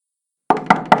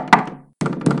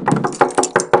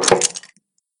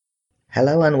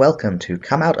Hello and welcome to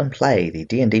Come Out and Play, the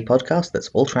D&D podcast that's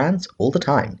all trans, all the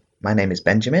time. My name is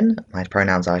Benjamin, my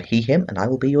pronouns are he, him, and I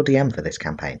will be your DM for this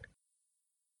campaign.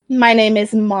 My name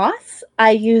is Moss,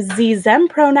 I use ze, them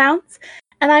pronouns,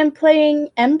 and I'm playing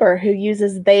Ember, who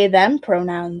uses they, them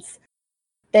pronouns.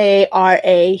 They are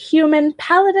a human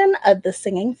paladin of the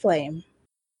Singing Flame.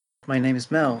 My name is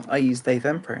Mel, I use they,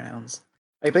 them pronouns.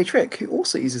 I play Trick, who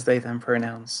also uses they, them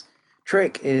pronouns.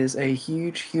 Trick is a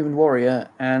huge human warrior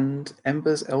and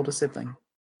Ember's elder sibling.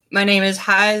 My name is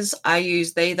Haz, I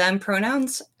use they, them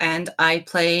pronouns, and I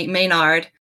play Maynard,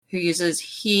 who uses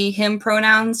he, him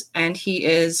pronouns, and he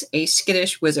is a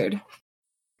skittish wizard.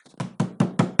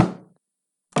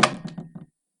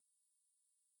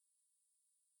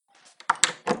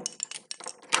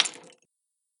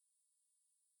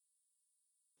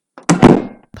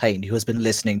 Payne, who has been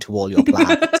listening to all your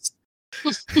plans.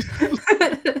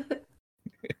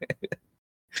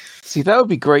 See, that would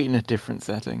be great in a different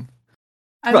setting.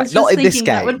 I Right, was not just in this thinking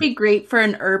that game. would be great for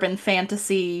an urban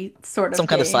fantasy sort of Some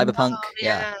kind of game. cyberpunk.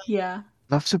 Yeah. Yeah.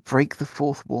 Love to break the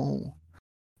fourth wall.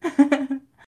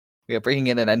 We are bringing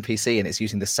in an NPC and it's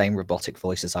using the same robotic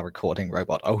voice as our recording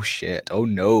robot. Oh shit. Oh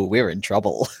no, we're in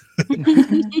trouble.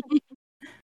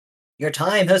 Your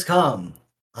time has come.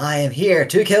 I am here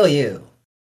to kill you.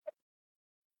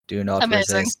 Do not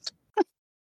Amazing. resist.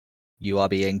 You are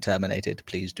being terminated.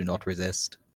 Please do not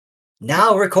resist.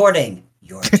 Now recording.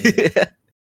 You're due.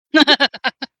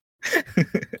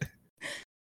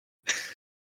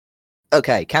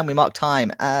 Okay, can we mark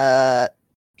time?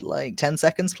 Like 10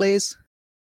 seconds, please?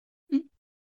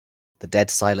 The dead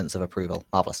silence of approval.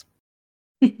 Marvelous.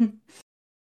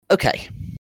 Okay.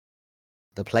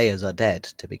 The players are dead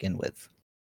to begin with.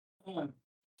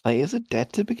 Players are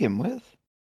dead to begin with.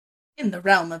 In the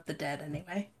realm of the dead,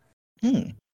 anyway.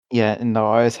 Yeah, no,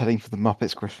 I was heading for the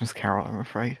Muppets Christmas Carol, I'm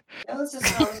afraid. Yeah, this is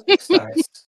how it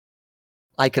starts.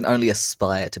 I can only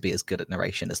aspire to be as good at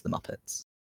narration as the Muppets.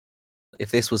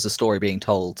 If this was a story being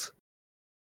told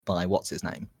by what's his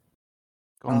name?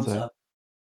 Gonzo.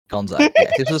 Gonzo. Yeah,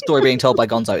 if this was a story being told by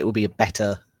Gonzo, it would be a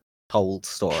better told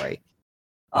story.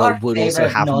 Our But would also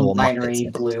favorite have more non-binary Muppets in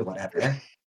it. blue whatever.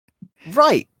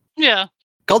 Right. Yeah.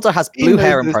 Gonzo has He blue knows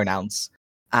hair and this. pronouns.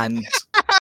 And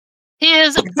He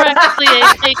is practically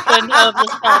a patron of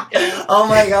this podcast. Oh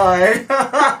my god.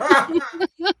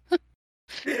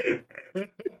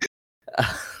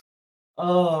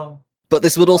 Oh. but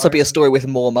this would also be a story with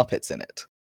more Muppets in it.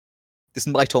 This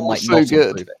might or might Also not good.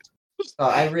 improve it. Oh,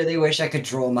 I really wish I could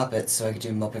draw Muppets so I could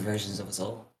do Muppet versions of us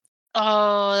all.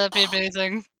 Oh, that'd be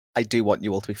amazing. I do want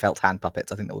you all to be felt hand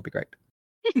puppets. I think that would be great.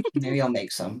 Maybe I'll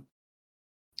make some.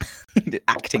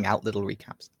 Acting out little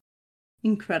recaps.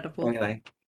 Incredible. Anyway.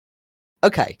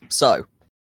 Okay, so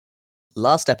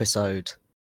last episode,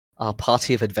 our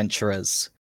party of adventurers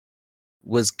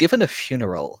was given a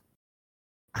funeral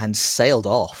and sailed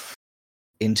off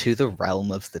into the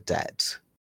realm of the dead.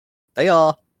 They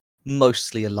are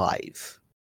mostly alive,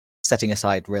 setting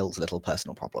aside Rill's little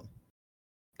personal problem.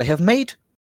 They have made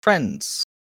friends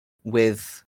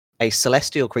with a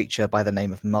celestial creature by the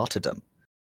name of Martyrdom,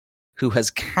 who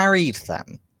has carried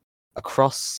them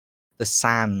across the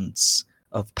sands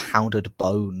of powdered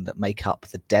bone that make up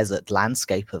the desert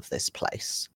landscape of this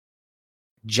place,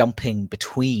 jumping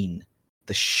between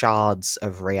the shards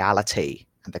of reality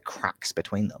and the cracks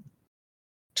between them,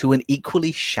 to an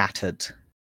equally shattered,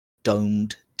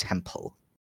 domed temple,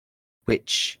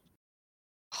 which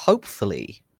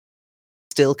hopefully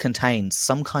still contains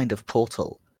some kind of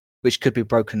portal which could be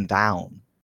broken down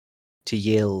to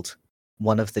yield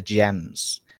one of the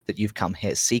gems that you've come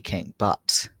here seeking,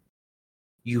 but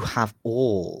you have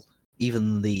all,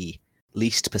 even the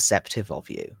least perceptive of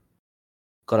you,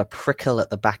 got a prickle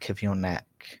at the back of your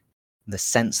neck, the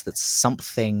sense that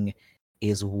something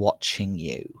is watching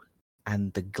you,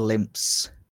 and the glimpse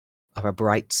of a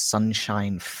bright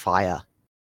sunshine fire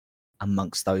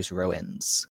amongst those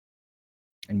ruins.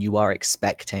 And you are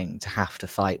expecting to have to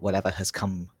fight whatever has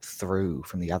come through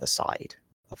from the other side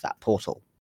of that portal.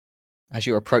 As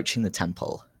you're approaching the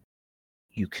temple,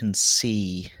 you can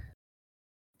see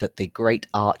that the great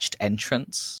arched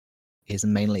entrance is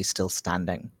mainly still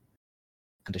standing,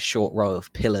 and a short row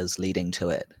of pillars leading to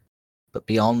it. But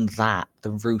beyond that,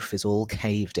 the roof is all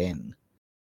caved in.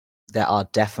 There are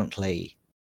definitely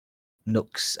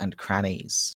nooks and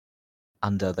crannies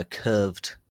under the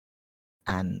curved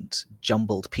and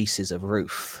jumbled pieces of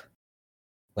roof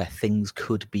where things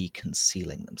could be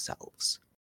concealing themselves.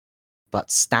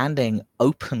 But standing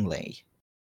openly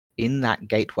in that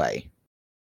gateway,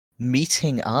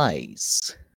 meeting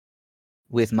eyes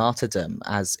with Martyrdom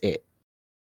as it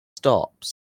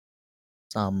stops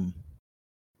some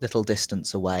little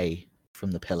distance away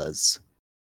from the pillars,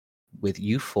 with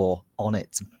you four on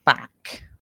its back,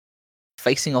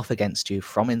 facing off against you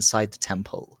from inside the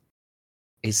temple,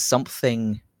 is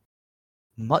something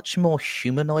much more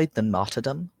humanoid than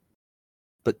martyrdom,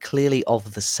 but clearly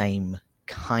of the same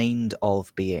kind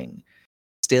of being.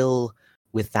 Still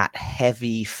with that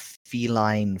heavy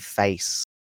feline face,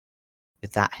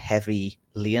 with that heavy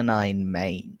leonine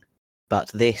mane. But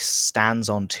this stands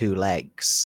on two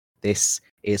legs. This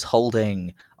is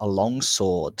holding a long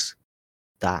sword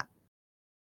that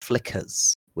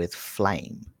flickers with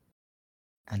flame,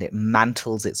 and it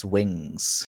mantles its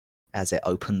wings as it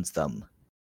opens them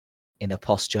in a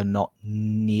posture not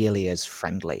nearly as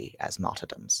friendly as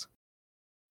martyrdom's.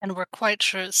 And we're quite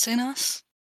sure it's seen us?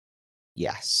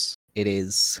 Yes, it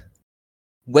is.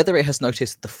 Whether it has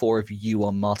noticed the four of you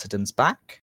on martyrdom's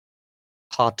back,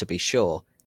 hard to be sure.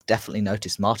 Definitely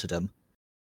noticed martyrdom,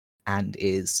 and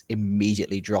is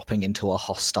immediately dropping into a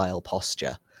hostile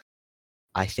posture.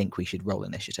 I think we should roll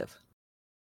initiative.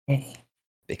 Hey.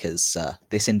 Because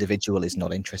this individual is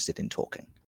not interested in talking.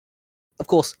 Of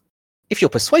course, if you're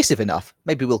persuasive enough,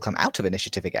 maybe we'll come out of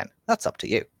initiative again. That's up to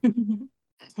you.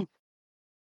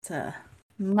 It's a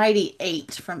mighty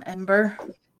 8 from Ember.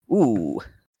 Ooh.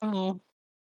 Oh.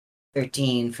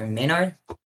 13 from Maynard.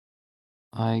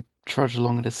 I trudge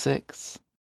along at a 6.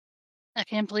 I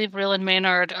can't believe Real and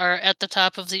Maynard are at the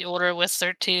top of the order with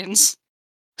 13s.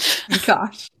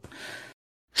 Gosh.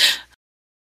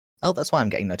 Oh, that's why I'm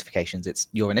getting notifications. It's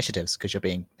your initiatives, because you're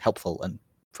being helpful and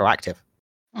proactive.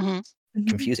 Mm-hmm.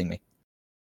 Confusing me.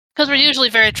 Because we're usually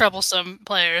very troublesome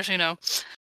players, you know.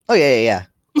 Oh, yeah.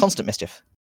 Constant mischief.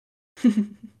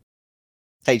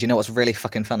 Hey, do you know what's really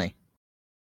fucking funny?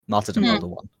 Martyrdom rolled a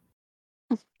 1.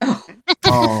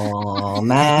 Oh,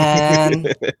 man.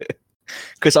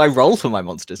 Because I roll for my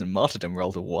monsters and Martyrdom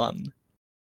rolled a 1.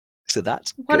 So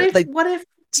that's What good. if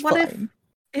It's what if fine.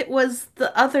 it was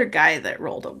the other guy that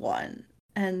rolled a 1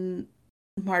 and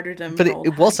martyrdom But rolled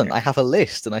it wasn't. higher? I have a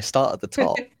list and I start at the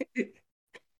top.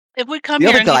 If we come The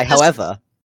here other and guy, he just- however,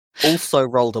 also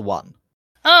rolled a 1.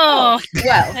 Oh,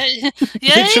 well. Yay?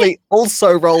 Literally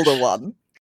also rolled a 1.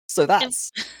 So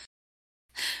that's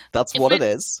if what we- it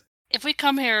is. If we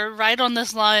come here, ride on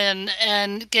this lion,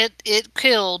 and get it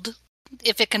killed,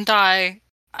 if it can die,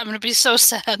 I'm gonna be so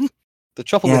sad. The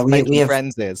trouble Yeah, with we making have-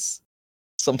 friends is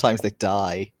sometimes they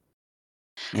die.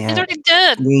 He's Yeah, already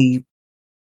dead. we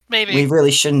Maybe.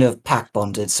 really shouldn't have pack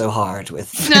bonded so hard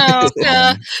with. No,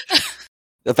 yeah.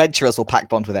 Adventurers will pack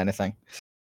bond with anything.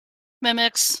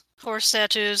 Mimics, horse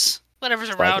statues, whatever's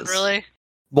around, Spiders. really.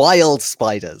 Wild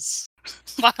spiders.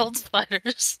 Wild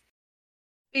spiders.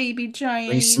 Baby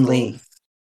giant Recently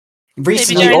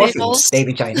giant eagles. orphaned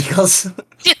baby giant eagles.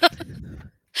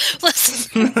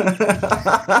 Listen,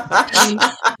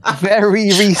 Very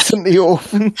recently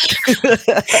orphaned.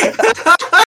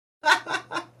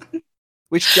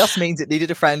 Which just means it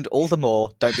needed a friend all the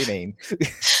more. Don't be mean.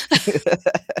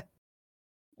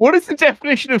 What is the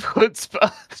definition of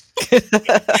chutzpah?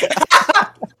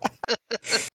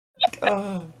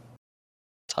 Oh.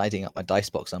 Tidying up my dice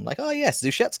box, I'm like, oh yes,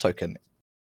 Zushette's token.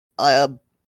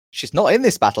 She's not in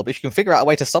this battle, but if you can figure out a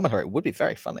way to summon her, it would be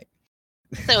very funny.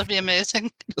 that would be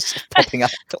amazing. Just popping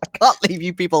up. I can't leave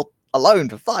you people alone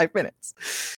for 5 minutes.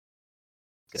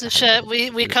 Zuchet,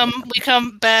 we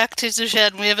come back to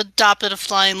Zuchet, and we have adopted a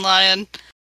flying lion.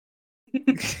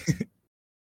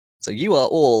 So you are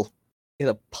all in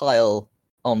a pile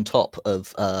on top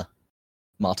of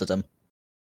Martyrdom,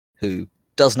 who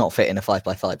does not fit in a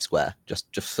 5x5 square,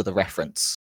 just for the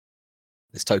reference.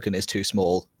 This token is too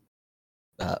small.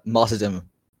 Martyrdom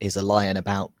is a lion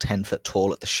about 10 foot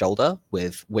tall at the shoulder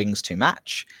with wings to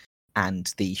match,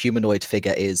 and the humanoid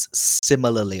figure is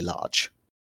similarly large.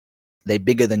 They're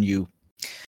bigger than you.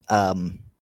 And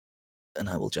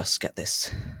I will just get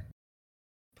this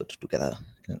put together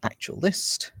in an actual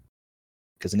list,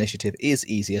 because initiative is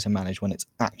easier to manage when it's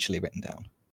actually written down.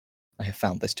 I have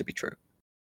found this to be true.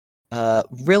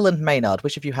 Rill and Maynard,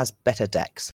 which of you has better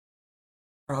decks?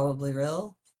 Probably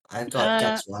real. I've got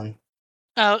Dex 1.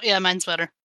 Oh, yeah, mine's better.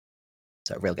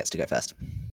 So Rill gets to go first.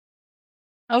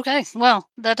 Okay, well,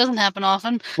 that doesn't happen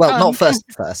often. Well, not first,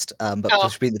 but Oh.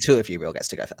 between the two of you, Rill gets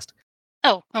to go first.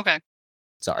 Oh, okay.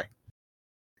 Sorry.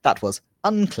 That was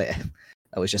unclear.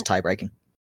 I was just tie-breaking.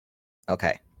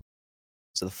 Okay.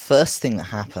 So the first thing that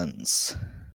happens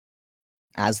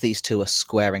as these two are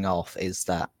squaring off is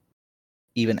that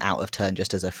even out of turn,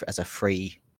 just as a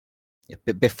free,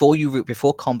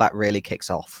 before combat really kicks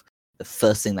off, the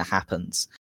first thing that happens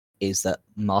is that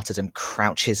Martyrdom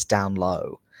crouches down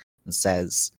low and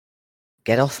says,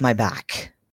 "Get off my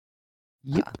back."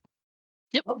 Yep.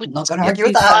 Yep. Oh, we- not gonna Yep. argue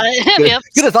with that. Good, Yep.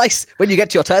 good advice. When you get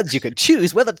to your turns, you can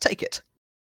choose whether to take it.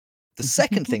 The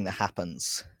second thing that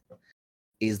happens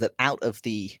is that out of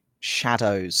the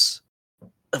shadows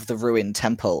of the ruined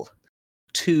temple,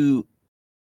 two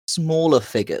smaller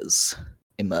figures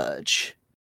emerge.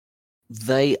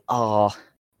 They are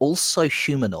also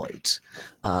humanoid,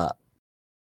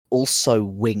 also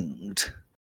winged,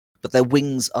 but their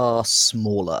wings are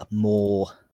smaller,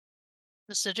 more.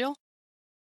 The sigil?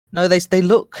 No, they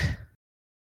look.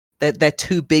 They're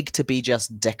too big to be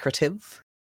just decorative.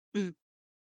 Mm.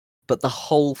 But the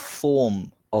whole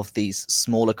form of these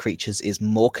smaller creatures is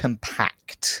more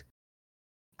compact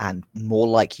and more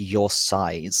like your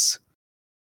size.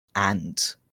 And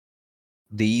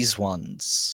these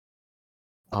ones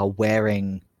are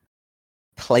wearing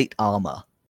plate armor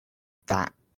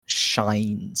that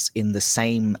shines in the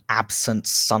same absent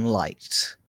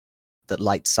sunlight that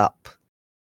lights up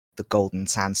the golden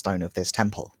sandstone of this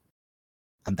temple.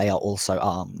 And they are also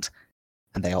armed,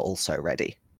 and they are also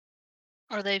ready.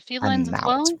 Are they felines as now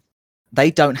well? They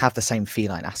don't have the same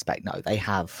feline aspect, no. They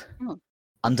have,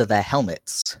 under their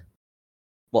helmets,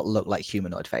 what look like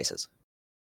humanoid faces.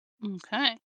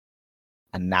 Okay.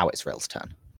 And now it's Rill's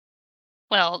turn.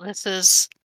 Well, this is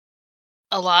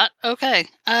a lot. Okay.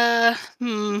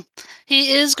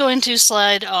 He is going to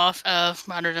slide off of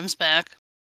Martyrdom's back.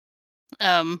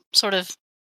 Sort of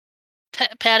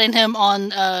patting him on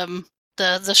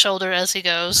the shoulder as he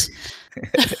goes.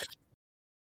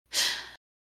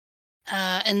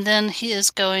 And then he is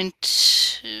going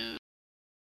to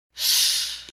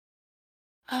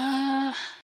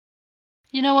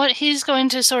you know what? He's going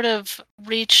to sort of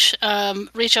reach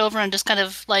over and just kind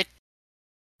of like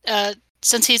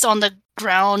since he's on the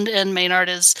ground and Maynard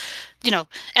is,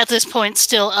 at this point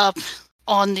still up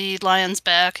on the lion's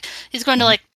back, he's going to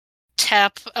like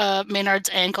tap Maynard's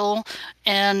ankle,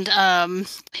 and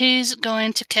he's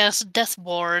going to cast Death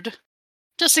Ward,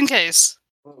 just in case.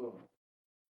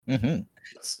 Mm-hmm.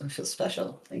 I feel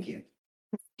special. Thank you.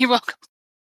 You're welcome.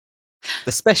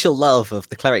 The special love of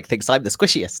the cleric thinks I'm the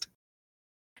squishiest.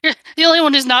 You're the only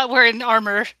one who's not wearing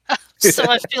armor, so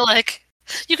I feel like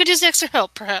you could use the extra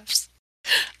help, perhaps.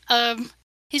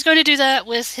 He's going to do that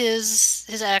with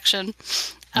his action,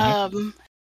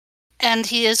 and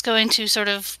he is going to sort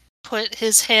of put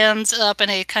his hands up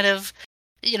in a kind of,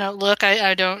 look,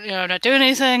 I don't, I'm not doing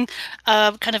anything,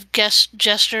 kind of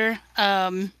gesture,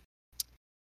 and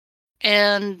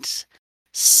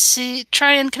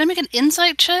can I make an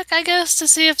insight check, I guess, to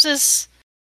see if this...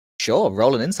 Sure,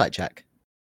 roll an insight check.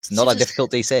 It's not a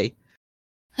difficult DC.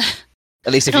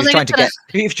 At least if I you're don't trying to get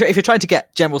if you're trying to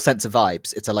get general sense of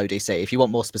vibes, it's a low DC. If you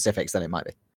want more specifics, then it might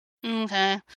be.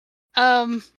 Okay.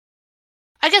 I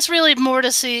guess really more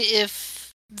to see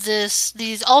if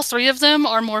these all three of them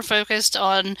are more focused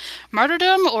on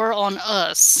martyrdom or on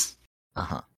us.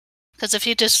 Uh-huh. Because if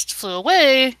he just flew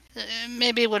away,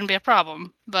 maybe it wouldn't be a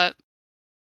problem. But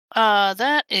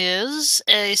that is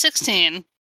a 16.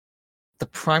 The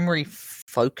primary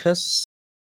focus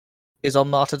is on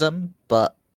martyrdom,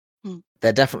 but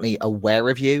they're definitely aware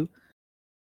of you.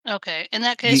 Okay, in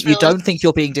that case... You don't think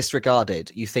you're being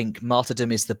disregarded. You think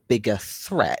martyrdom is the bigger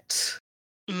threat.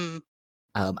 Mm.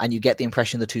 And you get the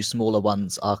impression the two smaller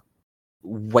ones are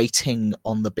waiting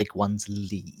on the big one's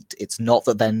lead. It's not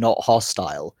that they're not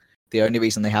hostile. The only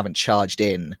reason they haven't charged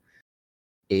in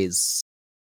is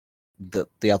that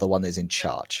the other one is in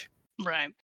charge.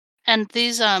 Right. And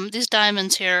these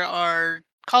diamonds here are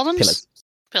columns? Pillars.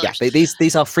 Pillars. Yeah,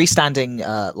 these are freestanding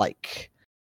like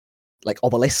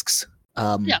obelisks.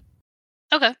 Yeah.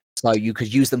 Okay. So you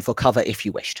could use them for cover if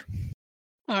you wished.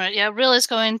 All right. Yeah, Rill is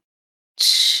going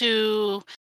to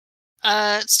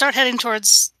start heading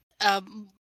towards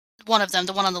one of them,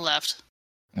 the one on the left.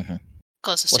 Mm-hmm.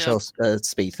 Closest What's to your him.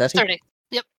 speed? 30? 30.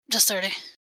 Yep, just 30.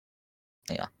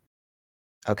 Yeah.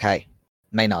 Okay.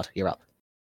 Maynard, you're up.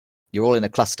 You're all in a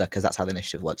cluster because that's how the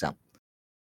initiative works out.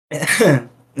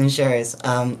 It sure is.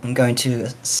 I'm going to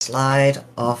slide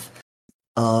off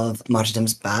of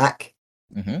Martyrdom's back.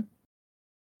 Mm-hmm.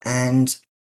 And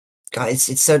God,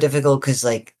 it's so difficult because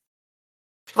like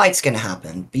fight's gonna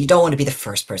happen, but you don't want to be the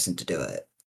first person to do it.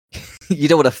 You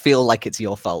don't want to feel like it's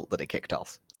your fault that it kicked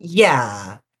off.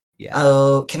 Yeah. Yeah.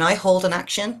 Oh, can I hold an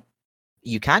action?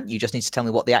 You can. You just need to tell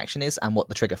me what the action is and what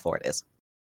the trigger for it is.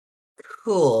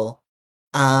 Cool.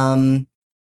 When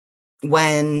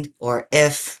or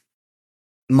if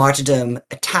Martyrdom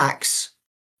attacks,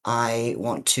 I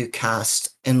want to cast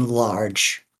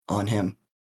Enlarge on him.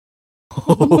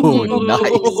 Oh,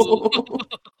 nice.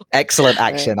 Excellent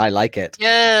action. I like it.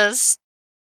 Yes.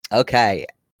 Okay.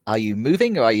 Are you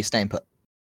moving or are you staying put?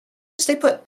 Stay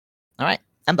put. All right.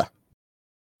 Ember.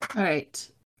 All right.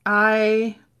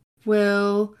 I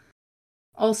will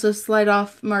also slide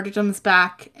off Martyrdom's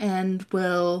back and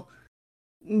will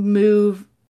move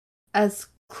as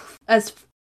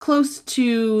close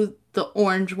to the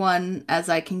orange one as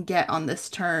I can get on this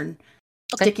turn.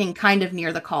 Okay. Sticking kind of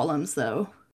near the columns, though.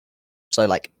 So,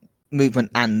 like,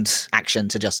 movement and action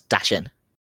to just dash in.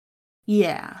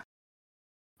 Yeah.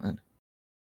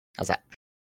 How's that?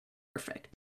 Perfect.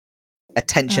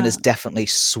 Attention has definitely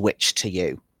switched to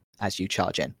you as you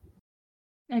charge in.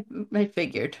 I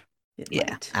figured.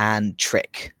 Yeah. And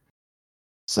Trick.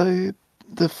 So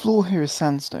the floor here is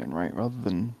sandstone, right? Rather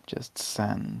than just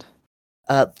sand.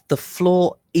 The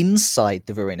floor inside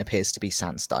the ruin appears to be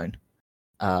sandstone.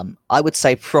 I would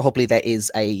say probably there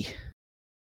is a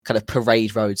kind of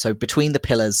parade road. So between the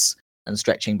pillars and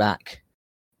stretching back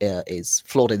is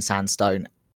floored in sandstone.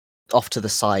 Off to the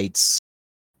sides,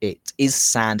 it is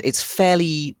sand. It's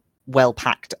fairly well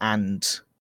packed and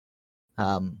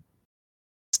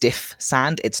stiff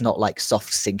sand. It's not like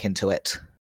soft sink into it.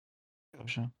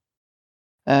 Gotcha.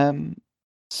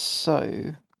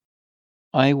 So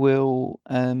I will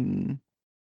I'll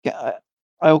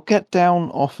get down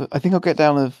off. I think I'll get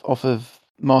down off of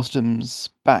Marsden's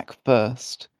back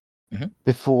first,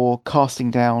 before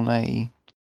casting down a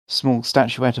small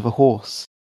statuette of a horse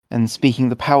and speaking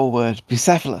the power word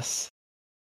Bucephalus.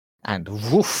 And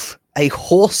woof, a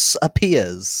horse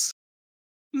appears.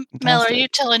 Mel, are you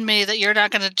telling me that you're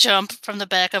not going to jump from the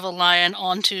back of a lion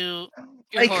onto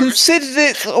your horse? Considered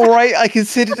it, all right. I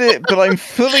considered it, but I'm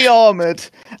fully armored,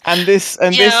 and this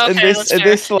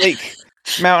like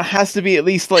mount has to be at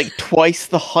least like twice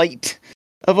the height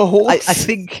of a horse. I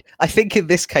think in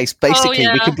this case, basically,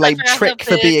 we can blame Trick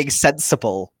for being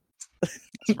sensible,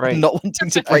 right? Not wanting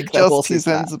to break their horses.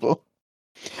 Sensible.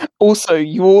 Also,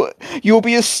 you'll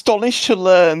be astonished to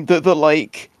learn that the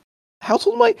how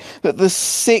tall am I? That the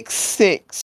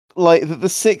 6'6", the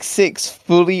 6'6"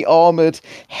 fully armored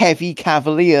heavy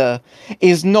cavalier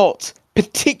is not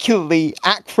particularly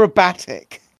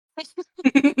acrobatic.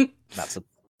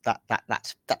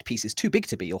 That piece is too big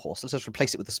to be your horse. Let's just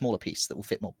replace it with a smaller piece that will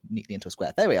fit more neatly into a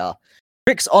square. There we are.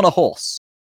 Trick's on a horse.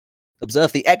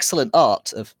 Observe the excellent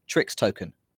art of Trick's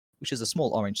token, which is a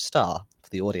small orange star for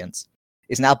the audience,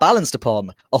 is now balanced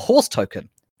upon a horse token,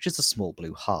 which is a small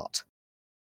blue heart.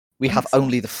 We have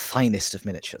only the finest of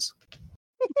miniatures.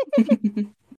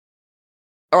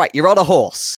 All right, you're on a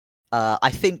horse. I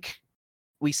think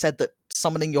we said that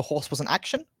summoning your horse was an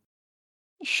action?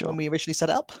 Sure. When we originally set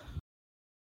it up?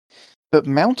 But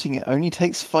mounting it only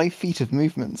takes 5 feet of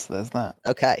movement, so there's that.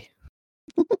 Okay.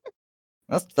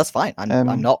 That's fine.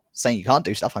 I'm not saying you can't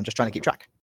do stuff. I'm just trying to keep track.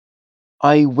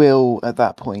 I will, at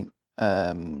that point,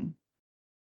 let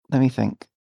me think.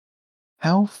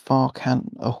 How far can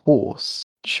a horse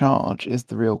charge is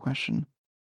the real question.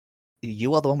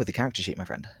 You are the one with the character sheet, my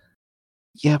friend.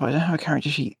 Yeah, but I don't have a character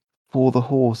sheet for the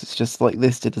horse. It's just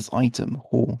listed as item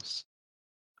horse.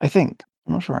 I think.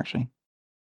 I'm not sure actually.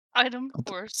 Item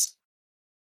horse.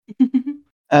 In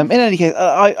any case,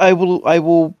 I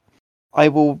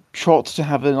will trot to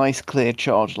have a nice clear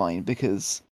charge line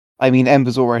because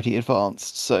Ember's already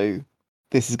advanced, so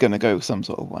this is going to go some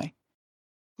sort of way.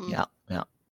 Yeah.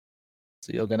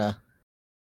 So you're gonna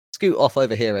scoot off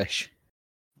over here-ish.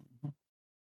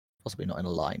 Possibly not in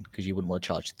a line because you wouldn't want to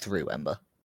charge through Ember.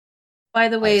 By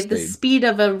the way, the speed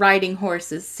of a riding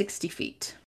horse is 60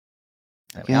 feet.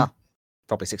 There we are.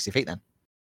 Probably 60 feet then.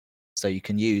 So you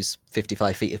can use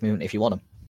 55 feet of movement if you want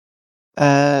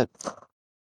them.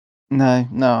 No,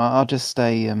 I'll just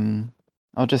stay.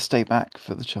 I'll just stay back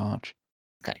for the charge.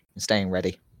 Okay, you're staying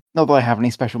ready. Not that I have any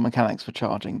special mechanics for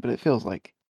charging, but it feels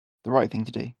like the right thing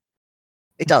to do.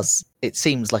 It does. It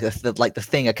seems like the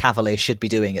thing a cavalier should be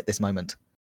doing at this moment.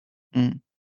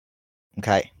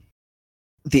 Okay.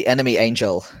 The enemy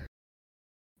angel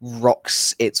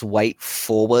rocks its weight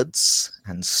forwards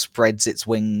and spreads its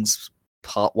wings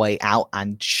partway out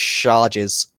and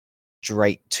charges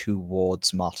straight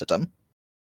towards Martyrdom.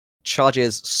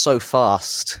 Charges so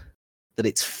fast that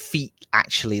its feet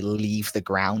actually leave the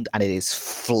ground and it is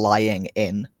flying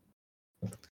in.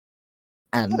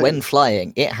 And when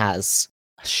flying, it has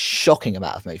a shocking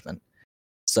amount of movement.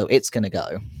 So it's going to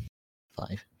go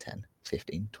 5, 10,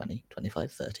 15, 20,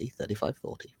 25, 30, 35,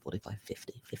 40, 45,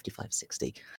 50, 55,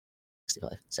 60,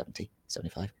 65, 70,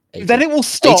 75, 80. Then it will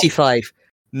stop. 85,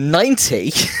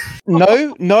 90.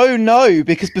 No,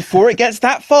 because before it gets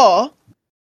that far,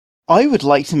 I would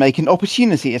like to make an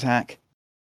opportunity attack.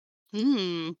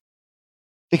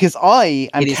 Because I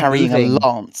am carrying a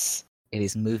lance. It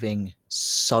is moving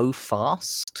so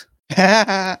fast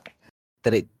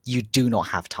that you do not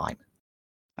have time.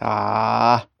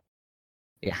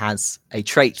 It has a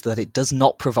trait that it does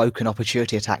not provoke an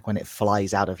opportunity attack when it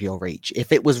flies out of your reach.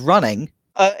 If it was running,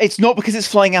 It's not because it's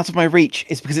flying out of my reach.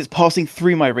 It's because it's passing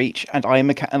through my reach, and I'm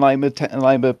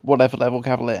a whatever level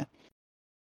cavalier.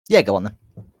 yeah, go on then.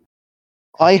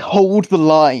 I hold the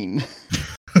line.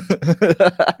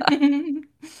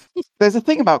 There's a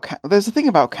thing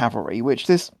about cavalry, which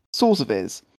this sort of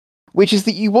is, which is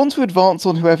that you want to advance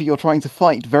on whoever you're trying to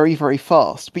fight very, very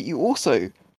fast, but you also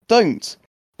don't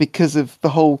because of the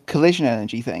whole collision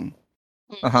energy thing.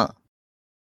 Uh-huh.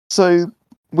 So,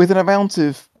 with an amount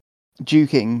of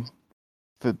duking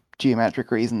for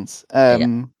geometric reasons of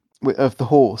the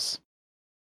horse,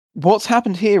 what's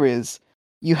happened here is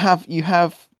you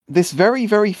have this very,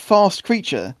 very fast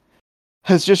creature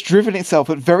has just driven itself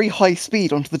at very high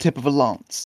speed onto the tip of a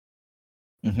lance.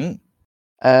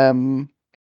 Mm-hmm.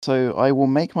 So I will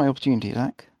make my opportunity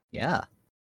attack. Yeah.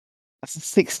 That's a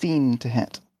 16 to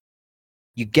hit.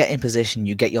 You get in position,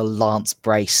 you get your lance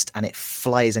braced, and it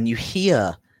flies, and you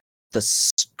hear the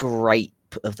scrape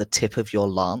of the tip of your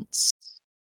lance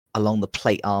along the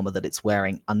plate armor that it's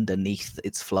wearing underneath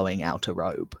its flowing outer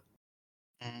robe.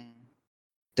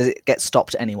 Does it get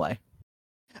stopped anyway?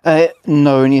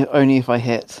 No, only if I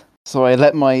hit. So I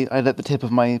let the tip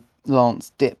of my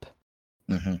lance dip.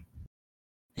 Mm-hmm.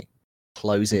 It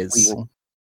closes, Wheel.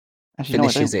 Actually, no, I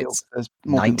don't finishes wheel, its there's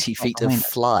more 90 people feet of behind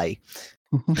fly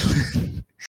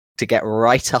to get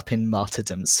right up in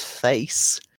Martyrdom's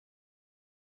face.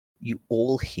 You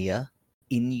all hear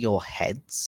in your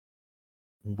heads,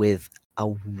 with a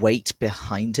weight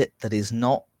behind it that is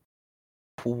not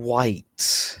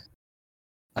quite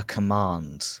a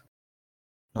command,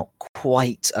 not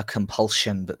quite a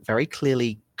compulsion, but very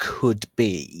clearly could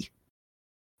be.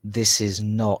 This is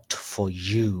not for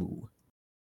you.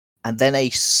 And then a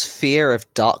sphere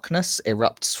of darkness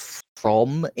erupts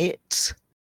from it,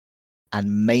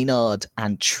 and Maynard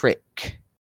and Trick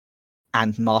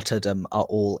and Martyrdom are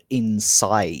all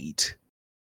inside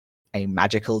a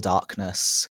magical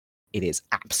darkness. It is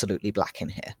absolutely black in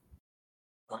here.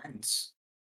 Once.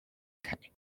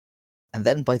 Okay. And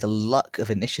then by the luck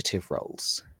of initiative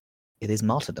rolls, it is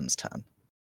Martyrdom's turn.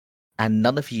 And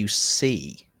none of you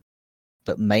see,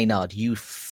 but Maynard, you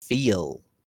feel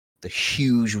the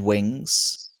huge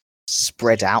wings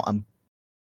spread out and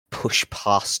push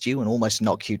past you and almost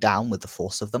knock you down with the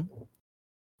force of them.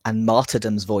 And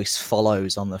Martyrdom's voice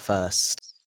follows on the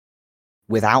first,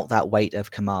 without that weight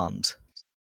of command.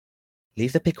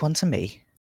 Leave the big one to me.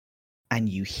 And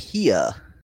you hear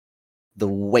the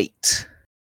weight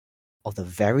of the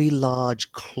very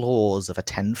large claws of a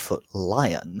 10-foot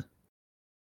lion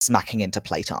smacking into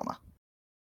plate armor.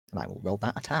 And I will roll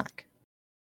that attack.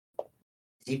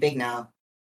 Is he big now?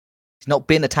 He's not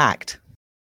been attacked.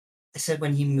 I said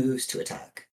when he moves to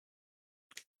attack.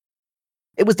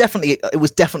 It was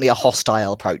definitely a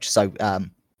hostile approach. So,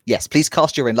 yes, please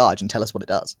cast your enlarge and tell us what it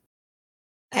does.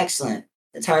 Excellent.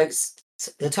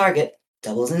 The target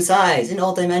doubles in size in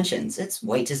all dimensions. Its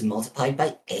weight is multiplied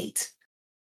by 8.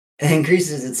 It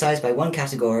increases its size by 1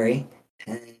 category,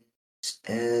 and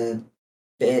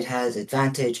it has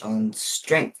advantage on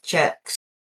strength checks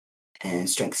and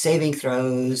strength saving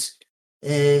throws.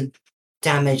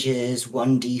 Damage is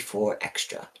 1d4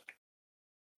 extra.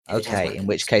 Okay, in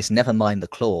which case, never mind the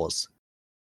claws.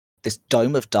 This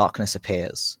dome of darkness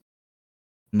appears.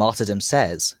 Martyrdom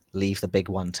says, leave the big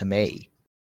one to me.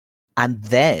 And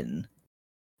then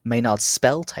Maynard's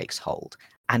spell takes hold,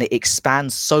 and it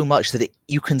expands so much that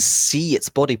you can see its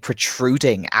body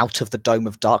protruding out of the dome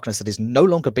of darkness that is no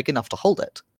longer big enough to hold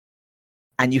it.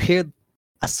 And you hear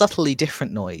a subtly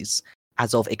different noise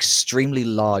as of extremely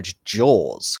large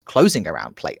jaws closing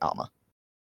around plate armor.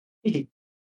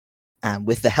 And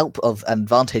with the help of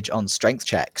advantage on strength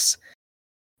checks,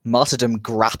 Martyrdom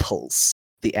grapples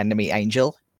the enemy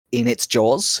angel in its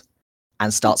jaws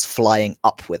and starts flying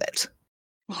up with it.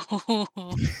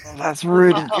 That's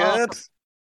really good.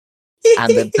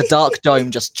 And the dark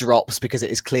dome just drops because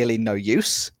it is clearly no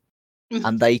use.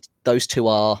 And those two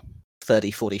are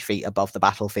 30, 40 feet above the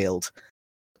battlefield,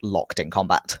 locked in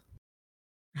combat.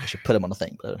 I should put them on a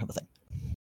thing, but I don't have a thing.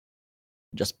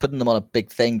 Just putting them on a big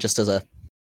thing just as a...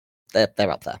 They're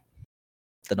up there.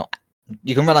 They're not...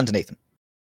 You can run underneath them.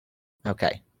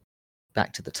 Okay.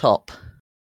 Back to the top.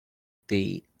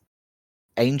 The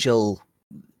angel...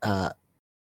 the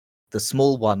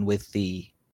small one with the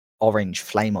orange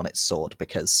flame on its sword,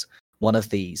 because one of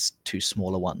these two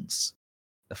smaller ones,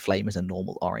 the flame is a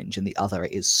normal orange, and the other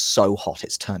is so hot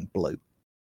it's turned blue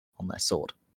on their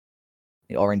sword.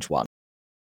 The orange one,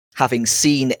 having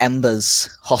seen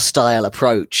Ember's hostile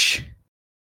approach,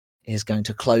 is going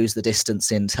to close the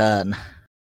distance in turn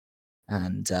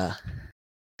and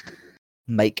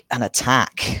make an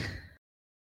attack.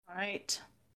 All right.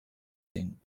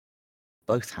 In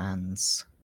both hands.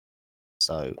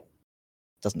 So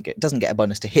doesn't get a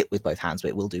bonus to hit with both hands, but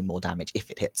it will do more damage if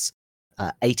it hits.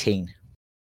 18.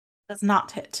 Does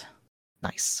not hit.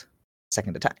 Nice.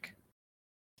 Second attack.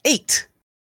 8.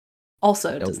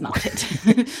 Also No. does not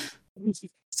hit.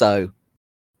 So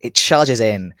it charges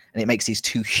in and it makes these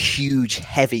two huge,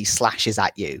 heavy slashes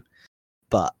at you.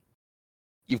 But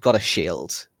you've got a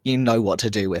shield. You know what to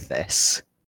do with this.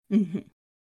 Mhm.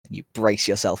 You brace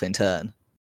yourself in turn.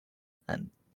 And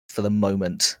for the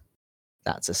moment,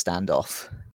 that's a standoff.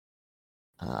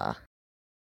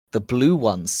 The blue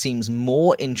one seems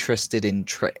more interested in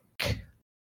Trick.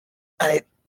 And it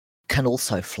can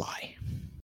also fly.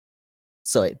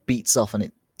 So it beats off and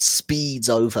it speeds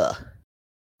over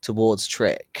towards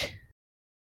Trick,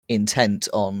 intent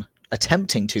on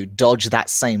attempting to dodge that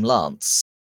same lance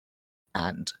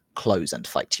and close and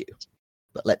fight you.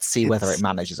 But let's see whether it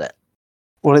manages it.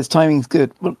 Well, its timing's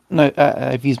good. Well, no,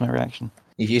 I've used my reaction.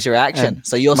 You've used your action,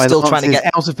 so you're My still lance trying to is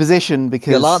get out of position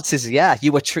because your lance is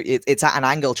you were it's at an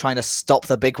angle trying to stop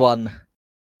the big one,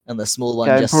 and the small one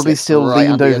I'm just probably sits still right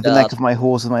leaned under over your the neck guard. of my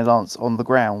horse with my lance on the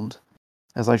ground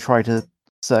as I try to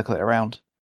circle it around.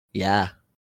 Yeah,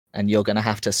 and you're going to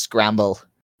have to scramble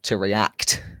to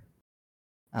react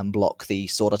and block the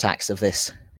sword attacks of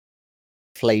this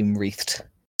flame-wreathed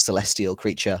celestial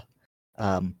creature.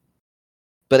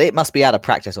 But it must be out of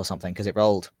practice or something because it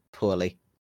rolled poorly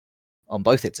on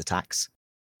both its attacks.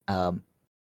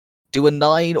 Do a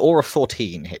 9 or a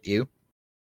 14 hit you?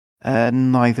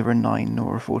 Neither a 9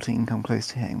 nor a 14 come close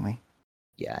to hitting me.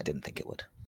 Yeah, I didn't think it would.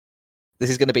 This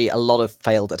is going to be a lot of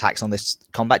failed attacks on this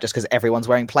combat just because everyone's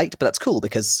wearing plate, but that's cool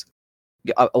because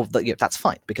that's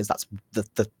fine because that's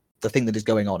the thing that is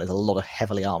going on is a lot of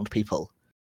heavily armed people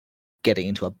getting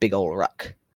into a big old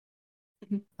ruck.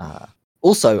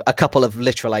 Also, a couple of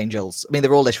literal angels. I mean,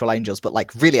 they're all literal angels, but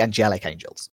like really angelic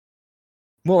angels.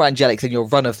 More angelic than your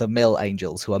run-of-the-mill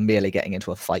angels who are merely getting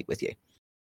into a fight with you.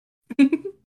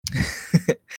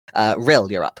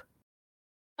 Rill, you're up.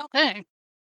 Okay.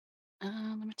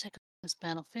 Let me take this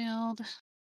battlefield.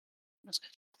 That's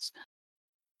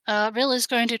good. Rill is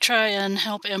going to try and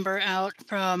help Ember out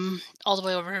from all the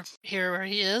way over here where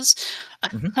he is.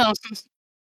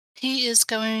 He is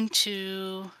going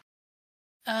to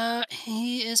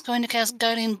cast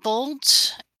Guiding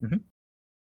Bolt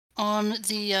on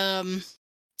the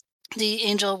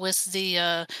angel with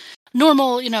the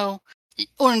normal,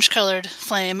 orange-colored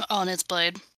flame on its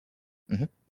blade.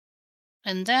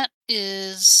 And that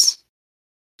is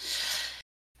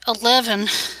 11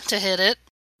 to hit it.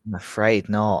 I'm afraid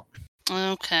not.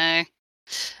 Okay.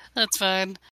 That's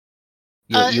fine.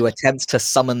 You attempt to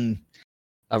summon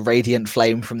a radiant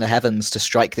flame from the heavens to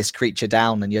strike this creature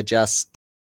down, and you're just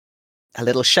a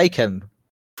little shaken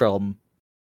from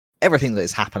everything that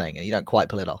is happening, and you don't quite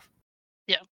pull it off.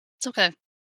 Yeah, it's okay. I'm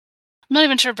not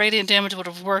even sure radiant damage would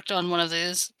have worked on one of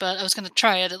these, but I was going to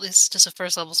try it, at least just a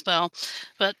first level spell.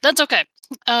 But that's okay.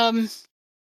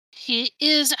 He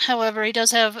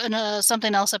does have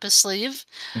something else up his sleeve.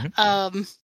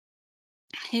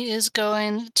 He is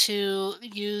going to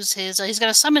use he's going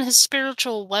to summon his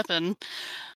spiritual weapon,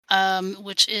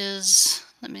 which is,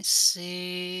 let me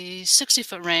see,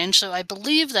 60-foot range. So I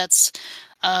believe that's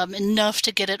enough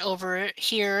to get it over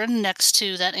here next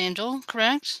to that angel,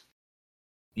 correct?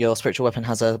 Your spiritual weapon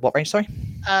has a what range, sorry?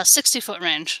 60-foot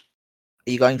range.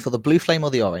 Are you going for the blue flame or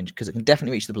the orange? Because it can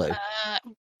definitely reach the blue.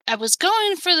 I was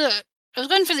going for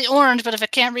the orange, but if I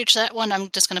can't reach that one, I'm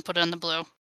just going to put it on the blue.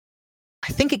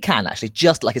 I think it can, actually.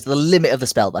 Just like it's the limit of the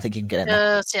spell, but I think you can get in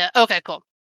there. Yeah. Okay, cool.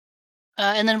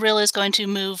 And then Rill is going to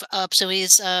move up, so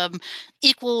he's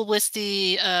equal with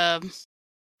the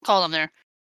column there.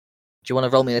 Do you want to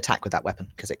roll me an attack with that weapon?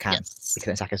 Because it can. Yes. It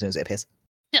can attack as soon as it appears.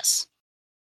 Yes.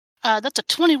 That's a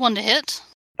 21 to hit.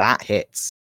 That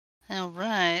hits. All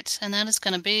right. And that is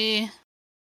going to be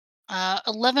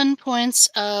 11 points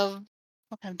of...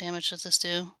 What kind of damage does this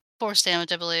do? Force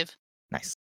damage, I believe.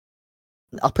 Nice.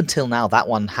 Up until now, that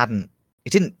one it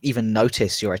didn't even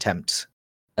notice your attempt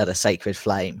at a sacred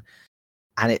flame.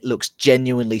 And it looks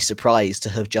genuinely surprised to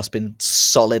have just been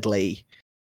solidly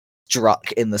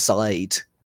struck in the side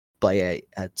by a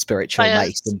spiritual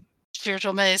mace.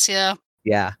 Spiritual mace, yeah.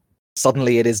 Yeah.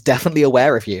 Suddenly it is definitely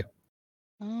aware of you.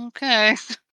 Okay.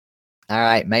 All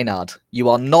right, Maynard. You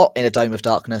are not in a dome of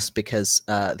darkness because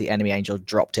the enemy angel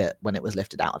dropped it when it was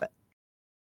lifted out of it.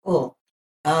 Cool.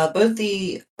 Both of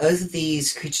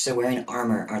these creatures are wearing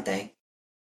armor, aren't they?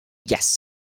 Yes.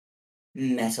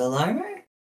 Metal armor?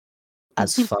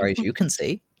 As far as you can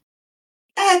see.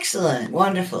 Excellent.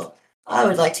 Wonderful. I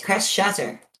would like to cast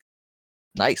Shatter.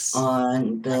 Nice.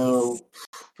 On the...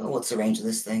 What's the range of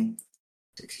this thing?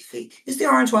 60 feet. Is the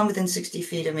orange one within 60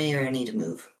 feet of me, or I need to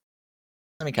move?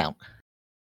 Let me count.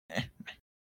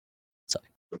 Sorry.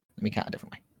 Let me count a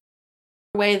different way.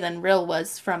 Way than Rill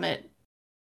was from it.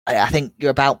 I think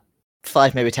you're about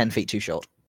 5, maybe 10 feet too short.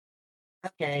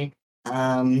 Okay.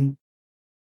 I'm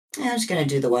just gonna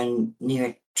do the one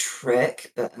near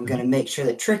Trick, but I'm gonna make sure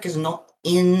that Trick is not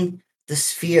in the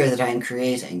sphere that I'm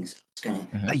creating. So it's gonna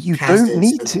You cast don't it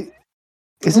need so- to.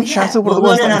 Isn't yeah. Shatter one of the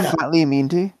Well, ones no, that no, I'm no. flatly immune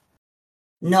to?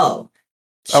 No.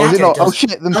 Oh, is it Shatter not? Oh does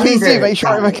shit! Then please do thunder make sure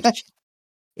I'm okay. damage.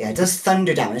 Yeah, it does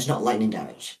thunder damage, not lightning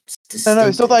damage. It's No,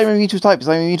 it's not that I'm distinctive. immune to types.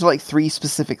 I'm immune to like 3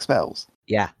 specific spells.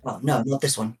 Yeah. Oh, no, not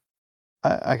this one.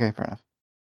 Okay, fair enough.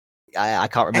 I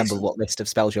can't remember Excellent. what list of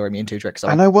spells you're immune to, Trick. I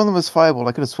Sorry. know one of them was Fireball.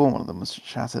 I could have sworn one of them was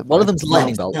Shatter. One of them's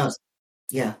Lightning No, Bolt. no,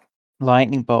 yeah.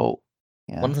 Lightning Bolt.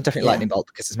 Yeah. One of them's definitely Yeah. Lightning Bolt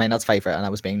because it's Maynard's favourite and I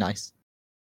was being nice.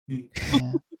 yeah.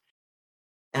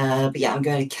 But yeah, I'm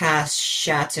going to cast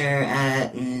Shatter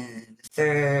at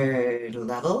 3rd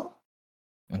level.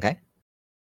 Okay.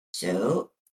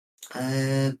 So,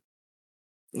 the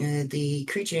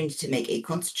creature needs to make a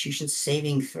Constitution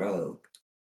saving throw.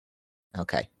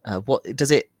 Okay. What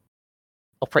does it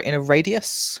operate in a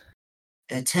radius?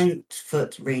 A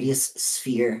 10-foot radius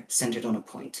sphere centered on a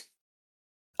point.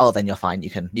 Oh, then you're fine. You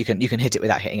can hit it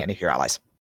without hitting any of your allies.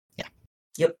 Yeah.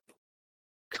 Yep.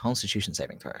 Constitution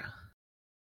saving throw.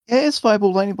 Yeah, it's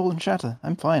Fireball, Lightning Bolt, and Shatter.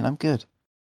 I'm fine. I'm good.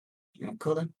 Alright,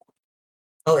 cool then.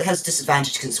 Oh, it has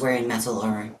disadvantage because it's wearing metal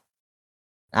armor.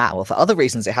 Ah, well, for other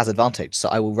reasons it has advantage, so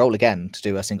I will roll again to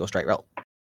do a single straight roll.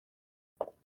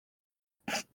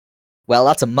 Well,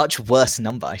 that's a much worse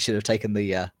number. I should have taken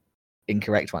the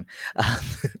incorrect one.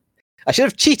 I should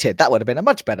have cheated. That would have been a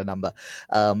much better number.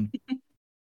 No,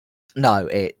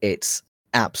 it's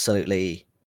absolutely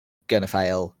gonna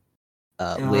fail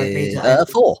with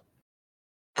 4.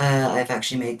 I've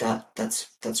actually made that.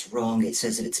 That's wrong. It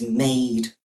says that it's made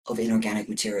of inorganic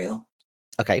material.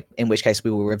 Okay, in which case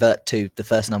we will revert to the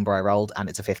first number I rolled, and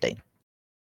it's a 15.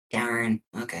 Darn.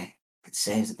 Okay. It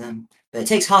saves it then. But it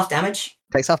takes half damage.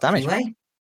 Takes half damage. Anyway.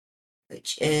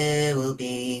 Which will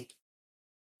be...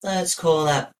 Let's call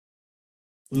that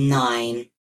 9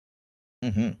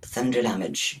 Mm-hmm. thunder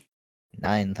damage.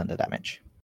 9 thunder damage.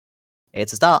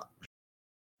 It's a start.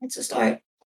 It's a start.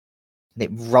 It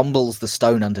rumbles the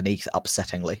stone underneath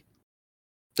upsettingly.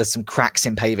 There's some cracks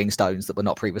in paving stones that were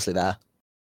not previously there.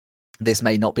 This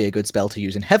may not be a good spell to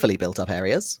use in heavily built up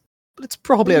areas, but it's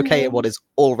probably okay in what is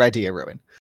already a ruin.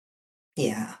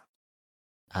 Yeah.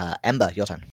 Ember, your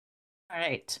turn. All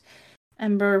right.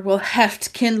 Ember will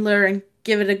heft Kindler and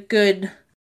give it a good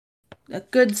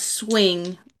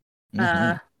swing,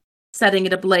 Mhm. setting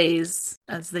it ablaze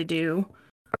as they do.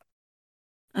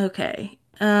 Okay.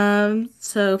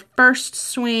 So first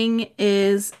swing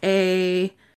is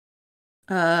a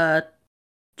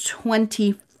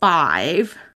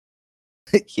 25.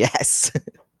 Yes.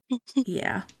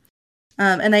 Yeah.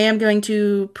 And I am going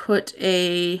to put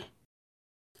a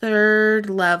 3rd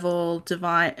level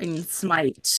Divine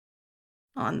Smite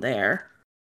on there.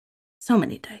 So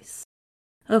many dice.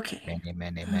 Okay.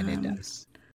 Many dice.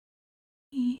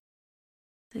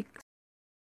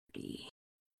 60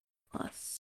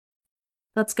 plus.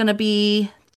 That's gonna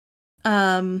be.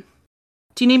 Do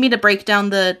you need me to break down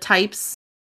the types?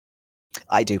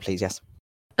 I do, please, yes.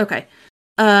 Okay.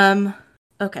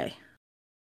 Okay.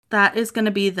 That is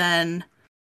gonna be then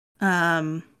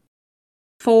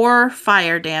 4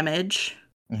 fire damage.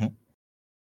 Mhm.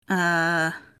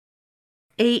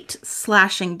 8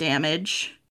 slashing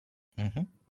damage. Mhm.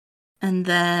 And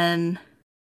then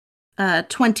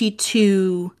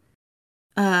 22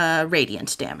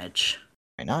 radiant damage.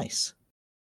 Very nice.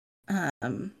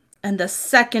 And the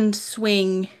second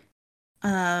swing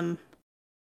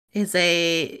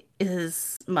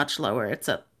is much lower. It's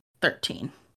a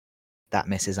 13. That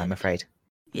misses, I'm afraid.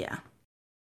 Yeah.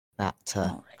 That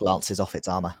Alright. glances off its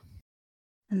armor.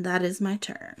 And that is my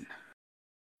turn.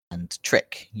 And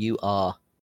Trick, you are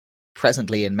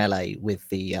presently in melee with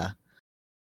the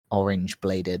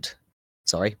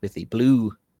with the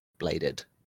blue bladed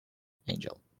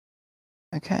angel.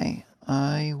 Okay,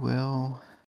 I will.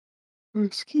 Oh,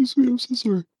 excuse me, I'm so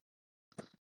sorry.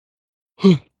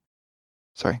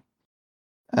 Sorry.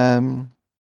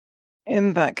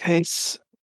 In that case,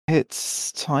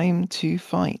 it's time to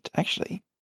fight. Actually,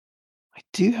 I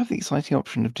do have the exciting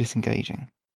option of disengaging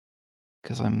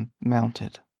because I'm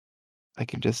mounted. I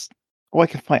can just, I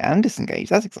can fight and disengage.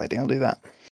 That's exciting. I'll do that.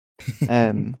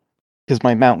 Because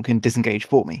my mount can disengage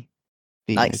for me.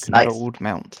 Being Nice, a nice. controlled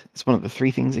mount. It's one of the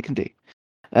 3 things it can do.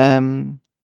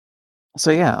 So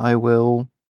yeah, I will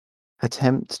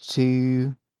attempt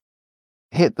to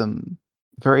hit them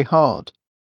very hard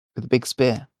with a big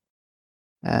spear,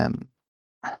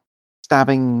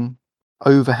 stabbing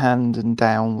overhand and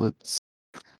downwards.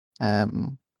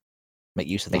 Make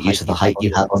use of Make use of the height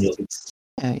you have on your feet.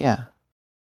 Yeah,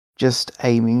 just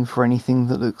aiming for anything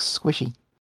that looks squishy.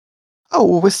 Oh,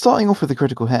 well, we're starting off with a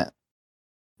critical hit.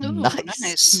 Ooh,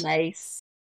 Nice. Nice.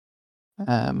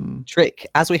 Trick,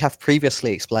 as we have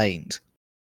previously explained,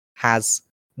 has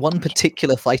one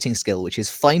particular fighting skill, which is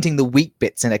finding the weak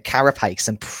bits in a carapace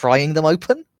and prying them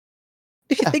open.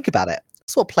 If you Yeah. think about it,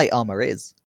 that's what plate armor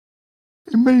is.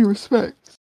 In many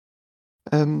respects.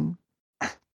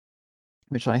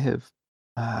 Which I have.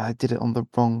 I did it on the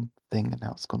wrong thing and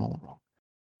now it's gone all wrong.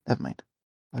 Never mind.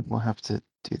 I will have to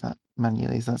do that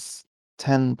manually. That's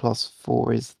 10 plus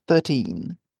 4 is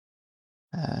 13.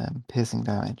 Piercing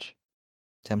damage.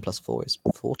 10 plus 4 is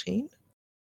 14?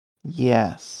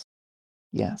 Yes.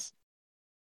 Yes.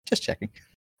 Just checking.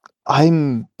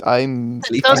 I'm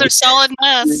Those are solid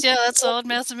maths. Yeah, that's solid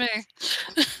math to me.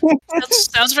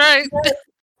 Sounds right.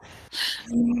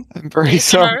 I'm very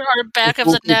Based on sorry. our back of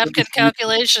the napkin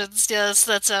calculations. Yes,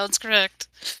 that sounds correct.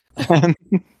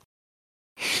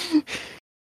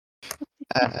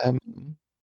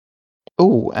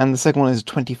 Oh, and the second one is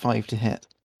 25 to hit.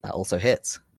 That also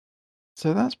hits.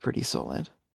 So that's pretty solid.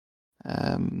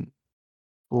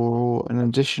 For an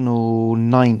additional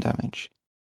 9 damage.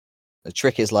 The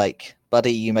trick is like,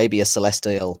 buddy, you may be a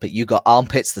celestial, but you got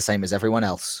armpits the same as everyone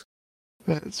else.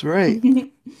 That's right.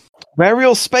 Where are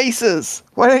your spacers?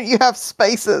 Why don't you have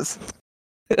spacers?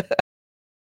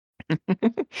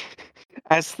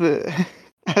 as the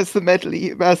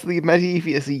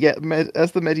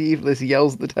medievalist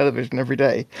yells at the television every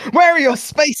day, where are your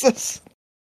spacers?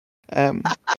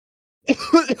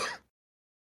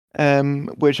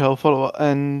 Which I'll follow up.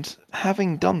 And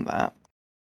having done that,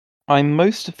 I'm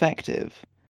most effective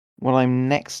when I'm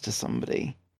next to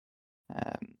somebody,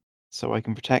 so I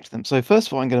can protect them. So first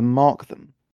of all, I'm going to mark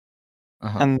them,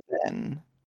 and then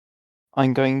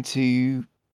I'm going to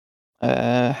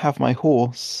have my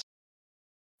horse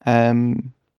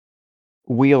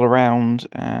wheel around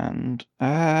and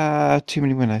too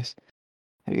many windows.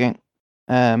 There we go.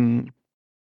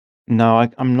 No,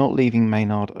 I'm not leaving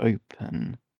Maynard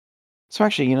open. So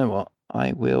actually, you know what?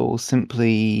 I will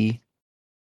simply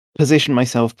position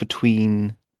myself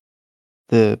between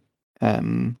the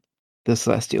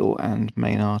Celestial and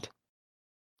Maynard,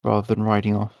 rather than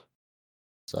riding off.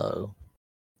 So,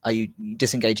 are you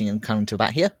disengaging and coming to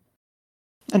about here?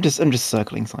 I'm just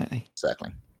circling slightly.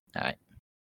 Circling. All right.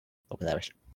 Over there.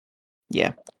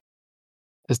 Yeah.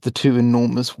 As the two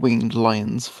enormous winged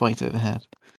lions fight overhead.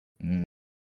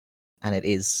 And it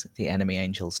is the enemy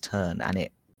angel's turn, and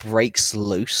it breaks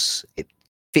loose. It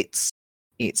fits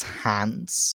its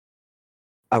hands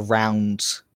around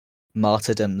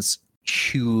Martyrdom's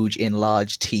huge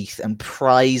enlarged teeth and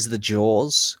pries the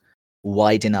jaws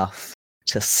wide enough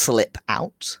to slip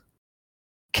out,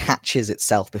 catches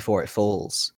itself before it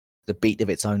falls, the beat of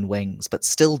its own wings, but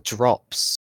still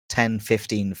drops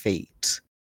 10-15 feet.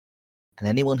 And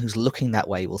anyone who's looking that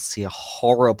way will see a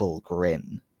horrible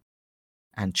grin.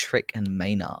 And Trick and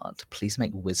Maynard, please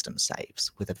make wisdom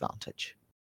saves with advantage.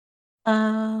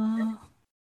 Okay,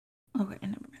 never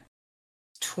mind.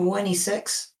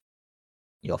 26.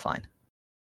 You're fine.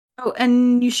 Oh,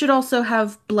 and you should also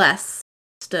have bless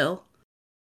still.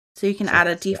 So you can add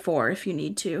a d4 if you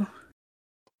need to.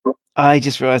 I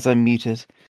just realised I'm muted.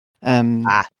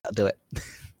 I'll do it.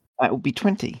 That will be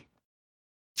 20.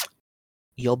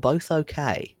 You're both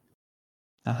okay.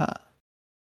 Aha.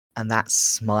 And that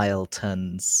smile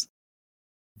turns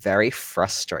very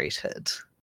frustrated.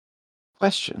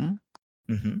 Question.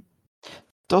 Mm-hmm.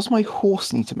 Does my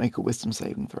horse need to make a wisdom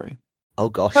saving throw? Oh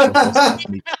gosh. Your horse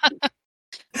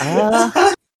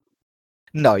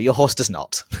no, your horse does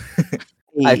not.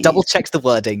 I've double checked the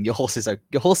wording. Your horse is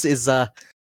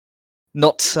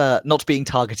not being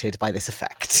targeted by this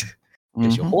effect.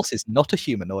 Because your horse is not a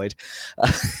humanoid.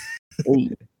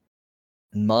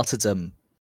 Martyrdom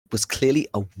was clearly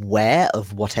aware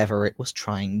of whatever it was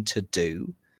trying to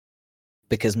do,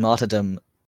 because Martyrdom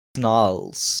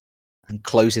snarls and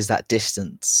closes that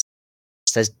distance,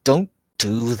 says, "Don't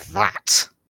do that."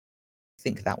 I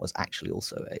think that was actually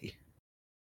also a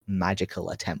magical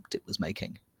attempt it was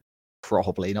making.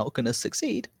 Probably not going to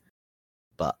succeed,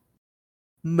 but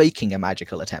making a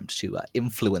magical attempt to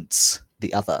influence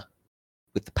the other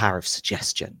with the power of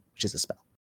suggestion, which is a spell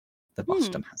that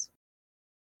Martyrdom has.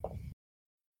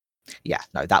 Yeah,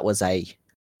 no, that was a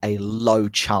low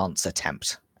chance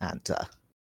attempt, and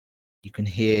you can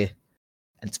hear,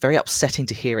 and it's very upsetting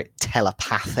to hear it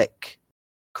telepathic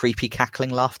creepy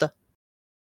cackling laughter.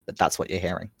 But that's what you're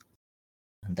hearing.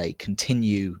 And they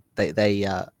continue. They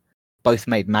both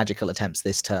made magical attempts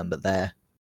this turn, but they're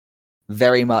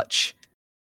very much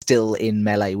still in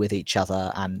melee with each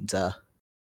other and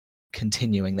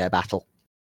continuing their battle.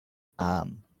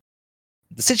 The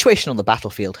situation on the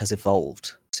battlefield has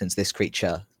evolved since this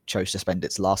creature chose to spend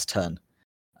its last turn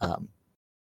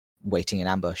waiting in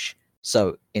ambush.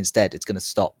 So instead, it's going to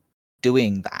stop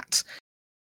doing that.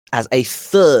 As a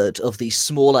third of the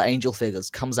smaller angel figures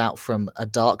comes out from a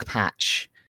dark patch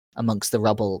amongst the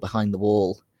rubble behind the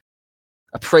wall,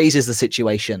 appraises the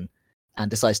situation,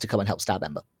 and decides to come and help stab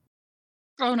Ember.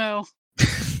 Oh no.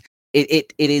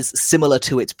 It is similar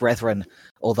to its brethren,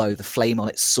 although the flame on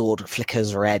its sword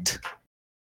flickers red.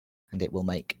 And it will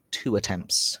make 2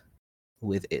 attempts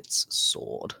with its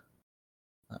sword.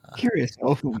 Curious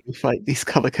how often we fight these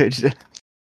color-coded.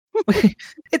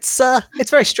 It's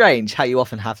very strange how you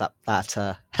often have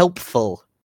that helpful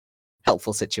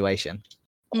situation.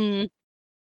 Mm.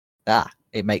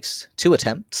 It makes 2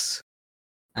 attempts,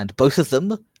 and both of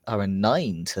them are a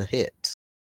 9 to hit.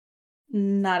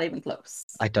 Not even close.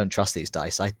 I don't trust these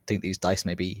dice. I think these dice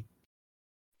may be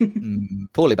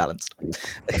poorly balanced.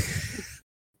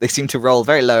 They seem to roll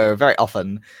very low very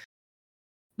often.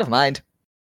 Never mind.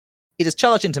 It has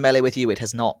charged into melee with you. It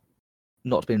has not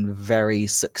been very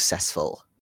successful.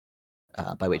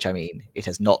 By which I mean it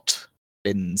has not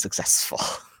been successful.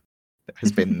 There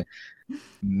has been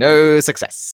no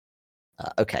success.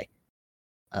 Okay.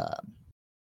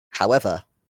 However,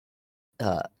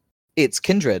 its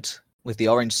kindred with the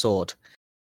orange sword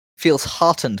feels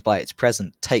heartened by its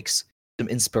presence, takes some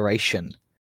inspiration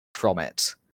from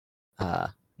it, and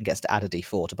gets to add a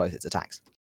d4 to both its attacks,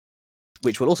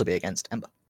 which will also be against Ember.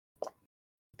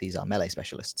 These are melee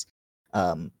specialists.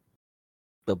 Where's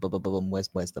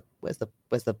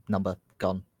the number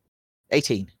gone?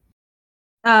 18.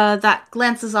 That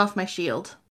glances off my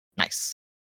shield. Nice.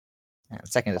 And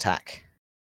second attack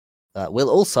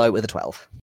will also with a 12.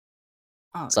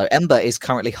 Oh. So Ember is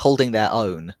currently holding their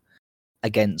own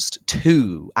against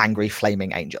 2 angry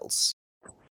flaming angels.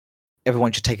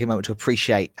 Everyone should take a moment to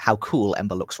appreciate how cool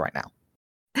Ember looks right now.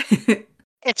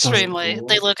 Extremely. cool.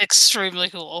 They look extremely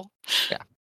cool.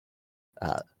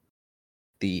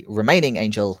 The remaining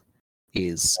angel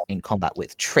is in combat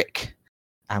with Trick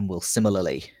and will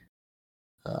similarly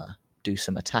do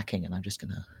some attacking, and I'm just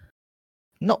gonna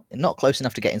not close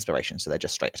enough to get inspiration, so they're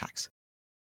just straight attacks.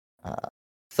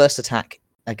 First attack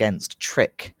against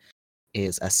Trick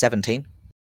is a 17,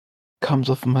 Comes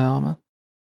off of my armor.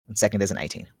 and second is an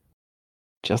 18.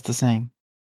 Just the same.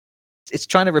 It's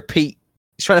trying to repeat.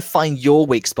 It's trying to find your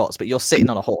weak spots, but you're sitting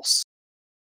on a horse,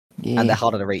 Yeah, and they're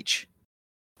harder to reach.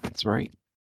 that's right.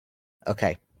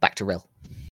 Okay, back to Rill.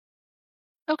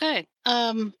 Okay.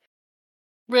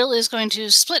 Rill is going to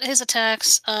split his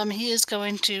attacks. He is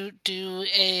going to do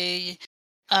a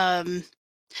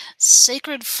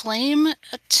Sacred Flame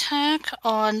attack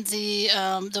on the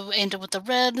angel with the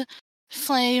red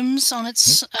flames on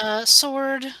its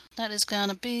sword. That is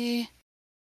gonna be.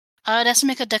 It has to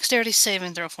make a dexterity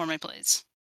saving throw for me, please.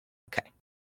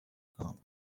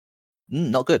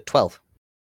 Not good. 12.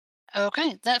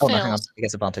 Okay, that Oh fails. no, hang on. It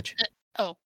gets advantage.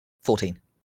 14.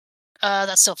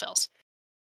 That still fails.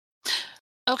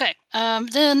 Okay.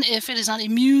 Then if it is not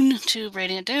immune to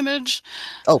radiant damage.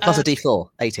 Oh, plus a d4.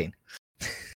 18.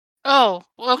 Oh,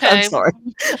 okay. I'm sorry.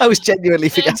 I was genuinely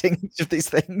forgetting each of these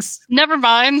things. Never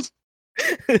mind.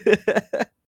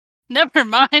 Never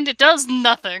mind. It does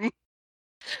nothing.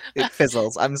 It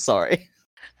fizzles. I'm sorry.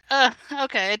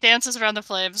 Okay. It dances around the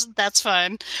flames. That's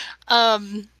fine.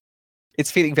 It's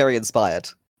feeling very inspired.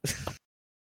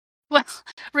 Well,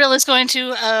 Rill is going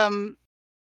to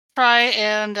try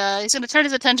and he's going to turn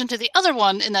his attention to the other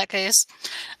one. In that case,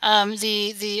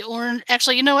 the orange.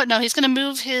 Actually, you know what? No, he's going to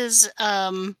move his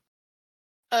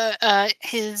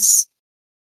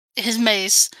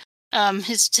mace,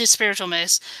 his spiritual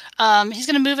mace. He's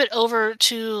going to move it over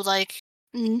to like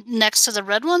next to the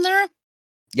red one there.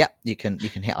 Yep, you can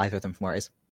hit either of them from where it is.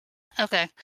 Okay.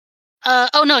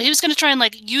 Oh no, he was going to try and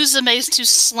like use the mace to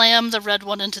slam the red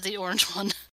one into the orange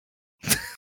one.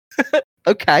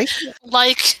 Okay.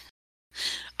 Like,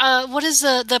 what is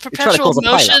the trying to perpetual cause a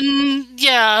pileup. motion?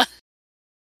 Yeah.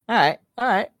 All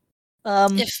right.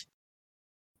 If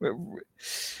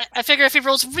I figure if he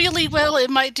rolls really well, it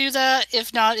might do that.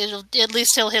 If not, at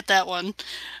least he'll hit that one.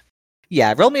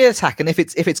 Yeah, roll me an attack, and if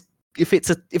it's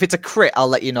a crit, I'll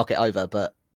let you knock it over.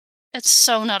 But It's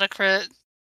so not a crit.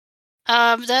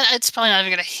 That it's probably not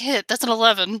even gonna hit. That's an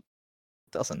 11.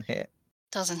 doesn't hit.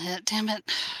 Doesn't hit. Damn it.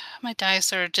 My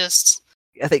dice are just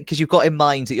I think because you've got in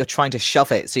mind that you're trying to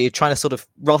shove it, so you're trying to sort of,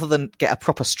 rather than get a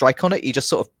proper strike on it, you just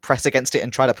sort of press against it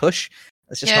and try to push.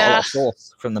 There's just not a lot of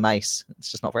force from the mace. It's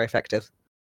just not very effective.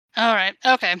 All right.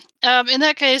 Okay. In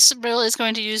that case, Brill is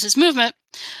going to use his movement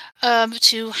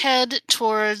to head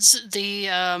towards the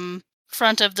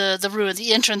front of the ruin,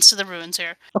 the entrance to the ruins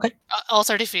here. Okay. All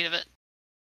 30 feet of it.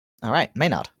 All right,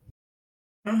 Maynard.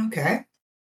 Okay.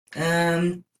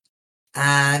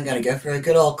 I'm gonna go for a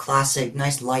good old classic,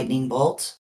 nice lightning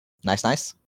bolt. Nice.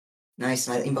 Nice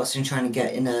lightning bolt. So I'm trying to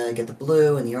get the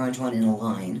blue and the orange one in a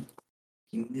line.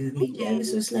 Can you move me down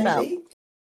so slightly?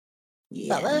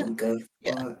 About there? Go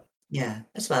for, yeah,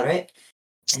 that's about right.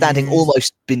 Standing And-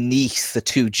 almost beneath the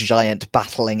two giant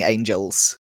battling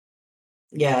angels.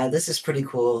 Yeah, this is pretty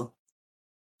cool.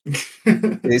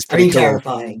 It is pretty cool.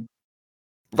 Terrifying.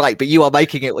 Right, but you are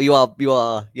making it. You are.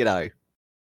 You know.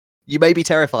 You may be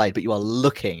terrified, but you are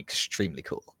looking extremely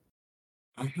cool.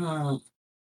 Uh-huh.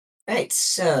 Right,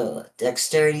 so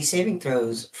dexterity saving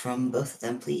throws from both of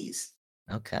them, please.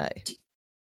 Okay.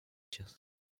 Just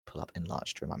pull up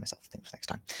enlarged to remind myself of things next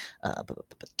time.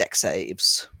 Dex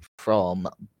saves from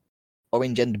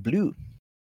orange and blue.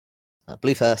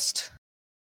 Blue first.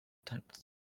 Don't.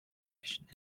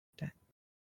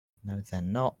 No, they're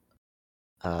not.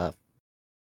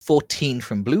 14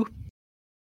 from blue.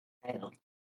 Fail.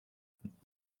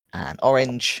 And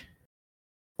orange.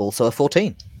 Also a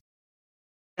 14.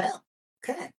 Well,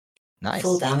 okay. Nice.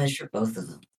 Full damage for both of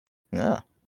them. Yeah.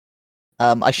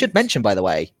 I should mention, by the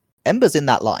way, Ember's in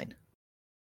that line.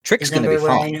 Trick's Is going to Ember be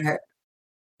fine. wearing her?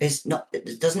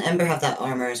 Doesn't Ember have that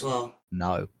armor as well?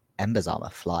 No, Ember's armor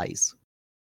flies.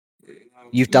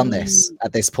 You've done this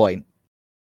at this point.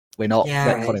 We're not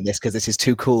retconning this because this is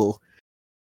too cool.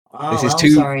 Oh, this is I'm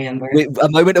too. sorry, Ember. A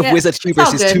moment of Yeah, wizard it's hubris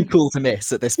all is too good. cool to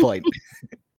miss at this point.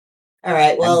 All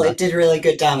right. Well, Ember. it did really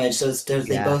good damage, so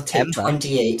they Yeah, both take Ember.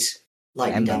 28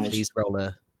 lightning Ember, damage. please roll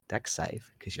a dex save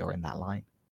because you're in that line.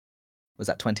 Was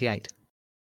that 28?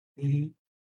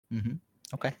 Mm-hmm.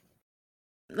 Okay.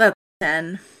 That's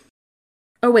 10.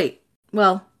 Oh, wait.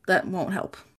 Well, that won't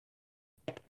help.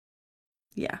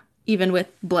 Yeah. Even with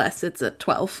Bless, it's a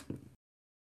 12.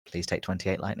 Please take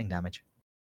 28 lightning damage.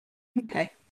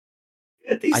 Okay.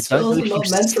 These I don't spells know are if not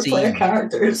you've meant for player seen-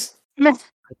 characters.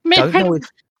 Don't know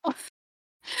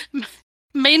if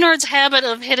Maynard's habit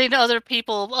of hitting other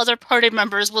people, other party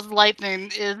members with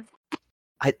lightning is...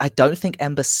 I don't think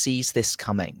Ember sees this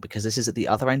coming because this is at the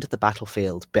other end of the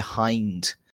battlefield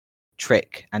behind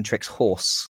Trick and Trick's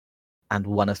horse and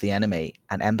one of the enemy,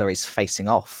 and Ember is facing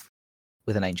off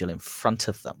with an angel in front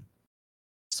of them.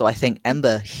 So I think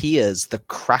Ember hears the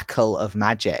crackle of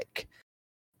magic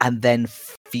and then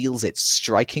feels it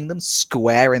striking them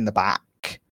square in the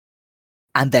back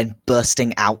and then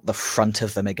bursting out the front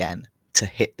of them again to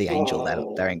hit the angel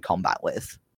they're in combat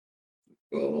with.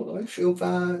 Oh, I feel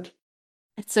bad.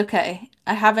 It's okay.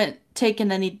 I haven't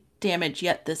taken any damage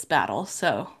yet this battle,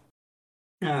 so...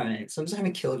 Alright, so I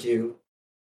haven't killed you.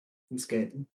 That's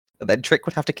good. And then Trick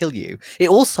would have to kill you. It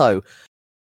also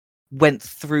went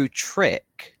through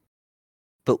Trick,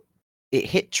 but it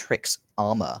hit Trick's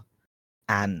armor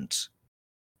and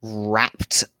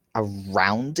wrapped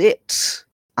around it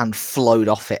and flowed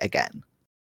off it again.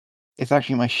 It's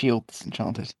actually my shield that's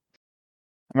enchanted.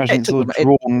 Imagine It it's sort of took-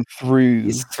 drawn through,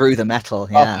 It's through the metal,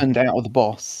 up yeah. and out of the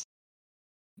boss.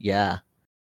 Yeah.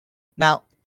 Now,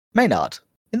 Maynard,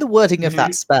 in the wording of Mhm.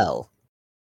 that spell,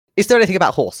 is there anything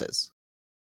about horses?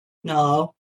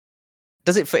 No.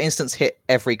 Does it, for instance, hit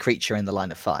every creature in the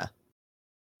line of fire?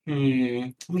 Let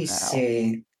me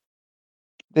see.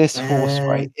 This horse, Uh,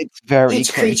 right? It's very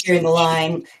Each close. creature in the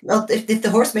line. Well, if the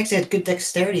horse makes a good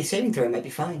dexterity saving throw, it might be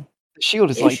fine. The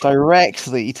shield is like Ish.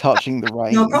 directly touching the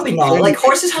reins. No, probably It's not. only Like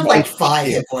horses have like 5 5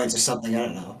 feet. hit points or something. I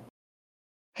don't know.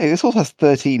 Hey, this horse has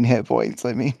 13 hit points.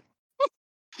 I mean,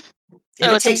 If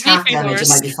Oh, it it's a takes half beefy damage, it horse.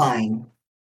 might be fine.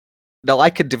 No,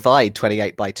 I could divide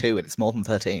 28 by 2 and it's more than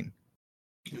 13.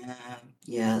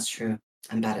 Yeah, that's true.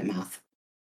 I'm bad at math.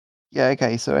 yeah.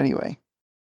 Okay. So anyway,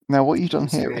 now what you've done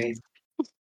here is Sorry.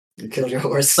 You killed your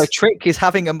horse. So Trick is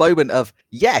having a moment of,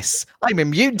 yes, I'm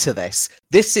immune to this.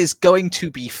 This is going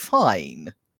to be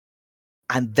fine.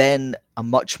 And then a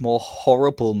much more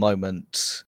horrible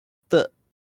moment that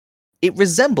it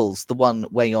resembles the one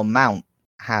where your mount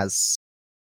has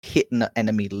hit an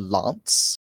enemy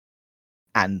lance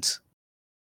and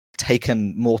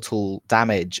taken mortal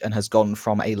damage and has gone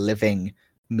from a living,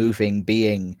 moving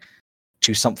being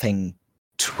to something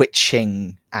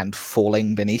twitching and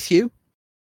falling beneath you.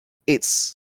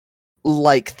 It's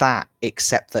like that,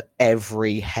 except that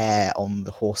every hair on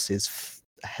the horse's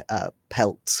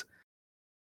pelt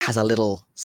has a little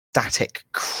static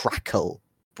crackle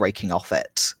breaking off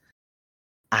it,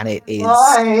 and it is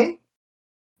Why?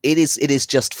 it is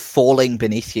just falling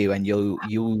beneath you, and you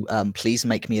please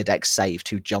make me a dex save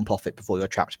to jump off it before you're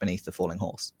trapped beneath the falling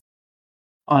horse.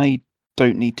 I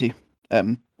don't need to.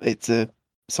 It's a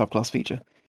subclass feature.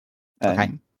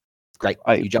 Okay. Great.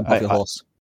 You jump off your horse.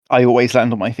 I always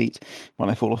land on my feet when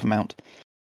I fall off a mount.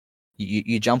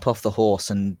 You jump off the horse,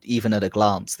 and even at a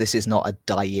glance, this is not a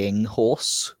dying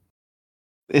horse.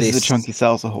 This is a chunky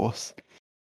salsa horse.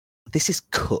 This is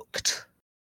cooked.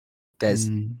 There's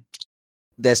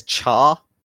char.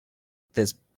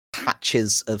 There's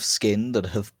patches of skin that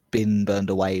have been burned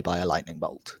away by a lightning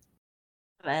bolt.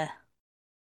 Bleh.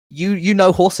 You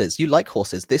know horses. You like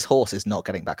horses. This horse is not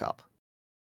getting back up.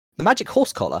 The magic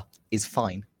horse collar is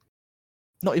fine.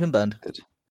 Not even burned. Good.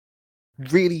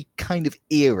 Really kind of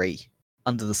eerie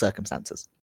under the circumstances.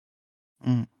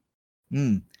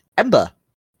 Ember,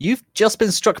 you've just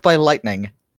been struck by lightning,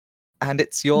 and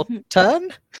it's your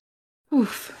turn?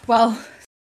 Oof. Well,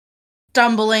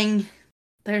 stumbling,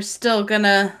 they're still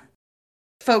gonna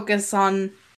focus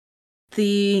on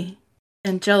the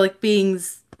angelic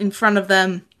beings in front of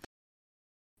them.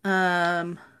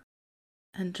 And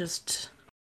just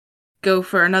go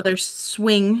for another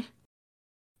swing.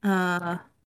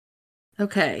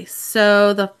 Okay,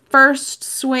 so the first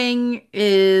swing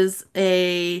is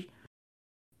a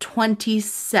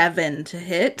 27 to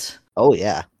hit. Oh,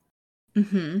 yeah.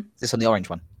 Mm-hmm. Is this on the orange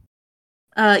one?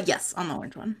 Yes, on the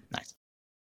orange one. Nice.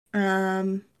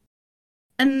 And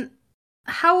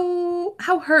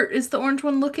how hurt is the orange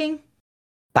one looking?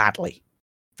 Badly.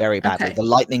 Very badly. Okay. The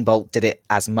lightning bolt did it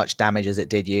as much damage as it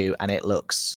did you, and it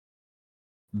looks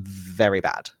very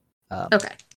bad.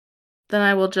 Okay. Then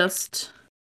I will just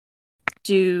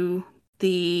do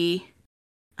the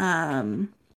 9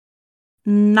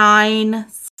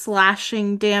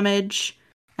 slashing damage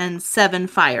and 7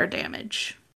 fire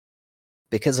damage.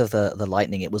 Because of the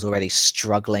lightning, it was already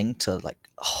struggling to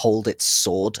hold it's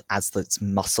sword as its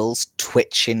muscles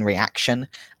twitch in reaction,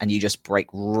 and you just break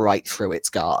right through its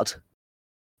guard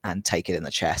and take it in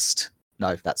the chest.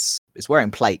 No, it's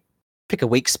wearing plate. Pick a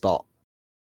weak spot.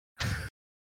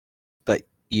 But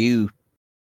you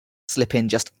slip in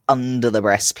just under the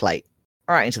breastplate,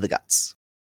 right into the guts.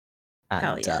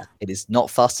 Hell And yeah. it is not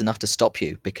fast enough to stop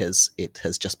you because it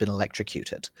has just been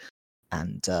electrocuted.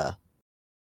 And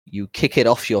you kick it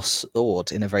off your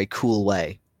sword in a very cool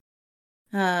way.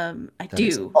 I That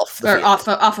is do. off the Or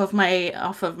field. off of my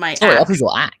Sorry, axe. off of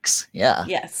your axe. Yeah.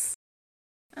 Yes.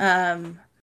 And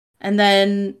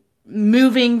then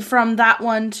moving from that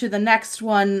one to the next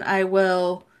one, I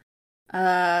will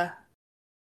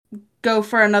go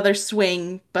for another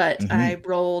swing, but I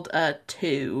rolled a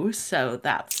 2, so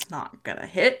that's not gonna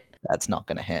hit. That's not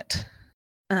going to hit.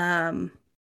 Well,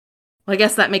 I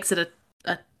guess that makes it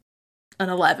an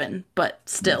 11, but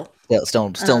still.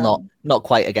 Still not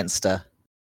quite against a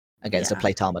Yeah.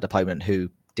 plate armored opponent who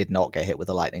did not get hit with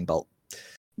a lightning bolt.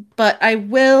 But I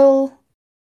will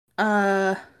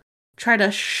try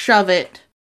to shove it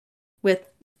with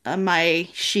my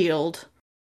shield.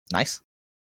 Nice.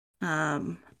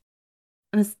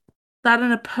 Is that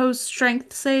an opposed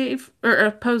strength save or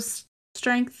opposed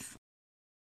strength?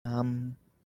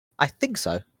 I think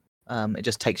so. It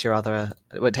just takes your other.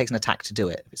 Well, it takes an attack to do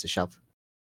it. If it's a shove.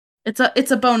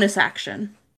 It's a bonus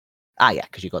action. Ah, yeah,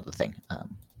 because you got the thing.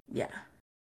 Yeah.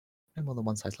 No more than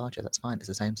one size larger. That's fine. It's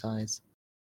the same size.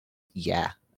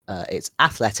 Yeah. It's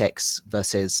athletics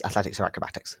versus athletics or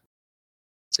acrobatics.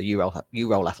 So you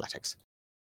roll athletics,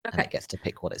 and Okay. it gets to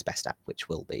pick what it's best at, which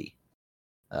will be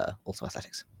also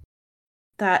athletics.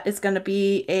 That is going to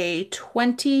be a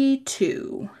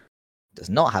 22. Does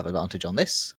not have advantage on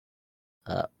this,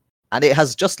 and it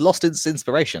has just lost its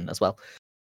inspiration as well.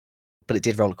 But it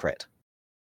did roll a crit,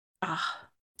 Ah.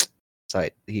 so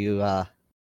it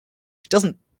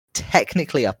doesn't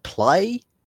technically apply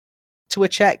to a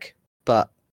check,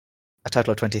 but a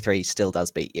total of 23 still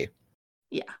does beat you.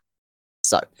 Yeah.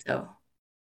 So So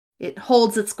it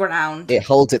holds its ground. it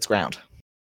holds its ground.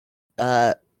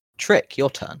 Trick, your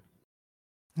turn.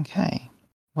 Okay.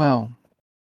 Well,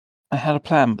 I had a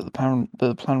plan, but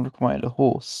the plan required a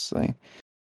horse. So,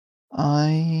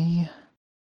 I'm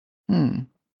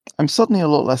suddenly a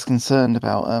lot less concerned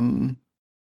about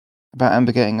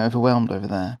Amber getting overwhelmed over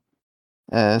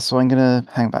there. So I'm gonna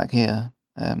hang back here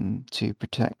to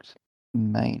protect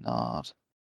Maynard,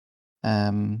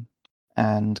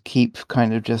 and keep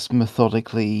kind of just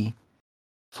methodically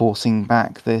forcing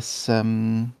back this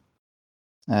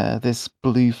this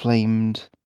blue flamed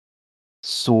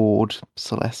sword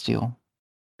celestial.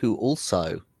 Who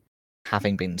also,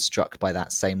 having been struck by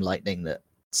that same lightning that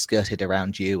skirted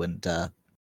around you and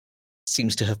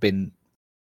seems to have been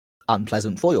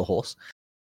unpleasant for your horse.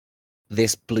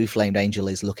 This blue flamed angel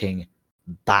is looking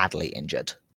badly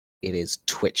injured. It is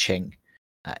twitching,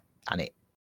 and it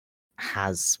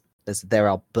has there's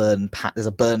a burn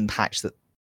patch that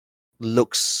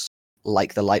looks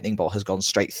like the lightning bolt has gone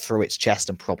straight through its chest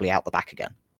and probably out the back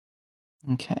again.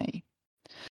 Okay.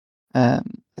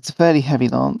 It's a fairly heavy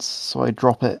lance, so I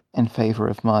drop it in favor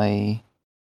of my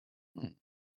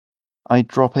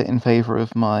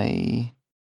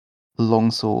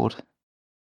longsword,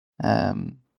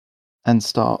 and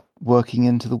start working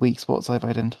into the weak spots I've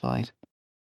identified.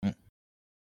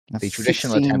 The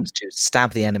traditional attempt to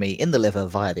stab the enemy in the liver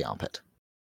via the armpit.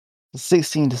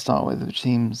 16 to start with, which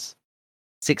seems...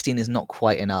 16 is not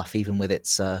quite enough, even with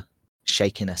its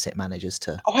shakiness. It manages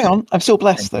to... Oh, hang on. I'm still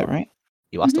blessed, though, right?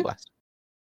 You are still blessed.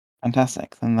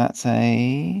 Fantastic. Then that's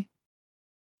a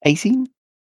 18?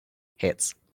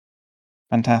 Hits.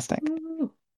 Fantastic.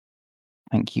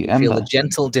 Thank you, You Ember. feel the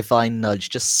gentle divine nudge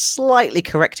just slightly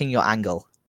correcting your angle.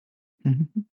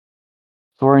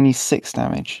 For only 6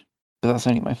 damage, but that's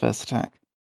only my first attack.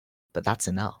 But that's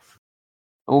enough.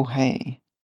 Oh, hey.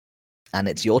 And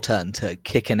it's your turn to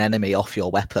kick an enemy off your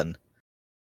weapon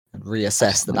and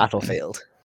reassess the battlefield.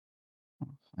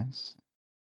 Nice.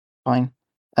 Fine.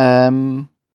 And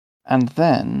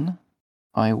then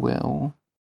I will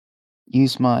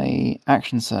use my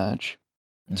action surge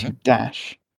to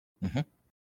dash.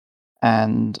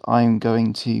 And I'm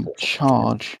going to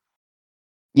charge.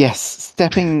 Yes,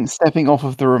 stepping off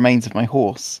of the remains of my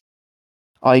horse.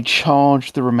 I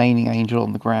charge the remaining angel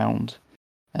on the ground,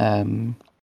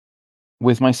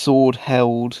 with my sword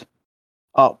held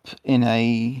up in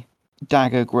a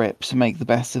dagger grip to make the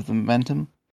best of the momentum.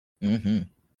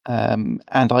 And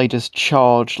I just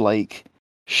charge, like,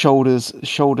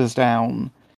 shoulders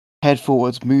down, head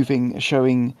forwards, moving,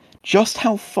 showing just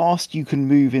how fast you can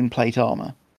move in plate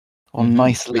armor on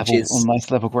nice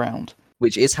level ground.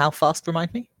 Which is how fast,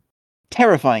 remind me?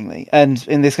 Terrifyingly, and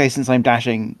in this case, since I'm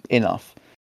dashing enough.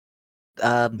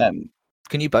 Can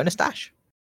you bonus dash?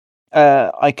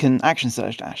 I can action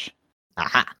surge dash.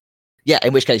 Aha. Yeah,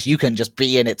 in which case you can just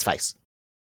be in its face.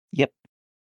 Yep.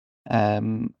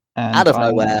 And out of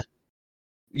nowhere,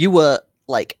 you were,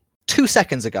 like, 2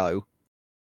 seconds ago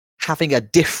having a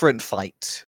different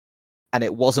fight, and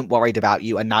it wasn't worried about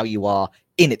you, and now you are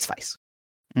in its face.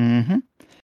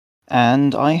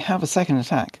 And I have a second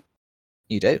attack.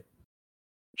 You do.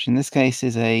 Which in this case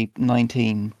is a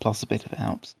 19 plus a bit if it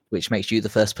helps. Which makes you the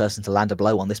first person to land a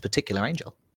blow on this particular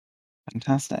angel.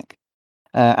 Fantastic.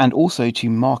 And also to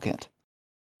mark it.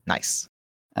 Nice.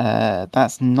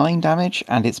 That's 9 damage,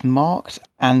 and it's marked.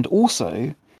 And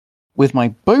also, with my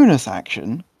bonus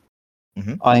action,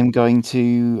 I'm going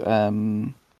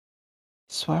to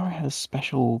swear I had a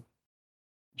special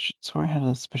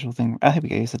thing. Here we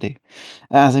go. Yes, I do.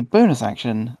 As a bonus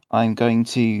action, I'm going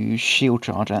to shield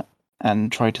charge it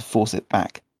and try to force it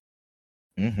back.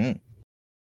 13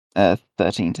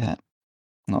 to hit.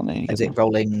 Not nearly. Is it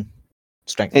rolling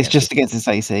strength? It's just against its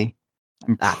AC.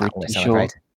 I'm pretty sure.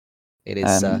 It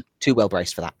is too well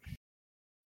braced for that.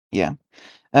 Yeah.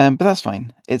 But that's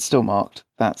fine. It's still marked.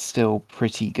 That's still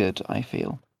pretty good, I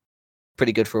feel.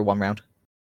 Pretty good for a 1 round.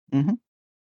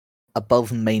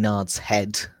 Above Maynard's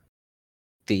head,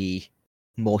 the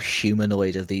more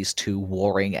humanoid of these two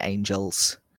warring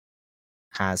angels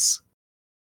has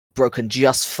broken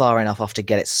just far enough off to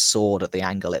get its sword at the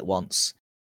angle it wants,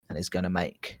 and is going to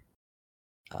make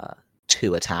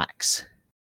 2 attacks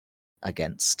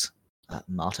against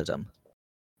Martyrdom.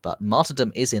 But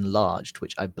Martyrdom is enlarged,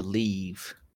 which I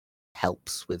believe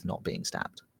helps with not being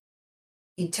stabbed.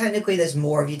 Technically, there's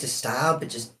more of you to stab, it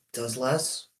just does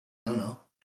less. I don't know.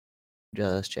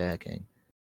 Just checking.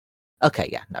 Okay,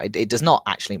 yeah, no, it does not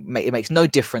actually. It makes no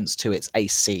difference to its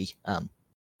AC.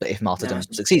 But if Martyrdom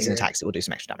succeeds in attacks, it will do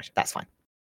some extra damage. That's fine.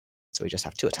 So we just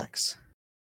have 2 attacks.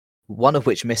 One of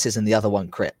which misses and the other one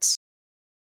crits.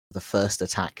 The first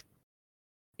attack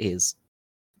is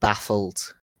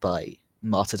baffled by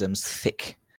Martyrdom's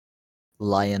thick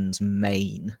lion's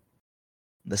mane.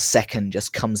 The second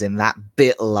just comes in that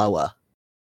bit lower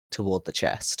toward the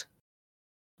chest.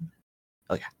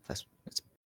 Oh yeah, it's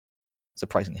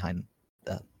surprisingly high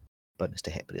bonus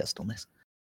to hit, but it does still miss.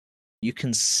 You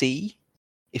can see,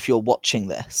 if you're watching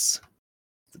this,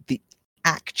 the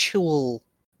actual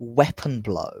weapon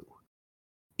blow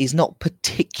is not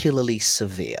particularly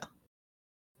severe.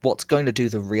 What's going to do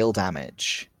the real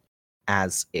damage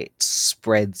as it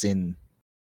spreads in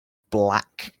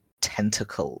black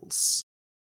tentacles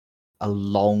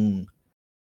along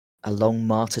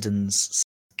Martyrdom's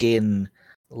skin,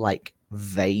 like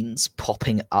veins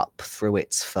popping up through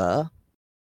its fur.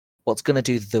 What's going to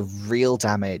do the real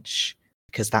damage,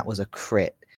 because that was a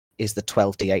crit, is the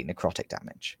 12d8 necrotic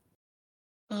damage.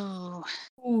 Oh,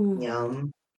 Ooh.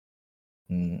 Yum.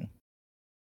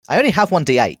 I only have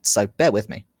 1d8, so bear with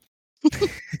me.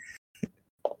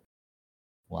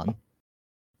 1,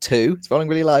 2, it's rolling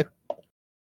really low.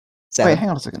 7. Wait, hang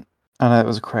on a second. Oh no, it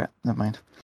was a crit. Never mind.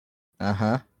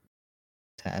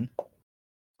 10.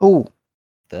 Oh,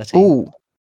 13.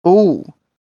 oh.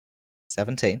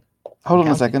 17. Hold I'm on a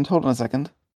counting. second. Hold on a second.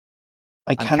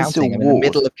 I I'm can counting. still I'm in the ward.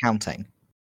 middle of counting.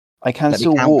 I can Let me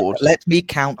still count. ward. Let me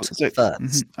count So- first.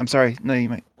 Mhm. I'm sorry. No, you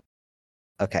might.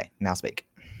 Okay, now speak.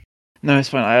 No, it's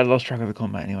fine. I lost track of the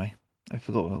combat anyway. I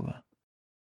forgot what we were.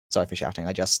 Sorry for shouting.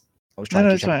 I was No, trying no,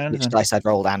 to it's keep fine, I track of which understand. dice I'd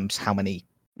rolled and how many.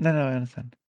 No, I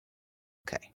understand.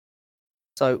 Okay.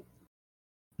 So,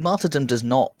 martyrdom does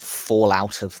not fall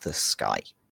out of the sky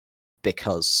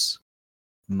because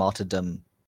martyrdom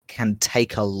can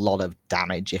take a lot of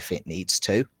damage if it needs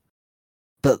to.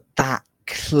 But that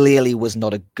clearly was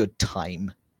not a good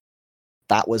time.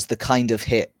 That was the kind of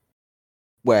hit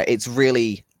where it's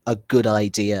really a good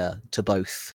idea to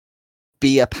both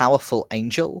be a powerful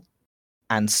angel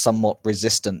and somewhat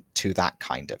resistant to that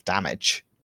kind of damage.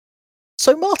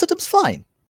 So martyrdom's fine,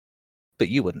 but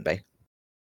you wouldn't be.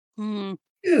 hmm.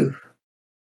 Phew.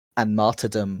 And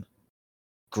martyrdom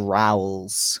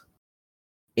growls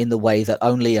in the way that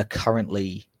only a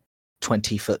currently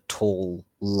 20-foot tall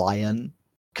lion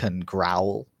can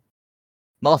growl.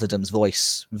 Martyrdom's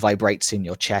voice vibrates in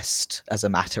your chest as a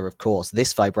matter of course.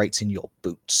 This vibrates in your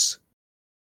boots.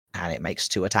 And it makes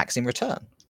 2 attacks in return,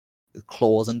 with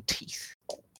claws and teeth.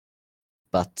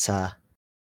 But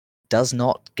does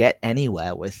not get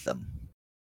anywhere with them.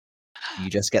 You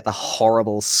just get the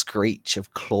horrible screech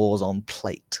of claws on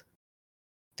plate.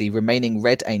 The remaining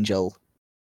red angel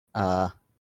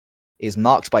is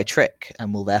marked by Trick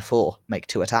and will therefore make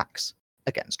 2 attacks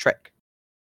against Trick.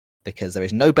 Because there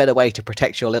is no better way to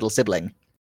protect your little sibling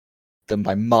than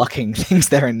by marking things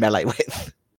they're in melee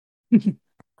with.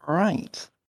 Right.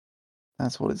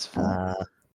 That's what it's for. Let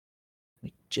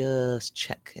me just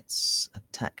check its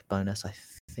attack bonus. I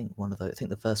think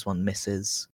the first one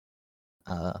misses.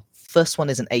 First one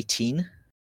is an 18,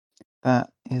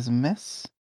 That is a miss.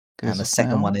 and the off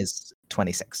second my one armor. is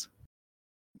 26.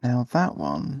 Now that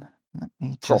one. Let me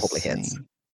just Probably see. hits.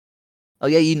 Oh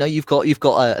yeah, you've got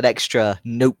an extra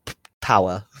nope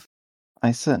power.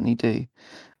 I certainly do.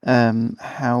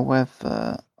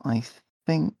 However, I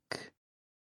think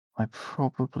I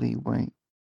probably won't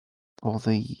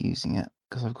bother using it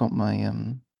because I've got my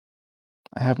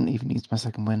I haven't even used my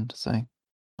second wind, so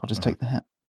I'll just take the hit.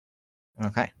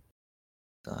 Okay.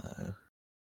 So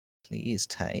please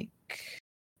take.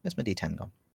 Where's my D10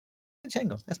 gone? D10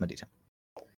 gone. There's my D10.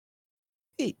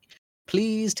 Hey,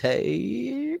 please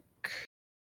take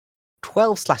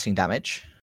 12 slashing damage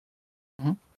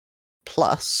Mhm.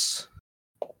 plus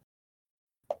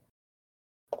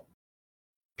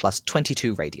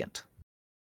 22 radiant.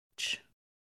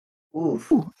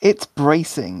 Oof. Ooh, it's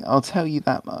bracing, I'll tell you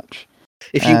that much.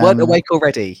 If you weren't Um, awake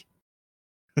already,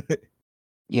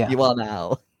 Yeah. you are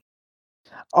now.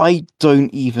 I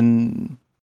don't even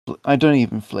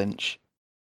flinch,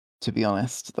 to be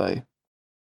honest, though.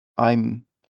 I'm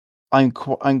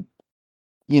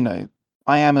you know,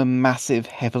 I am a massive,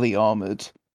 heavily armored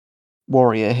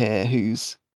warrior here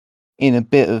who's in a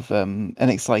bit of an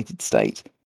excited state.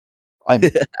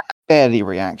 I barely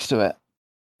react to it.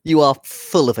 You are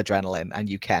full of adrenaline and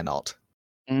you care not.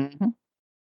 Mm-hmm.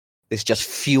 This just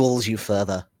fuels you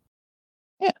further.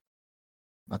 Yeah.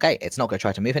 Okay, it's not going to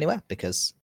try to move anywhere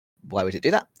because why would it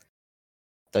do that?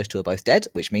 Those 2 are both dead,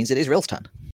 which means it is Rill's turn.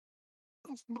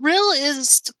 Rill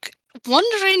is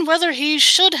wondering whether he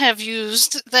should have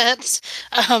used that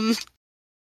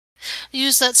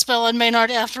spell on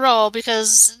Maynard after all,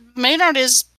 because Maynard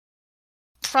is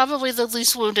probably the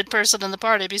least wounded person in the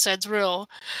party besides Rill.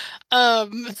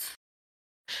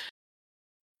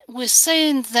 With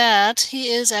saying that, he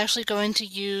is actually going to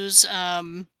use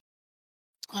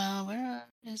where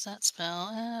is that spell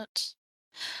at?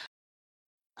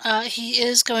 He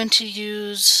is going to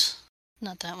use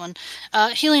not that one.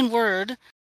 Healing Word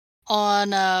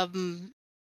on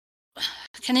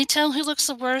can he tell who looks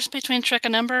the worst between Trick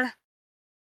and Ember?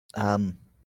 Um,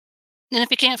 And if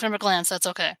he can't from a glance, that's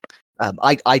okay.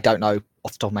 I don't know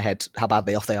off the top of my head how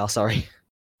badly off they are, sorry.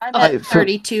 I'm I- at for-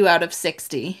 32 out of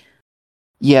 60.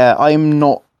 Yeah, I'm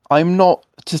not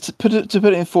to put it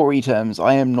in 4E terms,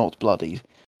 I am not bloodied.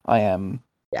 I am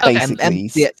Yeah, basically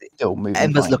yeah, still moving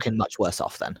Ember's fine. looking much worse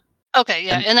off then. Okay,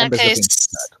 yeah. In that Ember's looking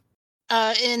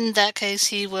case,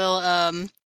 he will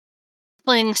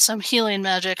fling some healing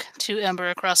magic to Ember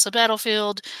across the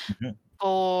battlefield Mhm.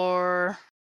 for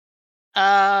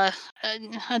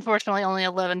unfortunately only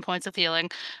 11 points of healing,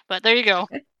 but there you go.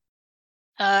 Okay.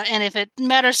 And if it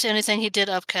matters to anything, he did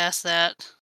upcast that.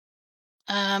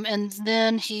 And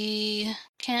then he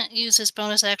can't use his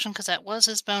bonus action because that was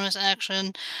his bonus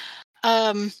action.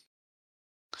 Can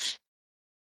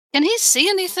he see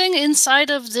anything inside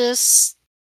of these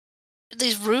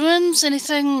ruins?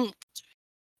 Anything,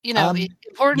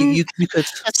 important You could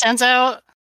that stands out?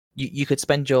 you could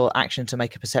spend your action to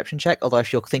make a perception check. Although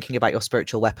if you're thinking about your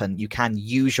spiritual weapon, you can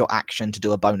use your action to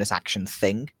do a bonus action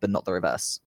thing, but not the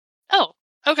reverse. Oh,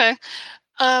 okay.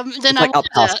 Then It's I like will do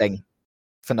that. upcasting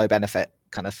for no benefit,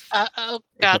 kind of. Oh,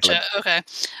 gotcha. equivalent. Okay.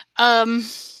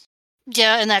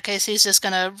 Yeah. In that case, he's just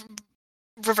gonna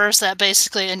reverse that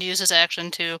basically and use his action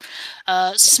to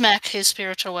smack his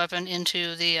spiritual weapon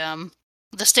into the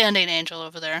standing angel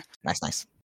over there. Nice.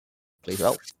 Please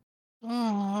roll.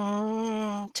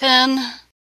 10.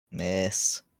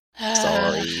 Miss.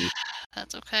 Sorry.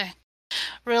 That's okay.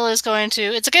 Rill is going to.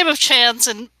 It's a game of chance,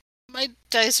 and my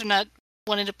dice are not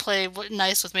wanting to play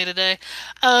nice with me today.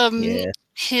 Yeah.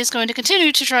 He's going to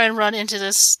continue to try and run into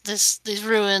these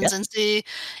ruins Yep. and see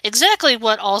exactly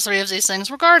what all three of these things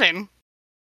were guarding.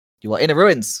 You are in the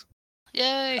ruins.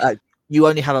 Yay! You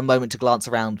only have a moment to glance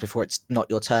around before it's not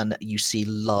your turn. You see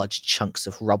large chunks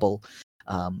of rubble.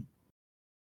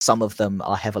 Some of them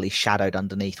are heavily shadowed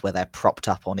underneath where they're propped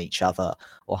up on each other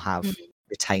or have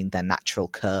retained their natural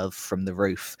curve from the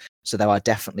roof. So there are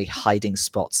definitely hiding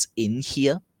spots in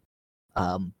here.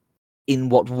 In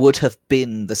what would have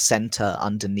been the center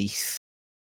underneath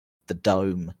the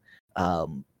dome,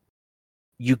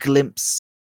 you glimpse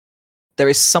there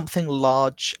is something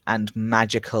large and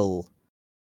magical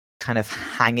kind of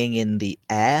hanging in the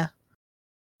air.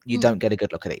 You don't get a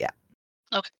good look at it yet.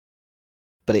 Okay.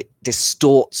 But it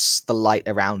distorts the light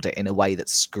around it in a way that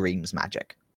screams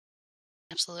magic.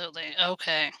 Absolutely.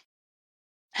 Okay.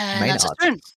 And that's his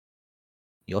Maynard. turn.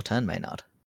 Your turn, Maynard.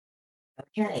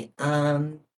 Okay.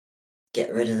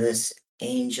 Get rid of this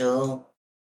angel.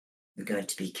 We're going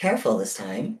to be careful this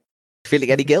time.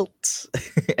 Feeling any guilt?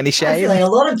 Any I'm shame? feeling a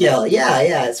lot of guilt. Yeah.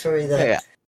 It's probably the Yeah.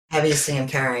 heaviest thing I'm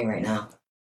carrying right now.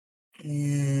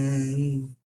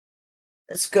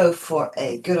 Let's go for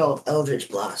a good old Eldritch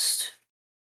Blast.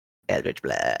 Eldritch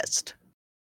Blast.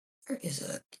 Where is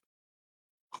it?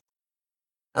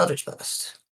 Eldritch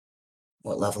Blast.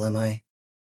 What level am I?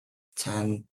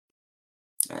 10.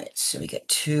 Alright, so we get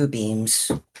 2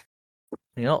 beams.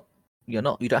 You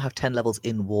don't have 10 levels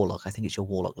in Warlock. I think it's your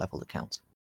Warlock level that counts.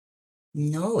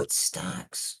 No, it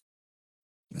stacks.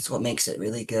 That's what makes it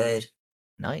really good.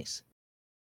 Nice.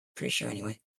 Pretty sure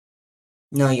anyway.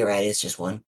 No, you're right, it's just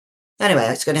 1. Anyway,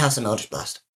 it's going to have some Eldritch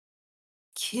Blast.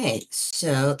 Okay,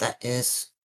 so that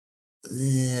is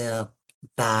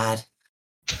bad.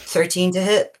 13 to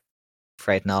hit.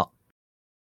 Afraid not.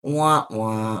 Wah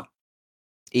wah.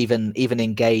 Even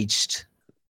engaged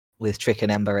with Trick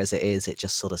and Ember as it is, it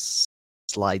just sort of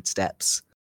slide steps,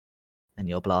 and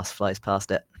your blast flies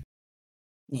past it.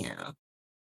 Yeah.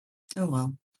 Oh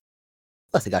well.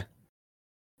 Let it go.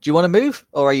 Do you want to move,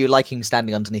 or are you liking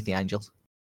standing underneath the angels?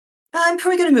 I'm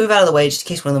probably going to move out of the way just in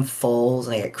case one of them falls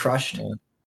and I get crushed.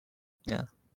 Yeah.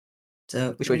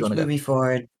 So Which way do you want to go? Moving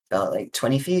forward about like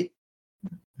 20 feet.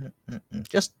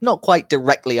 Just not quite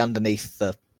directly underneath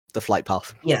the flight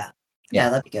path. Yeah,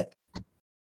 that'd be good.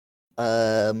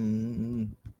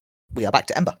 We are back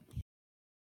to Ember.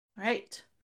 Right.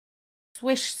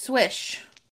 Swish, swish.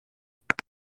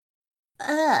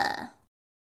 Oh,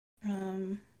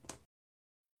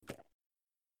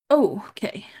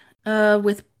 okay.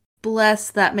 With bless,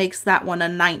 that makes that one a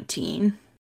 19.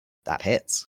 That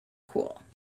hits. Cool.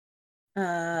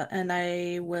 And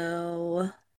I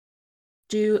will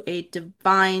do a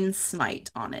divine smite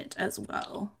on it as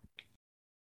well.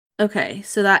 Okay,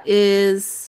 so that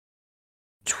is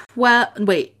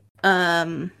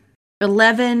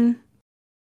 11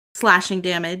 slashing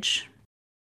damage,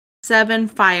 7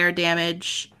 fire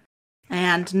damage,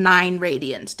 and 9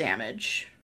 radiant damage.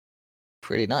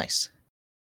 Pretty nice.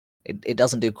 It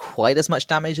doesn't do quite as much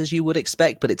damage as you would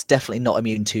expect, but it's definitely not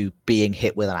immune to being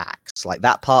hit with an axe. Like,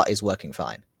 that part is working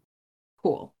fine.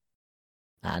 Cool.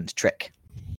 And Trick.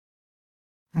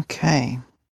 Okay.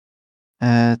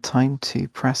 Time to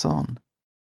press on.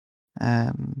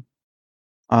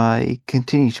 I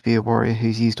continue to be a warrior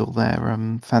who's used all their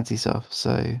fancy stuff,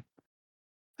 so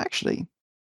actually,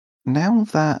 now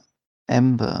that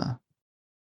Ember...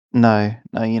 No,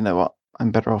 you know what?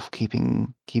 I'm better off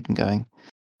keeping going.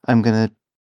 I'm gonna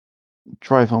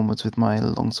drive onwards with my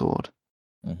longsword.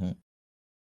 Mm-hmm.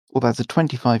 Well, that's a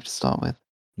 25 to start with.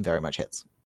 Very much hits.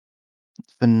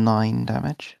 For 9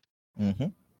 damage. Mm-hmm.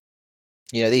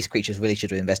 You know, these creatures really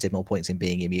should have invested more points in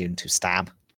being immune to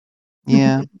stab.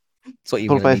 Yeah. It's what you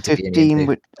Followed really by need to be immune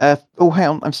 15. to. Oh, hang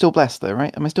on. I'm still blessed, though,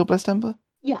 right? Am I still blessed, Ember?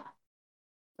 Yeah.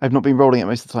 I've not been rolling it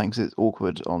most of the time because it's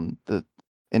awkward on the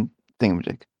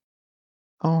thingamajig.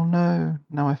 Oh no,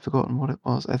 now I've forgotten what it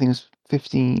was. I think it was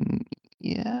 15.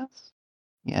 Yes.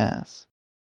 Yes.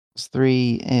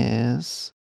 3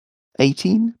 is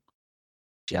 18.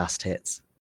 Just hits.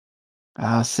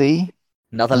 See?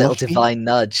 Another I little love to be- divine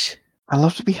nudge. I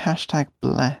love to be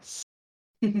 #blessed.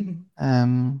 And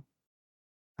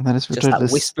that is for Just that total-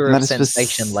 whisper and of that is for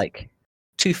sensation, like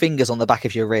 2 fingers on the back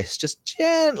of your wrist, just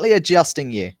gently adjusting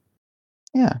you.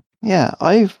 Yeah,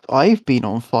 I've been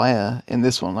on fire in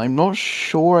this one. I'm not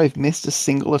sure I've missed a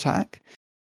single attack.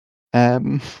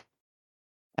 And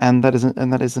that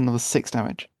is another 6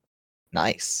 damage.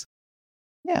 Nice.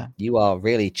 Yeah. You are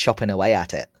really chopping away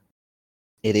at it.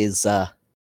 It is, Oh,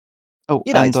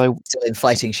 you know, and it's I still in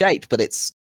fighting shape, but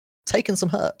it's taken some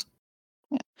hurt.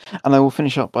 will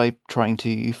finish up by trying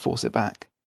to force it back.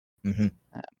 Mm-hmm.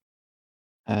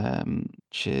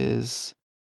 Which is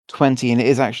 20, and it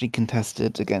is actually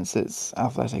contested against its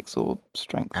athletics or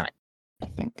strength. Alright. I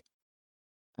think.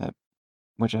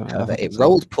 Whichever. However, I think it it's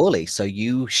rolled poorly, so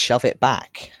you shove it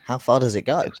back. How far does it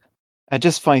go?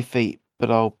 just 5 feet,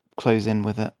 but I'll close in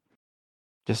with it.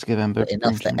 Just to give Ember But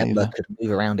enough that room to Ember maneuver. could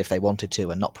move around if they wanted to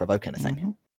and not provoke anything.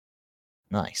 Mhm.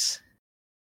 Nice.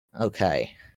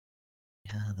 Okay.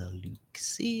 Yeah, the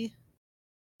Luxie.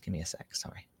 Give me a sec,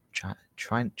 sorry.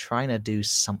 Trying to do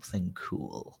something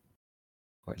cool.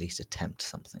 Or at least attempt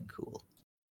something cool.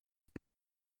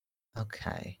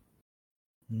 Okay.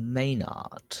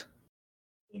 Maynard.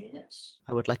 Yes.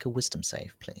 I would like a wisdom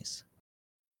save, please.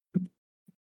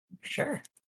 Sure.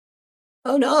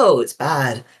 Oh no, it's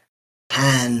bad.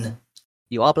 Pan.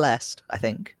 You are blessed, I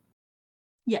think.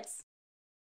 Yes.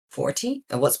 14?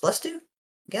 And what's plus 2?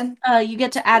 Again? You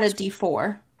get to add a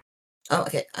d4. Oh,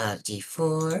 okay.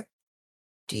 D4.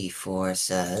 D4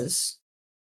 says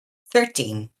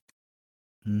 13.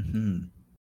 Mm-hmm.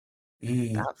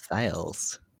 Mm, That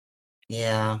fails.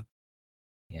 yeah. I'm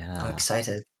Yeah.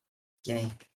 excited. Give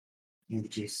me the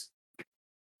juice.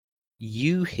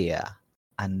 You hear,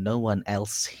 and no one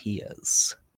else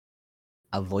hears.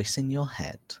 A voice in your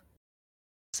head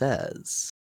says,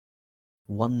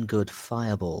 "One good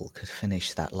fireball could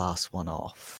finish that last one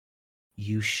off.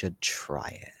 You should try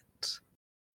it.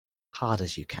 Hard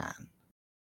as you can."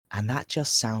 And that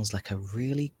just sounds like a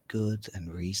really good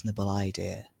and reasonable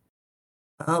idea.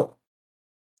 Oh.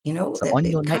 You know, So on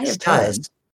your kind next of does. turn,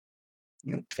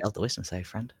 you failed the wisdom save,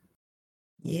 friend.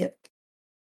 Yep.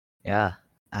 Yeah,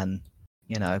 and,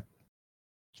 you know,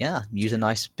 yeah, use a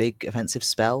nice big offensive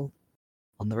spell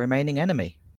on the remaining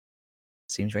enemy.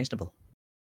 Seems reasonable.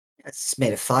 It's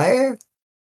made of fire.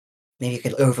 Maybe you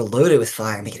could overload it with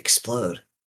fire and make it explode.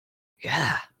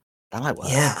 Yeah, that might work.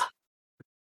 Yeah.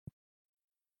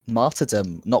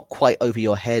 Martyrdom, not quite over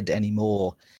your head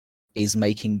anymore, is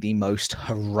making the most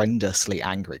horrendously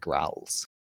angry growls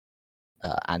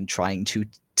and trying to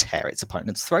tear its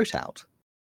opponent's throat out.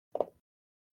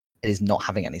 It is not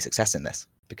having any success in this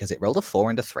because it rolled a 4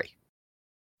 and a 3.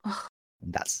 Ugh.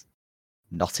 And that's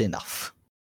not enough.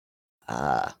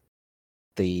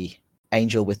 The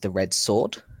angel with the red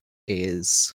sword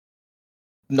is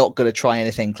not going to try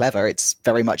anything clever. It's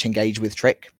very much engaged with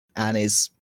Trick and is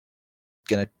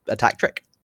going to attack Trick.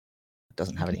 It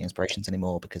doesn't have any inspirations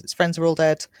anymore because its friends are all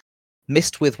dead.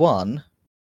 Missed with one,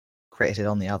 credited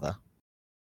on the other.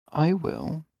 I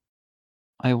will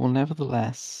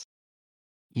nevertheless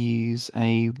use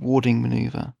a warding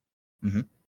maneuver. Mhm.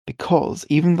 Because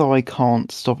even though I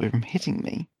can't stop it from hitting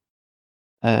me,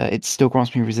 it still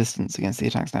grants me resistance against the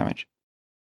attack's damage.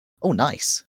 Oh,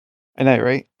 nice. I know,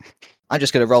 right? I'm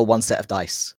just going to roll one set of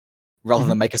dice rather Mhm.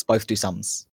 than make us both do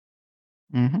sums.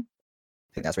 Mm-hmm.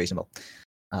 I think that's reasonable.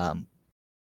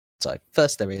 So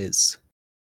first there is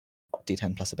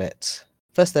D10 plus a bit.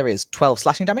 First there is 12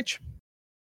 slashing damage.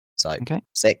 So Okay.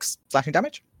 6 slashing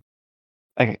damage.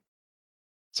 Okay.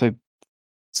 So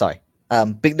Sorry. I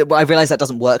realize that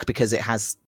doesn't work because it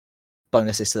has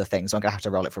bonuses to the thing, so I'm going to have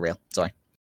to roll it for real. Sorry.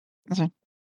 That's fine.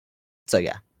 So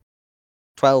yeah.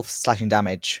 12 slashing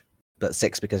damage, but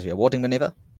 6 because of your warding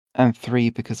maneuver. and 3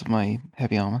 because of my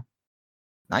heavy armor.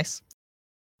 Nice.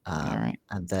 All right.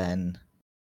 And then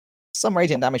some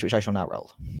radiant damage, which I shall now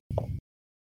roll.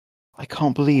 I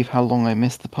can't believe how long I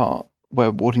missed the part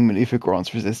where warding maneuver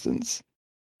grants resistance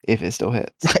if it still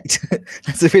hits. Right.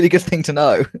 That's a really good thing to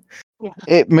know.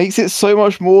 It makes it so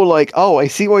much more like, oh, I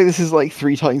see why this is like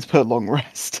 3 times per long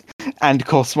rest and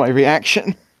costs my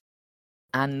reaction.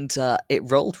 and it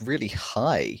rolled really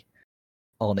high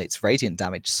on its radiant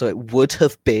damage, so it would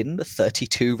have been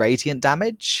 32 radiant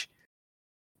damage,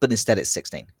 but instead it's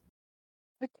 16.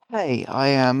 Okay, I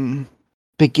am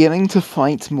beginning to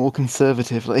fight more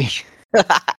conservatively.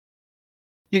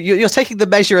 You're taking the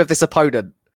measure of this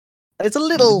opponent. It's a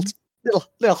little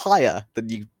higher than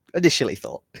you initially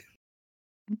thought.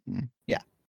 Mhm. Yeah,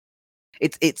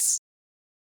 it's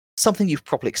something you've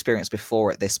probably experienced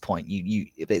before at this point.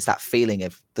 It's that feeling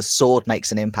of the sword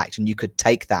makes an impact, and you could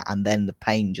take that, and then the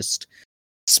pain just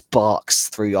sparks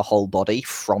through your whole body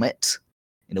from it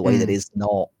in a way that is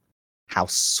not how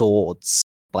swords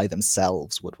by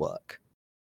themselves would work.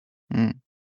 Mm.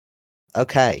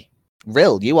 Okay,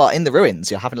 Rill, you are in the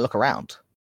ruins. You're having a look around.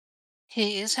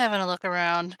 He is having a look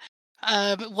around.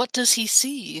 What does he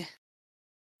see?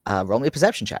 Roll me a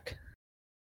perception check.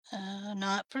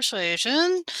 Not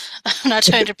persuasion. I'm not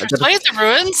trying to persuade the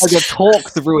ruins. I'm going to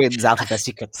talk the ruins out of their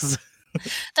secrets.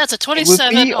 That's a It would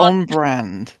 27 be on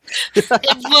brand. It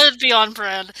would be on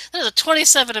brand. That is a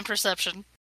 27 in perception.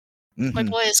 My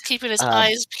Mhm. boy is keeping his Um,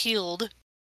 eyes peeled.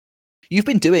 You've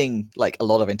been doing like a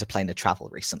lot of interplanar travel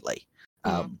recently,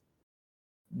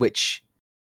 which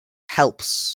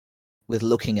helps with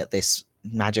looking at this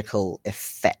magical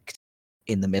effect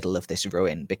in the middle of this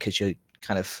ruin, because you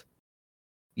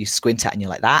squint at it and you're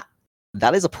like,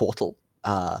 that is a portal.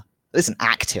 That is an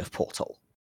active portal.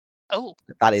 Oh,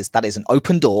 That is an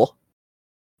open door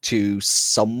to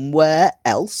somewhere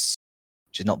else,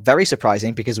 which is not very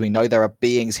surprising because we know there are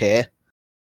beings here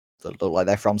that look like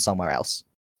they're from somewhere else.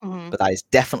 mhm. But that is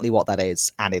definitely what that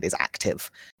is, and it is active.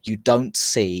 You don't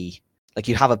see, like,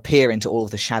 you have a peer into all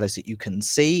of the shadows that you can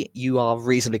see. You are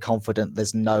reasonably confident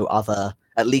there's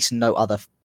at least no other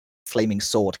flaming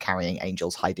sword carrying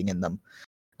angels hiding in them.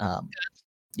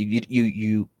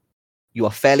 You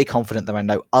are fairly confident there are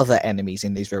no other enemies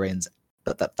in these ruins,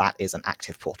 but that is an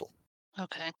active portal.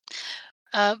 Okay.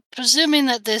 Presuming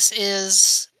that this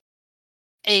is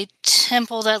a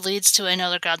temple that leads to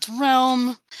another god's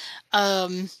realm,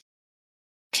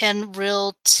 can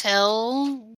Rill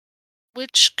tell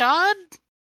which god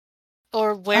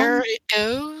or where it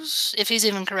goes? If he's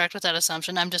even correct with that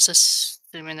assumption, I'm just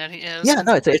assuming that he is. Yeah,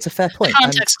 no, it's a fair point. And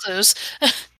Context clues.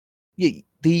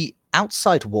 the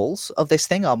outside walls of this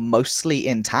thing are mostly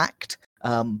intact.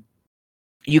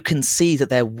 You can see that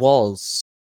there was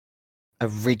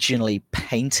originally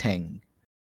painting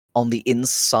on the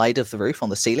inside of the roof, on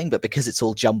the ceiling, but because it's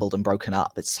all jumbled and broken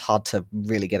up, it's hard to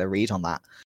really get a read on that.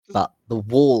 But the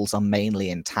walls are mainly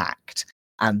intact,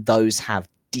 and those have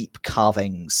deep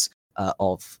carvings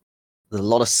of a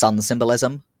lot of sun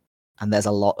symbolism, and there's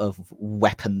a lot of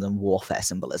weapon and warfare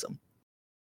symbolism.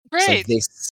 Great. So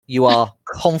you are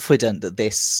confident that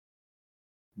this,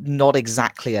 not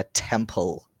exactly a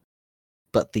temple,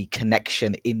 but the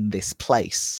connection in this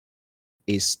place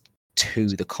is to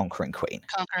the Conquering Queen.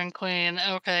 Conquering Queen.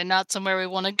 Okay, not somewhere we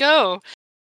want to go.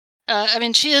 I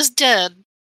mean, she is dead,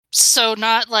 so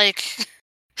not like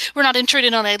we're not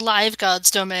intruding on a live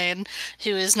god's domain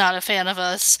who is not a fan of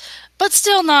us, but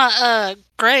still not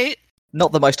great.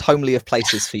 Not the most homely of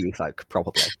places for you folk,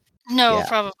 probably. No, Yeah.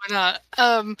 probably not.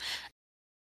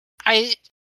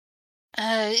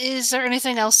 Is there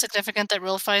anything else significant that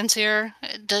Rill finds here?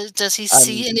 Does he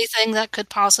see anything that could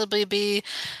possibly be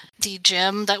the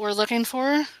gem that we're looking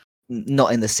for?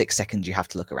 Not in the 6 seconds you have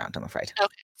to look around, I'm afraid.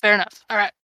 Okay, fair enough. All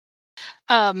right.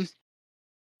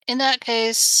 In that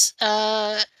case,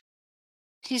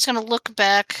 he's gonna look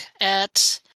back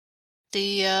at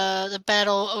the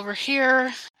battle over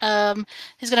here.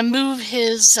 He's gonna move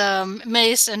his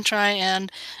mace and try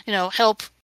and help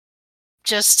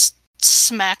just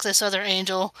smack this other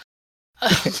angel.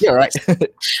 You're right. As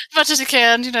much as he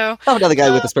can, Have another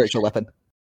go with a spiritual weapon.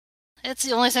 It's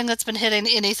the only thing that's been hitting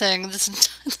anything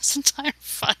this entire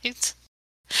fight.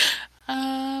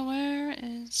 Where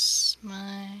is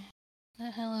my... The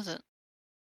hell is it?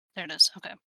 There it is.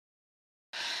 Okay.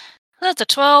 That's a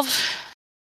 12.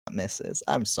 Misses.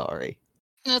 I'm sorry.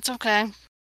 That's okay.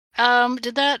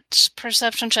 Did that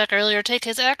perception check earlier take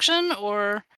his action,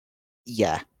 or...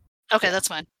 Yeah. Okay, that's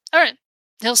fine. Alright.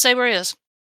 He'll stay where he is.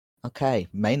 Okay,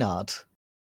 Maynard.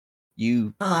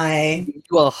 You Hi.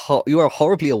 you are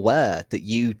horribly aware that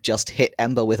you just hit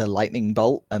Ember with a lightning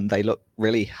bolt and they look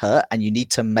really hurt, and you need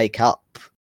to make up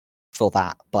for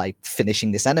that by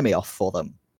finishing this enemy off for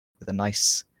them with a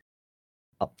nice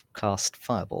upcast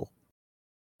fireball.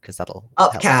 Because that'll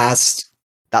help. Upcast.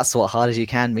 That's what hard as you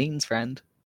can means, friend.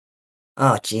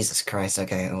 Oh, Jesus Christ.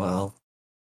 Okay, well.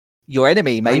 Your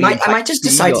enemy I maybe might just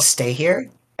decide to stay here.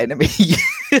 enemy.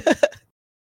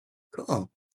 Cool.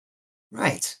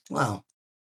 Right. Well.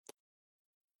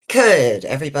 Could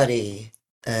everybody?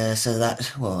 So that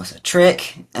what was it?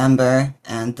 Trick, Ember,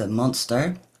 and the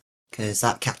monster, because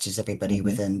that catches everybody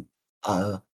within.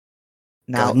 Now,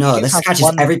 God, no, you do this have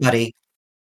catches everybody.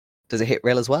 Does it hit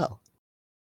Rill as well?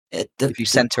 If you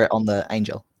center it on the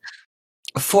angel.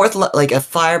 Like a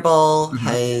fireball Mhm.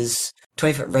 has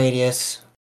 20-foot radius.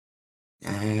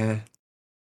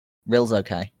 Rill's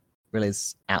okay. Rill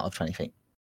is out of 20 feet.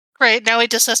 Great. Now he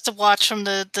just has to watch from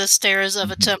the stairs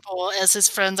of a Mhm. temple as his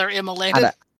friends are immolated.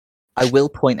 And I will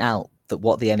point out that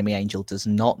what the enemy angel does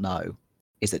not know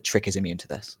is that Trick is immune to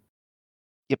this.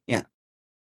 Yep. Yeah.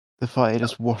 The fire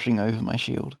just washing over my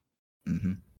shield.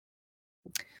 Hmm.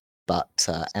 But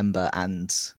Ember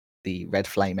and the red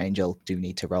flame angel do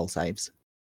need to roll saves.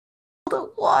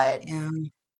 What? Yeah.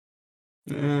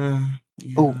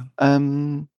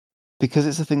 Oh, because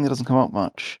it's a thing that doesn't come up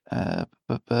much. Oh,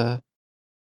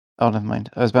 never mind.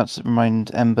 I was about to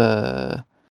remind Ember.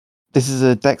 This is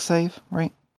a dex save,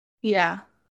 right? Yeah.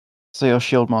 So your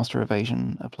shield master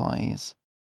evasion applies.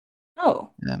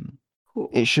 Oh. Cool.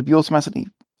 It should be automatically.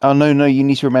 Oh no! You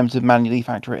need to remember to manually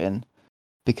factor it in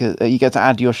because you get to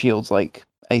add your shield's like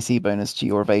AC bonus to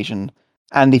your evasion,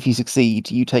 and if you succeed,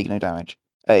 you take no damage.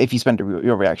 If you spend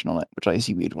your reaction on it, which I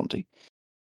assume you'd want to.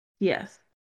 Yes.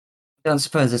 I don't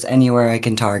suppose there's anywhere I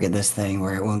can target this thing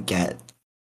where it won't get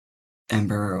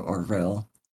Ember or Rill.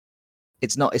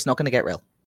 It's not going to get Rill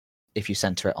if you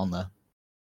center it on the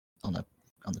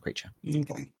creature.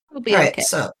 Okay. We'll be All right. okay.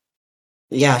 So,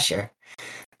 yeah, sure.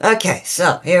 Okay,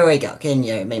 so here we go. Can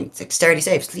you make dexterity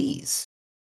saves, please?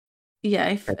 Yeah,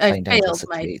 I Red Flame Angel failed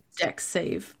my succeeds. dex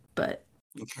save, but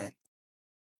Okay.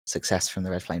 Success from the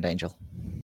red flamed angel.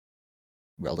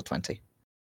 Rolled a 20.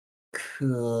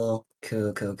 Cool.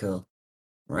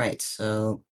 Right,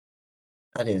 so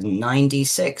that is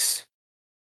 96.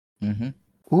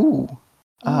 Mm-hmm. Ooh.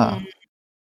 Ah.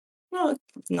 Well,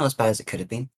 not as bad as it could have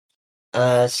been.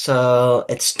 So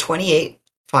it's 28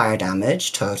 fire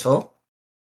damage total.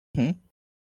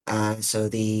 So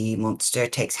the monster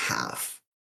takes half.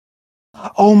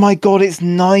 Oh my god! It's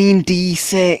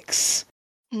 96.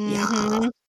 Yeah.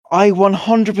 I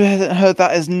 100% heard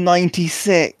that as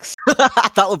 96.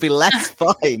 That would be less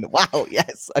fine. Wow,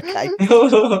 yes, okay.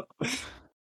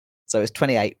 So it's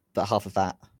 28, but half of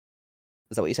that.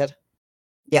 Is that what you said?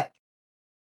 Yep.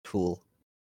 Cool.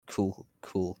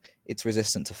 It's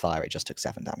resistant to fire, it just took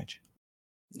 7 damage.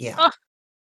 Yeah. Oh.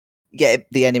 Yeah,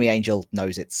 the enemy angel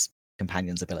knows its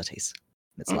companion's abilities.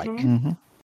 It's like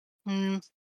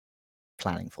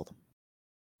planning for them.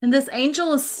 and this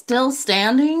angel is still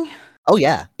standing. Oh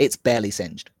yeah, it's barely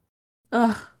singed.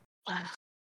 Ugh.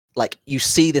 Like, you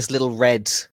see this little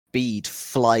red bead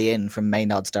fly in from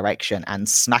Maynard's direction and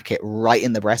smack it right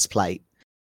in the breastplate.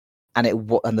 And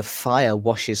and the fire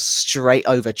washes straight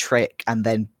over Trick and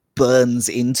then burns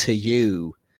into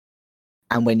you.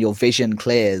 And when your vision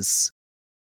clears,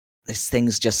 this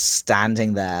thing's just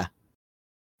standing there,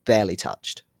 barely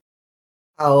touched.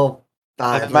 How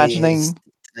badly I'm imagining. did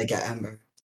I get Ember?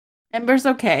 Ember's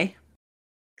okay.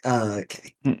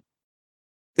 Okay.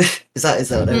 Is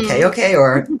that okay,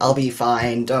 or I'll be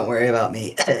fine, don't worry about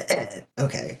me.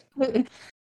 Okay.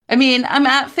 I mean, I'm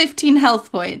at 15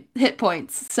 hit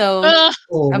points, so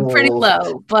I'm pretty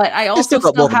low, but I also still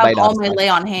got more still than have all Maynard's my life. lay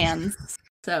on hands.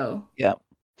 So Yeah.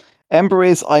 Ember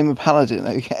is I'm a paladin,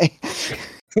 okay?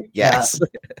 Yes.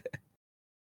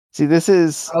 See, this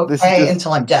is Okay,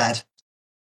 until I'm dead.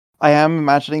 I am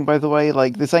imagining, by the way,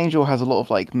 like this angel has a lot of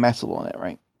like metal on it,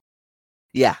 right?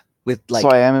 Yeah, with like So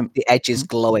I am. the edges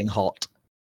glowing hot.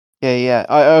 Yeah.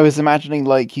 I was imagining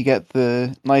like you get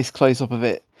the nice close up of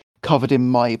it covered in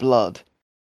my blood,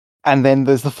 and then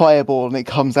there's the fireball, and it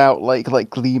comes out like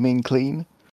gleaming clean.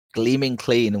 Gleaming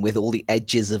clean with all the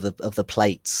edges of the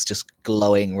plates just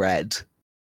glowing red.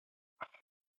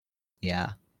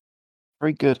 Yeah.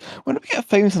 Very good. When do we get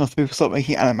famous enough people start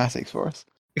making animatics for us?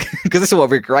 Because this is what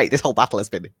we're great. This whole battle has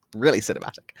been really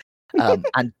cinematic.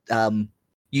 And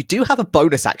you do have a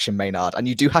bonus action, Maynard, and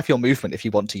you do have your movement if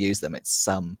you want to use them. It's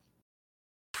I'm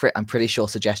pretty sure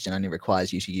suggestion only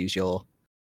requires you to use your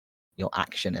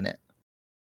action in it.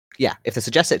 Yeah, if the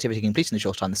suggested activity completes in a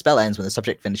short time, the spell ends when the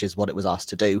subject finishes what it was asked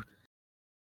to do.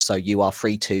 So you are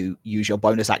free to use your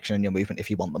bonus action and your movement if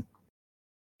you want them.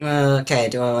 Okay,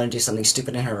 do I want to do something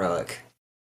stupid and heroic?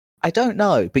 I don't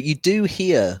know, but you do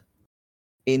hear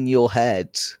in your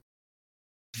head,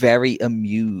 very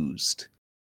amused,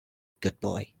 good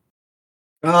boy.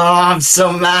 Oh, I'm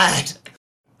so mad!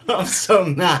 I'm so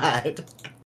mad!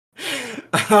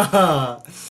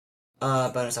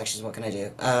 Bonus actions, what can I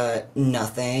do?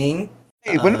 Nothing.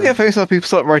 Hey, when do we get famous enough people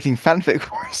start writing fanfic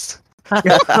for us?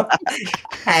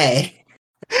 Hey!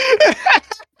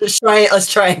 Let's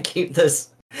try and keep this,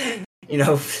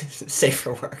 safe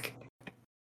for work.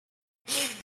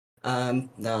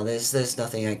 No, there's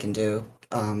nothing I can do,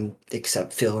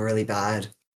 except feel really bad.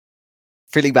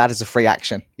 Feeling bad is a free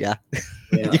action, yeah.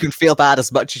 Yeah. You can feel bad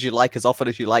as much as you like, as often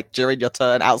as you like, during your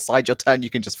turn, outside your turn, you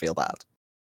can just feel bad.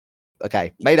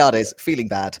 Okay, Maynard is feeling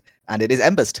bad, and it is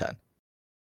Ember's turn.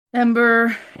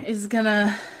 Ember is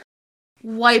gonna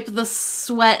wipe the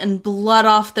sweat and blood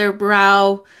off their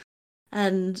brow,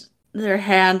 and their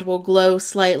hand will glow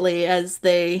slightly as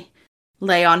they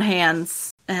lay on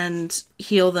hands and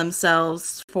heal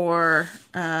themselves for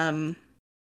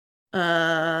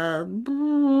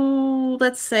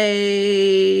let's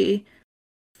say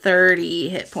 30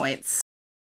 hit points.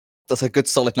 That's a good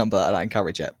solid number, and I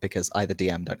encourage it, because I, the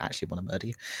DM, don't actually want to murder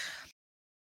you.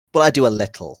 But I do a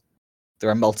little. There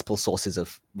are multiple sources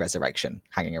of resurrection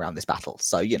hanging around this battle,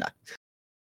 so you know.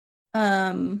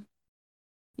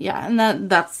 Yeah, and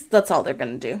that's all they're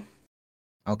gonna do.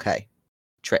 Okay.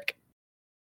 Trick.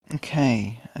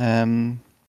 Okay.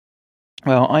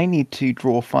 Well, I need to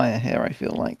draw fire here, I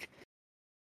feel like.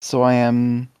 So I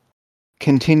am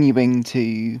continuing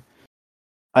to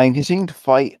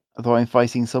fight, although I'm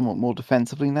fighting somewhat more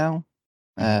defensively now.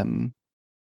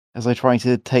 As I try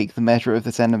to take the measure of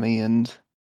this enemy and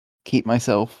keep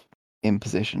myself in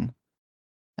position.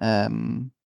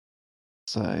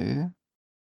 So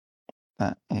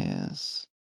that is...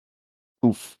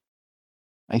 Oof.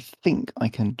 I think I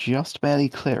can just barely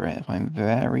clear it if I'm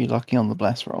very lucky on the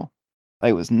bless roll.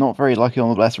 I was not very lucky on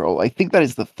the bless roll. I think that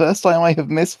is the first time I have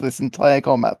missed this entire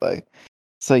combat, though.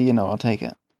 So, I'll take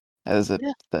it. As a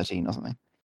 13 or something.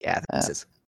 Yeah, this is.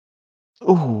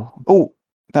 Oh,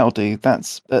 that'll do.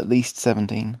 That's at least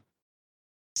 17.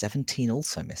 17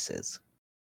 also misses.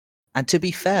 And to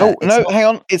be fair... Oh, no, hang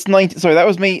on. It's 19. Sorry, that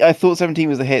was me. I thought 17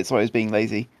 was a hit, so I was being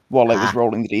lazy while I was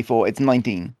rolling the d4. It's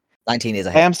 19. 19 is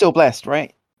a hit. I am still blessed,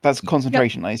 right? That's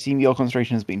concentration. Yep. I assume your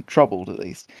concentration has been troubled, at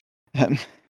least.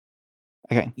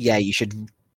 Okay. Yeah, you should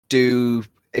do...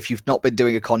 If you've not been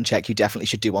doing a con check, you definitely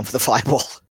should do one for the fireball.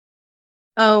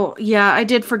 Oh, yeah, I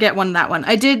did forget that one.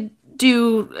 I did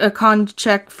do a con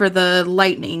check for the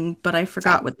lightning, but I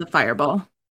forgot with the fireball.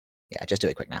 Yeah, just do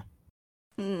it quick now.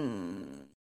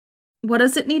 What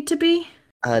does it need to be?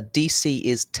 DC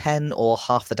is 10 or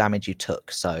half the damage you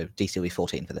took, so DC will be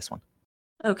 14 for this one.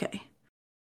 Okay.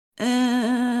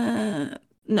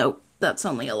 Nope, that's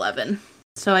only 11.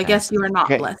 So I guess you are not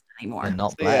blessed anymore. You're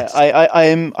not blessed.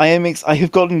 Yeah, I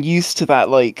have gotten used to that,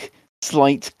 like,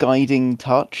 slight guiding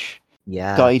touch.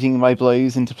 Yeah. Guiding my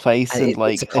blows into place and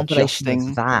it's a combination adjusting.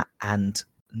 of that and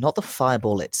not the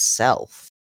fireball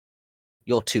itself.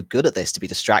 You're too good at this to be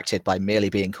distracted by merely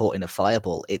being caught in a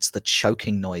fireball. It's the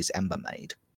choking noise Ember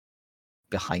made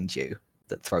behind you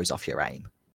that throws off your aim.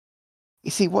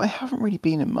 You see, what I haven't really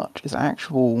been in much is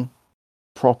actual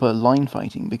proper line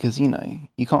fighting, because, you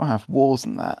can't have wars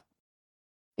and that.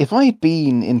 If I'd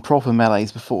been in proper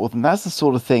melees before, then that's the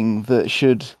sort of thing that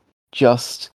should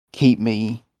just keep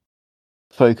me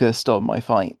focused on my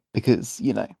fight, because,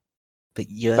 But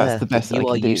that's the best you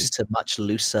I are can do. used to much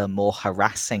looser, more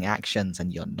harassing actions,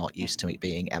 and you're not used to it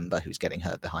being Ember who's getting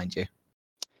hurt behind you.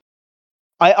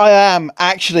 I am,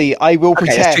 actually, I will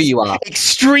protest. That's true, you are.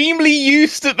 Extremely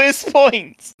used at this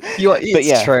point.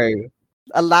 It's true.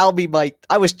 Allow me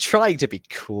I was trying to be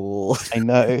cool. I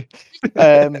know.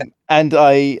 And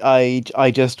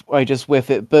I just whiff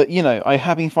it. But, I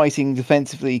have been fighting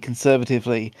defensively,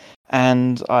 conservatively,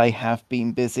 and I have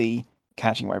been busy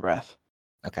catching my breath.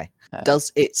 Okay.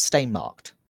 Does it stay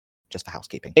marked? Just for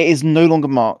housekeeping. It is no longer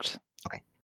marked. Okay.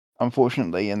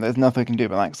 Unfortunately, and there's nothing I can do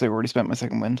about that because I've already spent my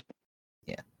second wind.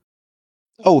 Yeah.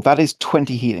 Oh, that is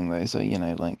 20 healing though, so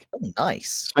Oh,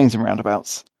 nice. Swings and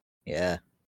roundabouts. Yeah.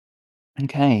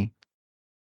 Okay.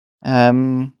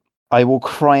 I will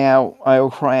cry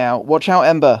out, watch out,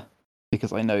 Ember!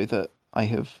 Because I know that I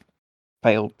have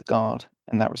failed the guard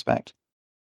in that respect.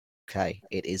 Okay,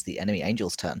 it is the enemy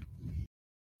angel's turn.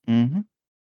 Mm-hmm.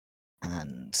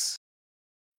 And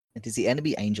it is the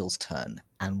enemy angel's turn,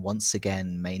 and once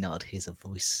again Maynard hears a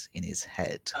voice in his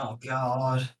head. Oh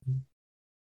god.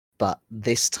 But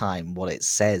this time what it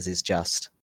says is just,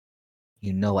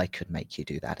 I could make you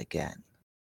do that again,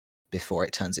 before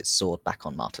it turns its sword back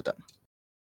on martyrdom.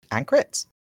 And crits.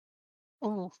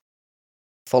 Oh.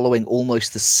 Following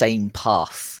almost the same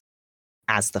path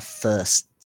as the first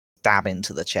stab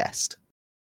into the chest.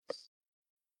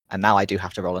 And now I do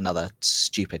have to roll another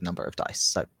stupid number of dice,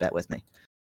 so bear with me.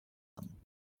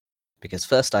 Because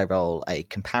first I roll a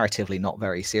comparatively not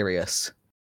very serious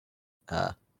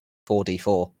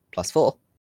 4d4 plus 4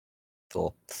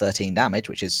 for 13 damage,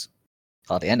 which is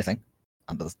hardly anything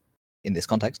under in this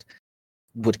context,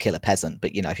 would kill a peasant.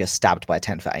 But if you're stabbed by a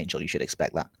 10-foot angel, you should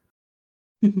expect that.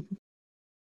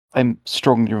 I'm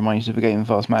strongly reminded of a game of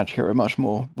Vast Magic, a much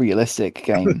more realistic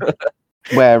game,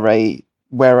 where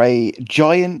a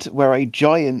giant,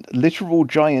 literal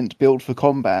giant built for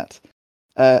combat,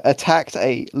 attacked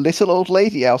a little old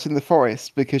lady out in the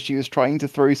forest because she was trying to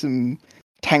throw some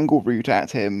tangle root at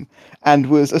him, and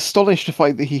was astonished to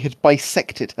find that he had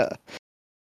bisected her.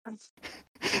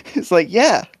 It's like,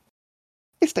 yeah,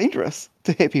 it's dangerous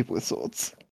to hit people with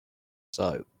swords.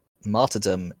 So,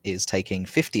 Martyrdom is taking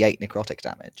 58 necrotic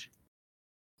damage,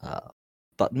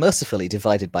 but mercifully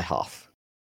divided by half,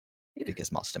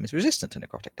 because Martyrdom is resistant to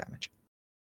necrotic damage.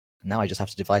 Now I just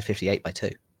have to divide 58 by 2.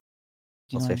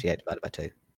 What's 58 divided by 2?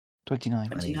 29.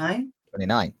 29?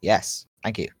 29, yes.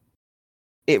 Thank you.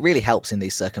 It really helps in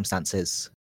these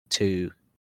circumstances to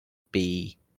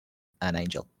be an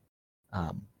angel.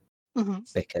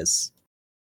 Because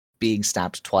being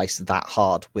stabbed twice that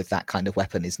hard with that kind of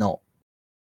weapon is not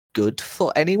good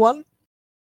for anyone.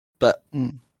 But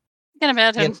I can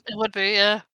imagine it would be,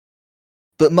 yeah.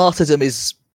 But Martyrdom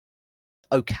is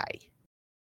okay.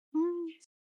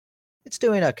 It's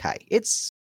doing okay.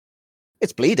 It's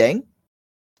bleeding.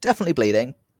 Definitely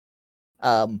bleeding.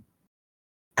 And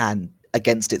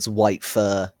against its white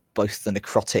fur, both the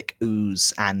necrotic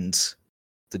ooze and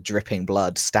the dripping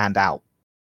blood stand out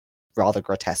rather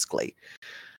grotesquely.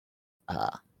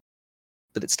 But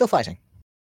it's still fighting.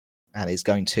 And is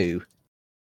going to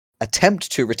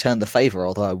attempt to return the favor,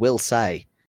 although I will say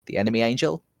the enemy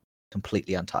angel,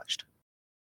 completely untouched.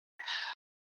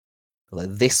 Although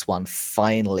this one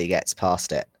finally gets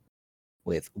past it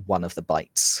with one of the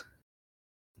bites.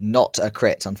 Not a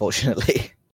crit,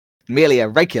 unfortunately. Merely a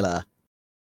regular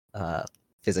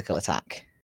physical attack.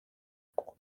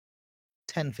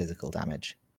 10 physical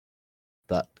damage.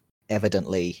 But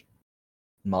evidently,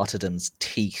 Martyrdom's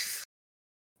teeth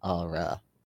are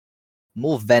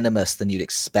more venomous than you'd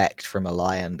expect from a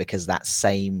lion, because that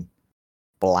same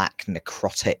black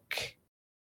necrotic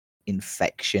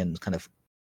infection kind of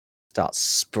starts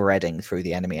spreading through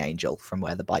the enemy angel from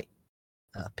where the bite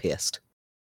pierced.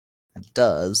 And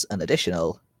does an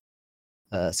additional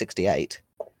 68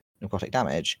 necrotic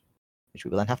damage, which we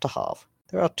will then have to halve.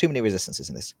 There are too many resistances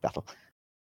in this battle.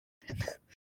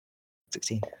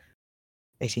 16,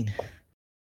 18,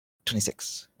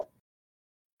 26,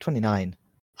 29,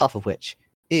 half of which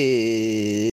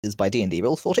is by D&D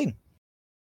rules 14.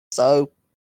 So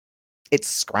it's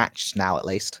scratched now, at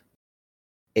least.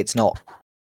 It's not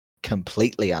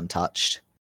completely untouched,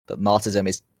 but Martyrdom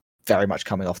is very much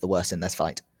coming off the worst in this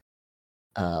fight.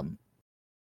 And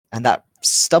that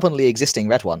stubbornly existing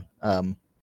red one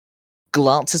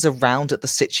glances around at the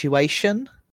situation.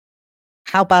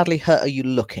 How badly hurt are you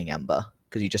looking, Ember?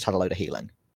 Because you just had a load of healing.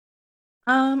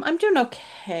 I'm doing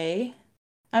okay.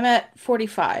 I'm at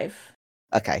 45.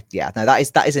 Okay, yeah. No,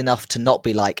 that is enough to not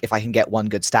be like, if I can get one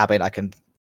good stab in, I can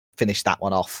finish that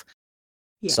one off.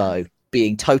 Yeah. So,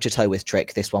 being toe-to-toe with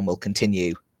Trick, this one will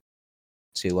continue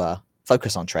to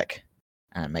focus on Trick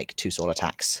and make 2 sword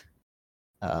attacks.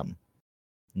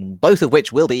 Both of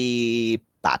which will be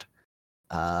bad.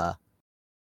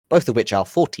 Both of which are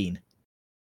 14.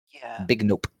 Yeah. Big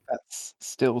nope. That's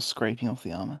still scraping off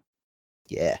the armor.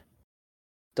 Yeah.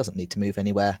 Doesn't need to move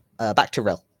anywhere. Back to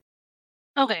Rill.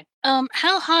 Okay.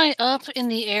 How high up in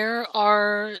the air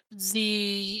are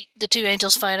the 2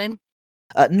 angels fighting?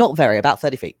 Not very, about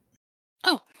 30 feet.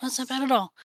 Oh, that's not bad at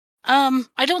all.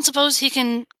 I don't suppose he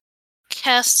can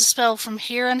cast the spell from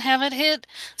here and have it hit.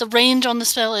 The range on the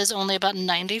spell is only about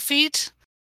 90 feet.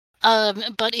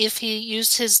 But if he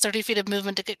used his 30 feet of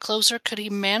movement to get closer, could he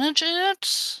manage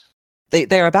it?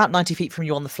 They're about 90 feet from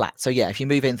you on the flat. So yeah, if you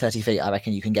move in 30 feet, I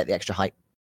reckon you can get the extra height.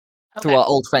 Okay. Through our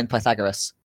old friend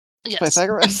Pythagoras. Yes.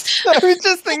 Pythagoras. I was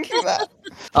just thinking that.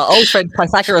 Our old friend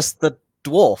Pythagoras the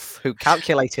dwarf, who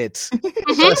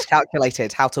first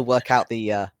calculated how to work out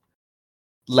the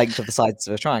length of the sides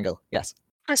of a triangle. Yes.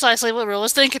 Precisely what Rill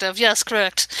was thinking of. Yes,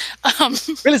 correct.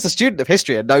 Rill is a student of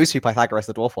history and knows who Pythagoras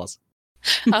the dwarf was.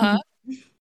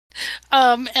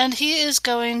 And he is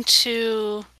going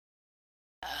to...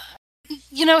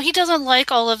 he doesn't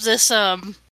like all of this,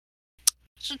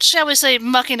 shall we say,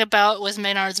 mucking about with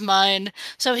Maynard's mind.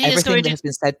 So he is going Everything that to... has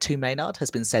been said to Maynard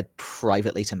has been said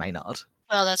privately to Maynard.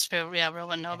 Well, that's true. Yeah, Rill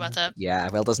wouldn't know about that. Yeah,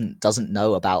 Rill doesn't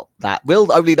know about that.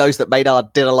 Rill only knows that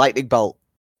Maynard did a lightning bolt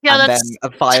and then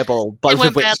a fireball, both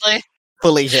of which badly.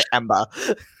 fully hit Ember.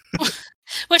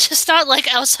 Which is not,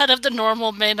 outside of the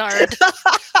normal Maynard.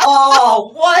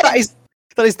 Oh, what?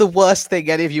 That is the worst thing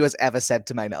any of you has ever said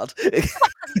to Maynard.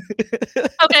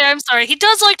 Okay, I'm sorry. He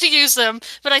does like to use them,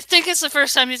 but I think it's the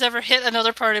first time he's ever hit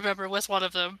another party member with one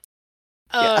of them.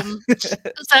 Yeah.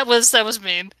 That was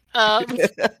mean.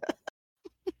 That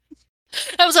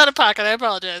was out of pocket. I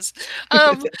apologize.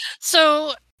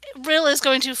 So Rill is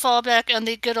going to fall back on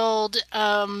the good old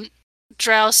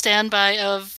drow standby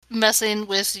of messing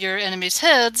with your enemies'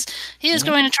 heads. He is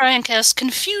going to try and cast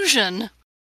Confusion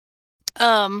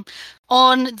on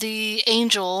the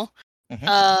angel,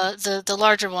 the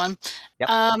larger one. Yep.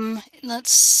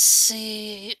 Let's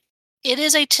see. It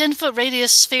is a 10-foot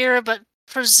radius sphere, but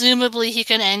presumably he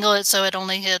can angle it so it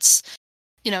only hits.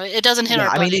 It doesn't hit our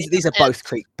I mean, buddy. these are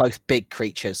both big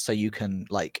creatures, so you can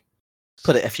like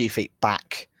put it a few feet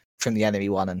back from the enemy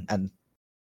one, and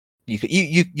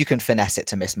you can finesse it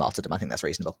to miss martyrdom. I think that's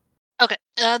reasonable. Okay.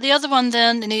 The other one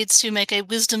then needs to make a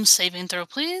wisdom saving throw,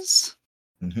 please.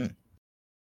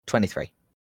 23.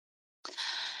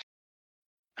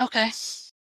 Okay.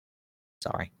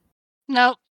 Sorry.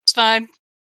 No, it's fine.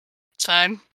 It's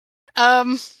fine.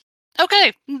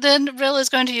 Okay, then Rill is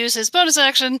going to use his bonus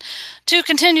action to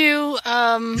continue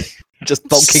just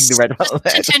bonking the red one on the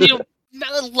head. Continue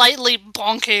lightly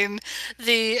bonking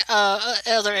the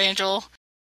other angel.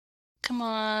 Come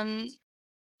on.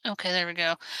 Okay, there we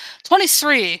go.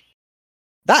 23.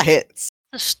 That hits.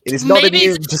 It is not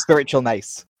immune to spiritual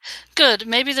mace. Good.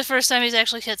 Maybe the first time he's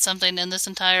actually hit something in this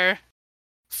entire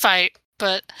fight,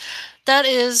 but that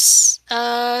is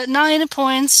 9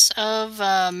 points of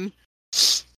how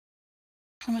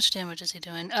much damage is he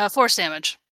doing? Force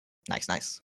damage.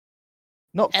 Nice.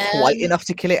 Not quite enough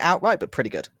to kill it outright, but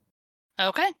pretty good.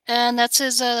 Okay, and that's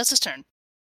his turn.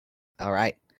 All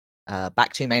right.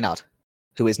 Back to Maynard,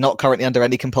 who is not currently under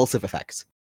any compulsive effects.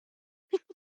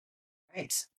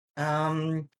 Right.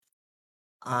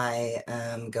 I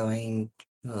am going.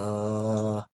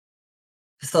 I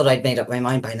thought I'd made up my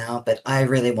mind by now, but I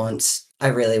really want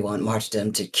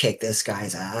martyrdom to kick this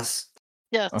guy's ass.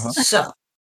 Yes.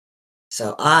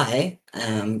 So I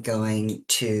am going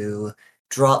to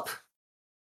drop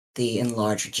the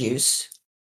enlarged juice.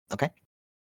 Okay.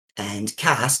 And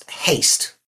cast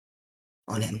haste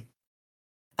on him.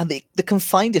 And the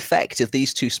confined effect of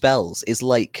these two spells is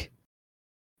like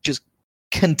just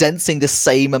condensing the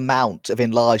same amount of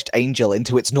enlarged angel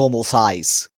into its normal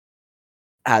size,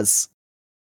 as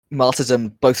martyrdom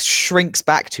both shrinks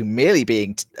back to merely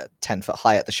being 10 foot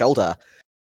high at the shoulder,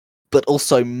 but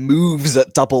also moves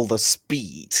at double the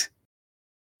speed.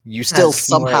 You still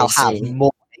somehow have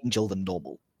more angel than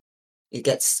normal. It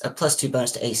gets a +2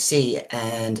 bonus to AC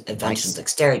and advantage on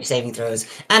dexterity saving throws,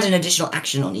 and an additional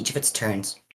action on each of its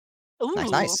turns. Ooh.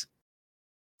 Nice.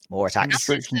 More attacks.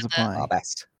 Restrictions apply. Our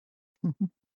best.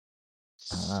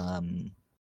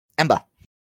 Ember.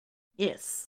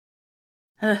 Yes.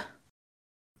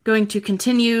 Going to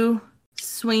continue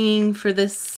swinging for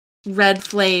this red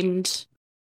flamed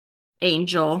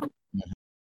angel.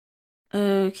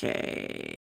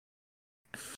 Okay.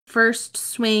 First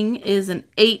swing is an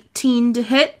 18 to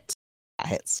hit. That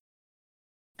hits.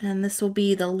 And this will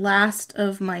be the last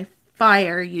of my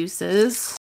fire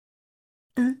uses.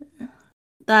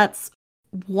 That's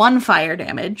 1 fire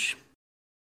damage.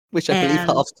 Which I believe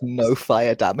halves to no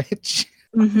fire damage.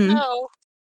 No.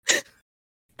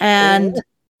 And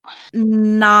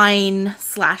 9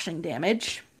 slashing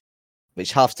damage.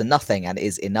 Which halves to nothing and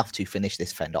is enough to finish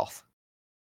this friend off.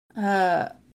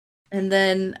 And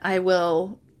then I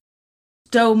will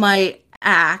stow my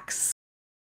axe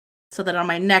so that on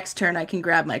my next turn I can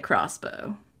grab my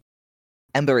crossbow.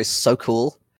 Ember is so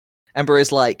cool. Ember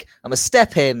is like, I'm going to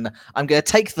step in, I'm going to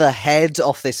take the head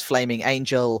off this flaming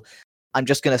angel, I'm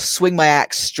just going to swing my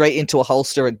axe straight into a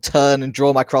holster and turn and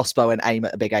draw my crossbow and aim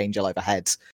at a big angel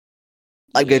overhead.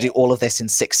 I'm going to do all of this in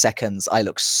 6 seconds. I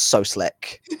look so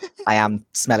slick. I am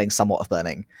smelling somewhat of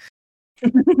burning.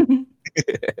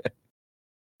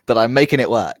 But I'm making it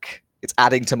work. It's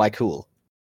adding to my cool.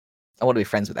 I want to be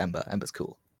friends with Ember. Ember's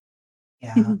cool.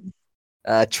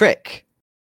 Yeah. Trick.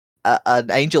 An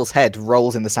angel's head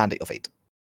rolls in the sand at your feet.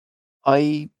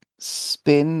 I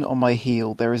spin on my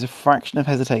heel. There is a fraction of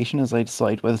hesitation as I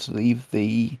decide whether to leave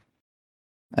the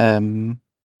lion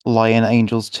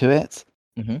angels to it.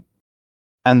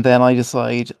 And then I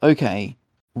decide, okay,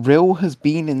 Rill has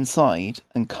been inside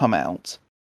and come out.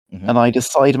 And I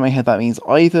decide in my head that means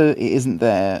either it isn't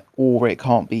there or it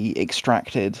can't be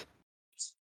extracted,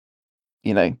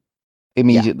 immediately.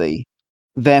 Yeah.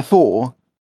 Therefore,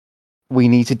 we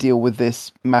need to deal with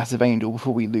this massive angel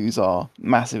before we lose our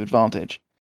massive advantage.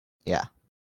 Yeah.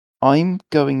 I'm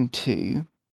going to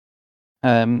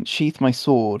sheath my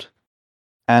sword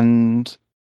and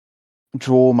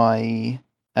draw my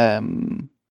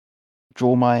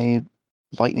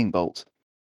lightning bolt.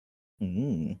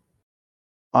 Mm.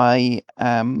 I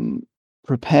am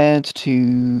prepared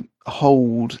to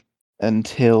hold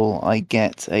until I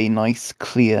get a nice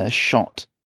clear shot,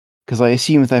 because I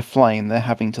assume if they're flying, they're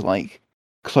having to like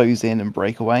close in and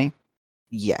break away.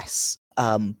 Yes.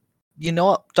 You know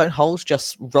what? Don't hold.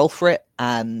 Just roll for it,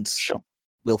 and Sure.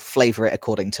 we'll flavor it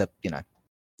according to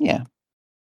Yeah.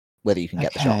 whether you can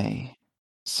get the shot. Okay.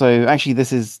 So actually,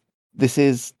 this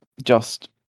is just.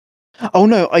 Oh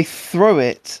no! I throw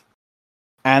it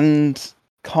and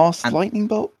cast And- lightning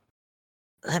bolt.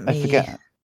 Let I me forget.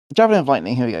 Javelin of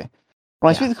lightning. Here we go. When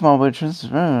I Yeah. speak the command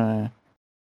word,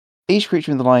 each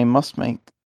creature in the line must make.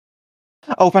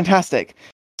 Oh, fantastic!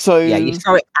 So Yeah, you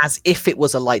throw it as if it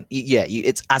was a light.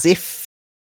 It's as if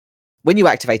when you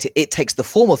activate it, it takes the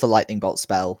form of the lightning bolt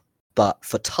spell, but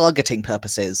for targeting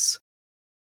purposes,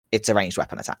 it's a ranged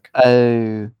weapon attack.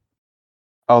 Oh,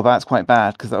 that's quite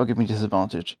bad because that will give me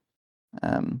disadvantage.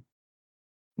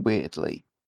 Weirdly.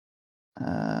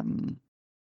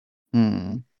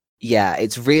 Yeah,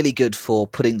 it's really good for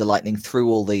putting the lightning through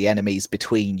all the enemies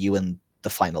between you and the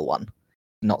final one.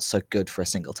 Not so good for a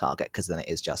single target because then it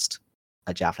is just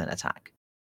a javelin attack.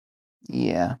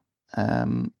 Yeah.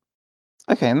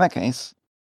 Okay, in that case,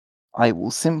 I will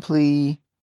simply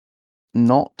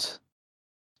not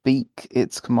speak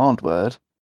its command word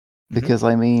because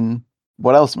I mean,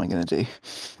 what else am I going to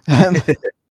do?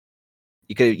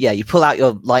 You pull out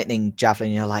your lightning javelin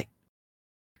and you're like,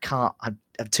 I'm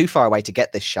too far away to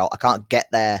get this shot. I can't get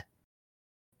there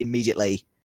immediately.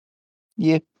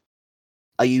 Yeah.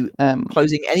 Are you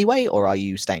closing anyway, or are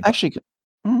you staying? Actually,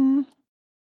 no.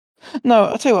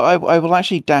 I'll tell you what. I will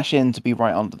actually dash in to be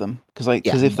right under them because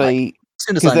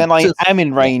then I am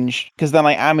in range. Because then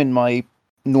I am in my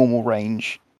normal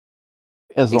range.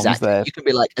 As long as they're you can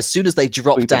be like, as soon as they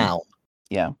drop down.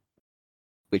 Yeah.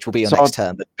 Which will be your next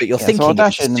turn, but you're thinking so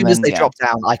as soon as they drop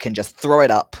down, I can just throw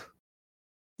it up.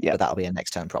 Yeah, but that'll be a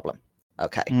next turn problem.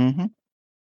 Okay. Mm-hmm.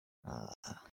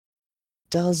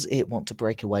 Does it want to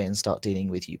break away and start dealing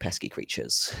with you pesky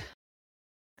creatures?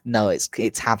 No,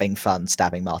 it's having fun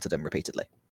stabbing martyrdom repeatedly.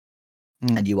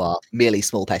 And you are merely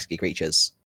small pesky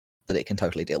creatures that it can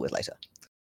totally deal with later.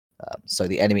 So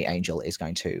the enemy angel is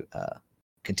going to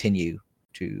continue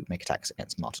to make attacks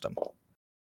against martyrdom.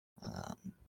 I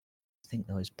think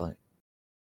those both.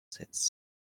 It's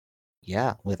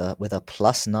with a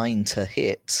 +9 to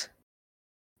hit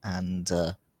and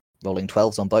rolling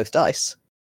 12s on both dice.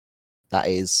 That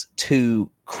is 2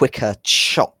 quicker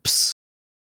chops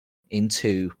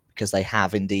because they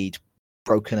have indeed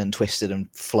broken and twisted and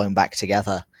flown back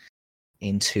together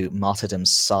into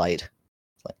martyrdom's side,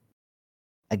 like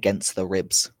against the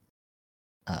ribs.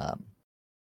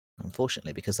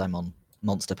 Unfortunately, because I'm on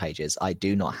monster pages, I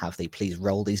do not have the please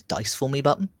roll these dice for me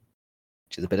button,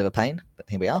 which is a bit of a pain, but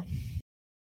here we are.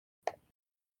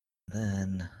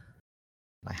 Then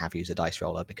I have used a dice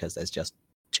roller because there's just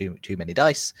too many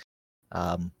dice.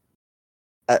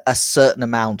 A certain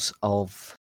amount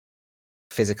of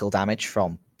physical damage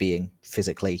from being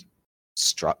physically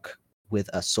struck with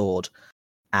a sword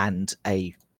and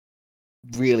a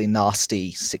really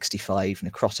nasty 65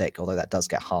 necrotic, although that does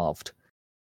get halved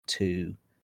to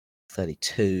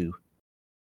 32.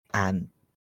 And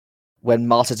when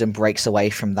martyrdom breaks away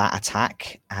from that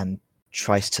attack and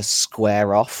tries to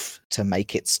square off to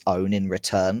make its own in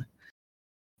return,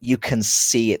 you can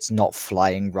see it's not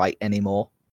flying right anymore,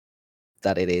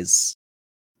 that it is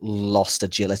lost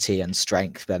agility and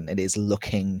strength, and it is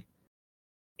looking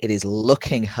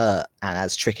hurt, and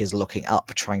as Trick is looking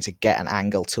up trying to get an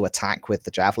angle to attack with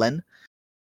the javelin,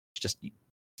 just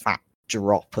fat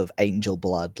drop of angel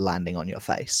blood landing on your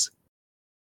face.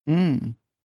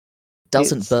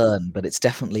 Doesn't burn, but it's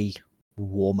definitely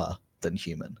warmer than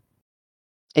human.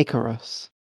 Icarus.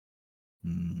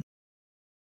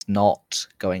 Not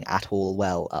going at all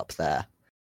well up there.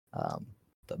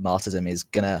 But martyrdom is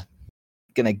gonna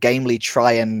gamely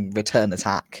try and return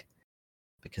attack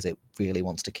because it really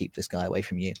wants to keep this guy away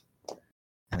from you.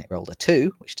 And it rolled a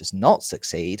 2, which does not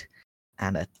succeed,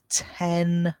 and a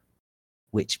 10,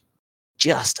 which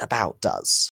just about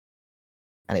does.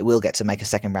 And it will get to make a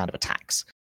second round of attacks.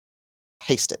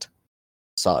 Hasted.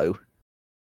 So,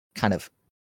 kind of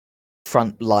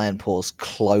front lion paws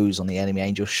close on the enemy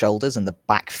angel's shoulders, and the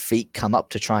back feet come up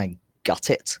to try and gut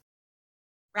it.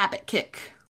 Rabbit kick.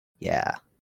 Yeah.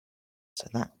 So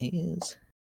that is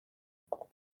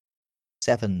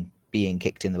 7 being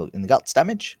kicked in the guts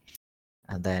damage,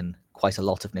 and then quite a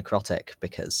lot of necrotic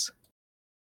because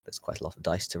there's quite a lot of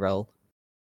dice to roll.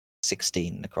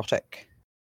 16 necrotic,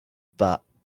 but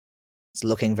It's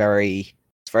looking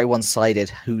it's very one-sided.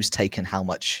 Who's taken how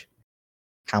much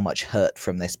hurt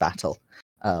from this battle?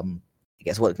 It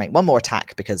gets to make one more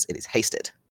attack because it is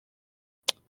hasted.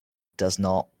 Does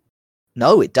not.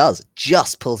 No, it does.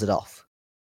 Just pulls it off.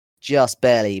 Just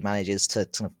barely manages to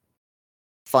kind of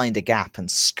find a gap and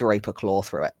scrape a claw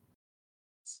through it.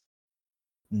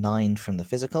 9 from the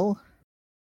physical.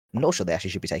 I'm not sure they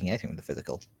actually should be taking anything from the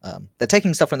physical. They're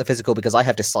taking stuff from the physical because I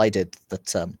have decided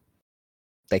that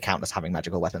they count as having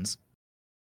magical weapons.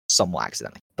 Somewhat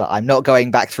accidentally. But I'm not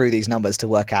going back through these numbers to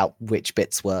work out which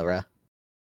bits were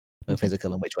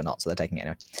physical and which were not, so they're taking it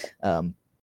anyway.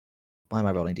 Why am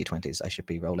I rolling d20s? I should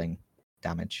be rolling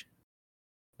damage.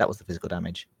 That was the physical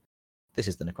damage. This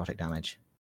is the necrotic damage.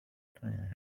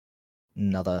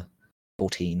 Another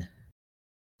 14.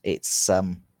 It's,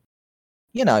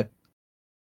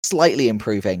 slightly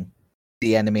improving.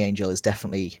 The enemy angel is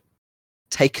definitely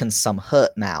taken some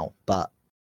hurt now, but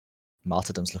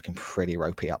martyrdom's looking pretty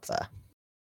ropey up there.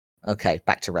 Okay,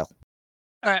 back to Rill.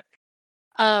 All right.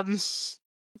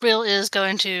 Rill is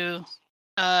going to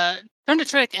turn to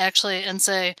Trick actually and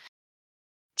say,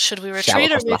 "Should we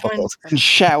retreat or are we going?" And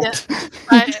shout.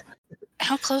 Yeah,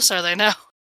 how close are they now?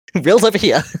 Rill's over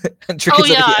here. And Trick Oh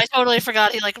is over yeah, here. I totally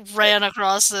forgot. He ran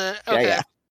across the. Okay.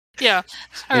 Yeah.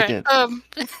 All right.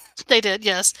 Did. They did.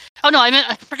 Yes. Oh no,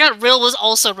 I forgot. Rill was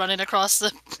also running across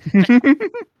the.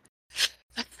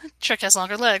 Trick has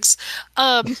longer legs.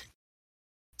 Okay.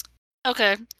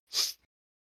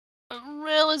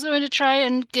 Rill is going to try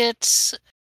and get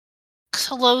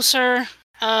closer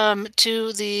on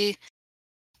the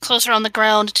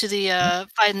ground to the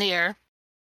fight in the air.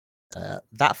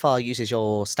 That far uses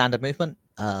your standard movement.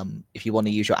 If you want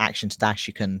to use your action to dash,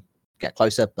 you can get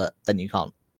closer, but then you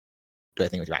can't do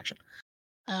anything with your action.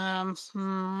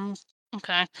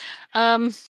 Okay.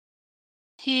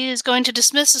 He is going to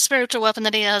dismiss the spiritual weapon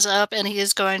that he has up, and he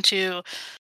is going to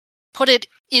put it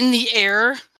in the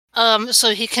air,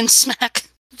 so he can smack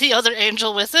the other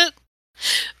angel with it,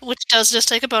 which does just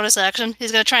take a bonus action.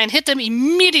 He's going to try and hit them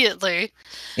immediately.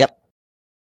 Yep.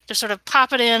 Just sort of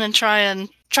pop it in and try and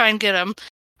get him.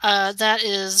 That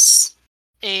is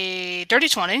a dirty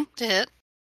 20 to hit.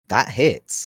 That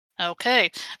hits.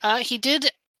 Okay. He did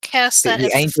cast that The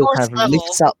at angel 4th kind of level.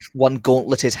 lifts up one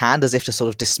gauntleted hand as if to sort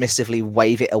of dismissively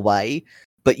wave it away,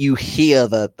 but you hear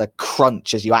the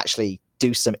crunch as you actually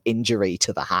do some injury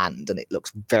to the hand, and it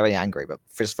looks very angry, but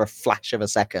just for a flash of a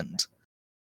second.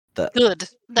 Good.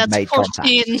 That's made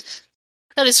 14. contact.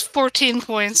 That is 14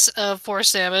 points of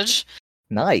force damage.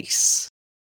 Nice.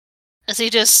 As he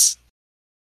just...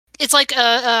 It's like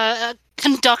a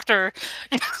conductor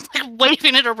like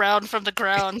waving it around from the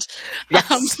ground.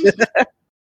 Yes.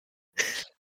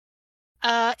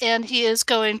 And he is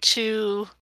going to...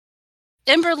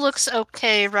 Ember looks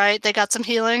okay, right? They got some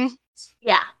healing?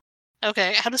 Yeah.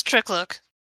 Okay, how does Trick look?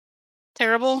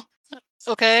 Terrible?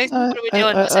 Okay, what are we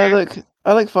doing?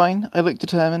 I look fine. I look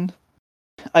determined.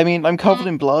 I mean, I'm covered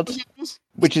in blood,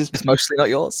 which is... It's mostly not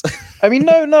yours. I mean,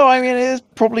 no, I mean, it is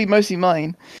probably mostly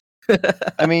mine.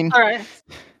 I mean... Alright.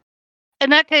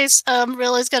 In that case,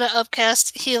 Rill is going to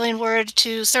upcast Healing Word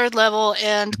to 3rd level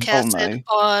and cast it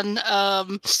on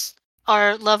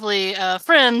our lovely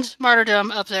friend, Martyrdom,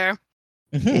 up there.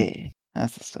 Yeah,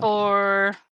 that's the stuff.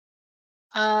 For...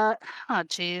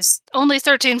 only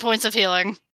 13 points of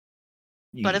healing.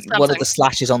 But it's one of the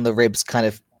slashes on the ribs kind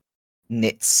of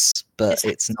knits, but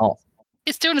it's not.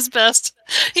 He's doing his best.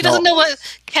 He doesn't know what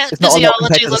cat It's not a lot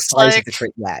compared physiology to the looks size like. of the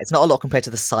yeah, it's not a lot compared to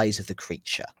the size of the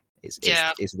creature. Is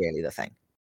really the thing.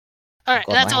 All right,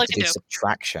 God, that's I all have I to can do.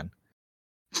 Subtraction.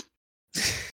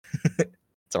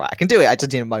 It's alright. I can do it. I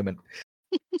just need a moment.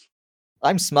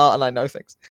 I'm smart and I know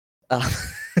things. I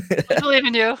believe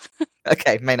in you.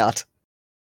 Okay, Maynard.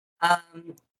 I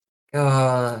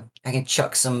can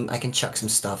chuck some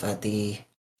stuff at the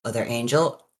other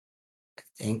angel. I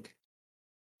think.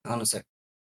 Hold on a sec.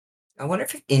 I wonder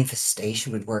if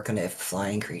infestation would work on a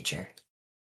flying creature.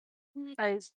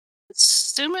 I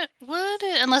assume it would,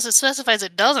 unless it specifies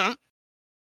it doesn't.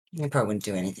 I probably wouldn't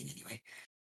do anything anyway.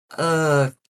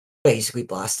 Basically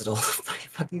blasted all of my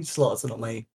fucking slots and all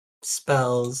my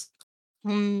spells.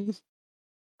 Hmm.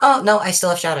 Oh no, I still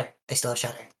have shatter. So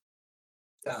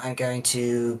I'm going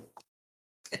to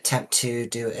attempt to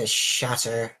do a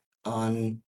shatter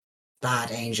on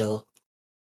that angel.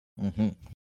 Mm-hmm.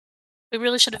 We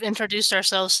really should have introduced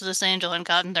ourselves to this angel and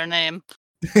gotten their name.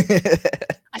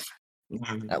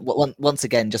 Once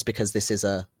again, just because this is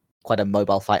quite a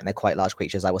mobile fight and they're quite large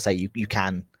creatures, I will say you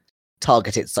can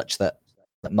target it such that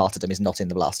martyrdom is not in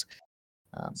the blast.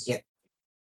 Yep.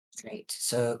 Great.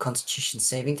 So Constitution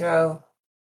saving throw.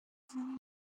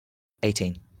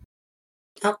 18.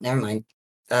 Oh, never mind.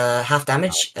 Half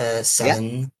damage.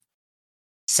 7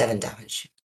 damage.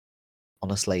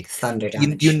 Honestly, Thunder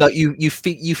you damage.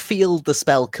 you feel the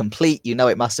spell complete. You know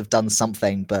it must have done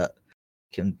something, but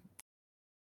you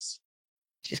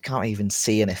just can't even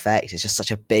see an effect. It's just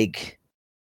such a big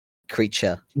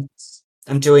creature.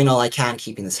 I'm doing all I can,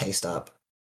 keeping this haste up.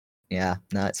 Yeah,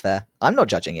 no, it's fair. I'm not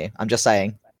judging you. I'm just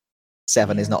saying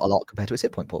 7 is Yeah. not a lot compared to his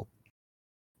hit point pool.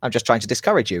 I'm just trying to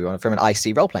discourage you from an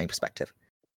IC role playing perspective.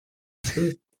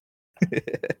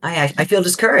 I feel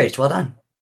discouraged. Well done.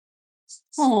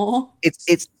 Oh,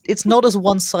 It's not as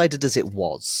one sided as it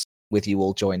was with you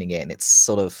all joining in. It's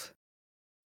sort of,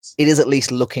 it is at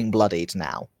least looking bloodied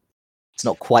now. It's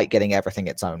not quite getting everything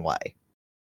its own way.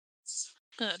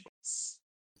 Good.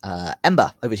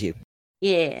 Ember, over to you.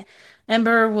 yeah.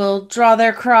 Ember will draw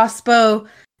their crossbow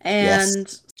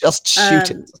and Just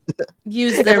shoot it.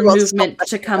 use their Everyone stop movement to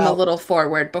messing come a around. little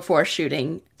forward before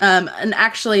shooting. And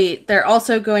actually, they're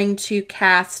also going to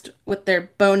cast with their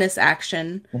bonus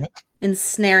action Mhm.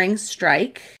 Ensnaring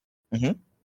Strike. Mhm.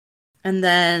 And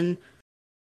then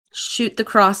shoot the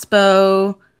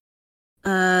crossbow.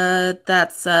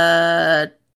 That's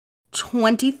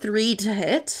 23 to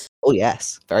hit. Oh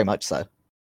yes, very much so.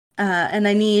 And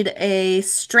I need a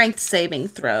strength saving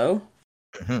throw.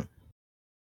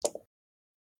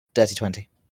 Dirty 20.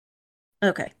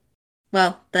 Okay.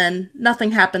 Well, then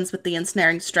nothing happens with the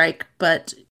ensnaring strike,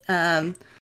 but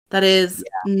that is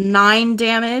 9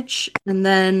 damage, and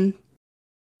then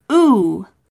ooh,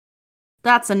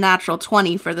 that's a natural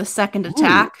 20 for the second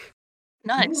attack,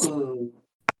 Nice. Ooh.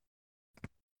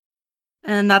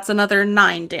 and that's another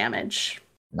 9 damage.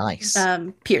 Nice.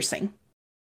 Piercing.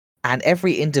 And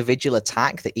every individual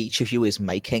attack that each of you is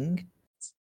making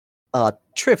are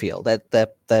trivial.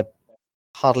 They're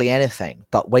hardly anything.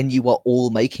 But when you are all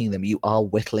making them, you are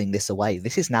whittling this away.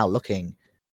 This is now looking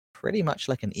pretty much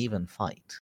like an even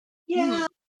fight. Yeah,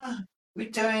 we're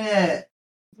doing it.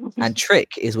 And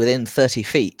Trick is within 30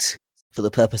 feet for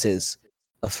the purposes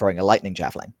of throwing a lightning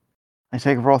javelin. I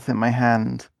take Wrath in my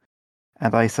hand,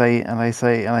 and I say,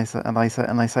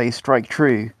 strike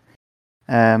true.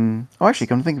 Actually,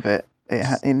 come to think of it,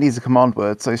 it needs a command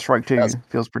word, so strike true does.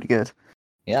 feels pretty good.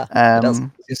 Yeah, it does.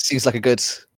 It seems like a good.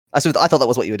 I thought that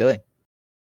was what you were doing.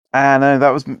 No, that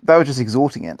was just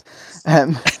exhorting it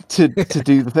to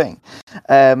do the thing.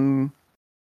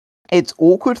 It's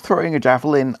awkward throwing a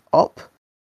javelin up.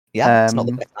 Yeah, it's not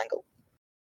the best angle.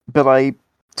 But I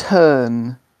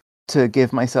turn to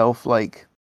give myself like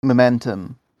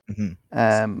momentum,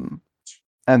 and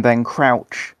then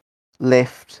crouch,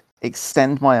 lift,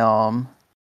 extend my arm,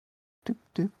 doop,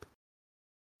 doop,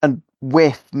 and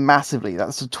whiff massively.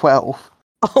 That's a 12.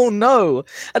 Oh no!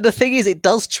 And the thing is, it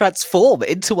does transform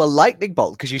into a lightning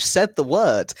bolt because you said the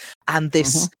word, and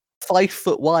this 5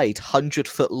 foot wide, 100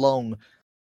 foot long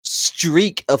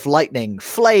streak of lightning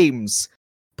flames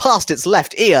past its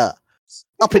left ear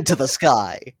up into the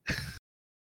sky,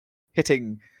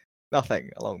 hitting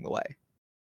nothing along the way.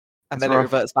 And then it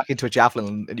reverts back into a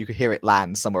javelin, and you can hear it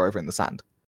land somewhere over in the sand.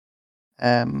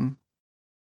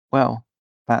 Well,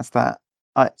 that's that.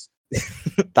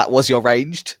 That was your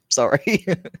ranged. Sorry.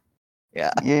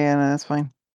 Yeah. Yeah, no, that's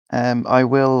fine. I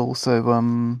will also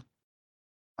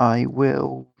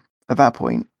at that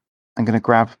point I'm gonna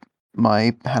grab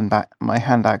my hand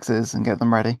axes and get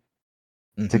them ready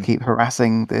to keep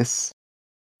harassing this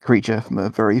creature from a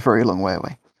very, very long way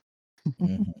away.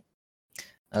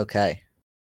 Okay.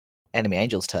 Enemy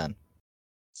Angel's turn.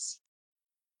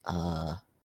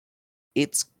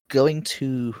 It's going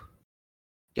to.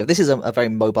 Yeah, this is a very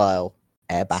mobile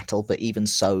air battle, but even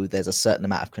so, there's a certain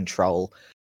amount of control.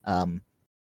 And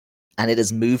it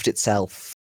has moved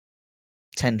itself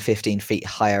 10, 15 feet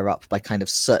higher up by kind of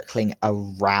circling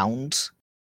around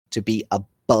to be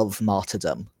above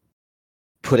Martyrdom,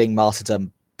 putting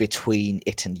Martyrdom between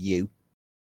it and you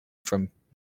from,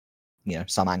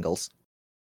 some angles.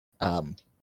 And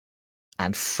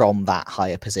from that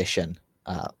higher position,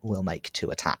 we'll make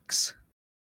 2 attacks.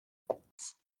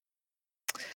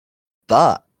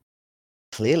 But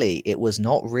clearly it was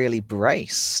not really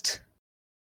braced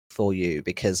for you,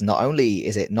 because not only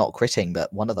is it not critting,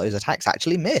 but one of those attacks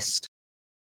actually missed.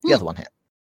 The other one hit.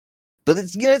 But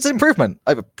it's it's an improvement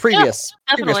over previous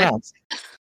rounds.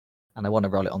 And I want to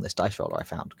roll it on this dice roller I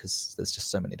found, because there's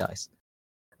just so many dice.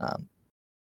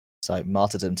 So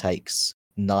Martyrdom takes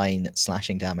 9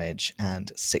 slashing damage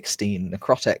and 16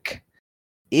 necrotic.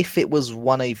 If it was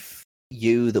one of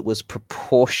you that was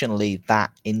proportionally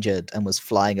that injured and was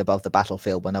flying above the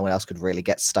battlefield where no one else could really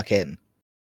get stuck in,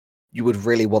 you would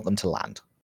really want them to land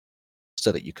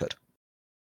so that you could.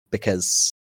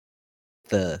 Because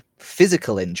the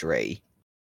physical injury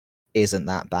isn't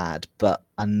that bad, but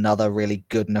another really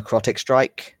good necrotic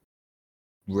strike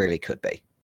really could be.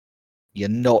 You're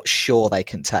not sure they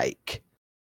can take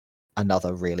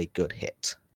another really good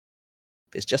hit.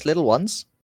 If it's just little ones,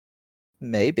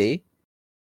 maybe.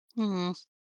 Hmm.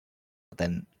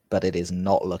 But it is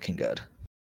not looking good.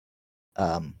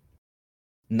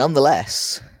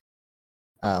 Nonetheless,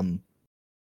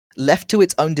 left to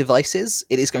its own devices,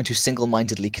 it is going to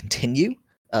single-mindedly continue.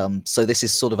 So this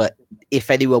is sort of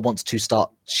if anyone wants to start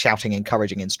shouting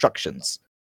encouraging instructions,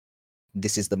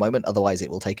 this is the moment. Otherwise, it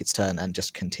will take its turn and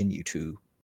just continue to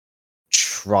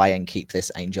try and keep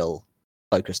this angel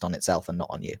focused on itself and not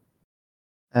on you.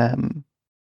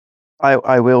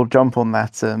 I will jump on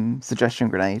that suggestion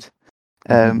grenade,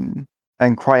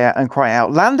 and cry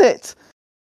out, land it,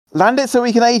 so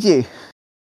we can aid you.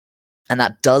 And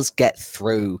that does get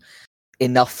through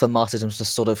enough for Martyrdom to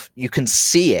sort of, you can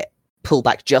see it pull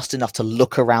back just enough to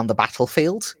look around the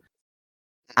battlefield,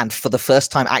 and for the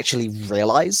first time actually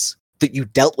realize that you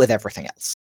dealt with everything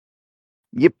else.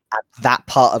 Yep. And that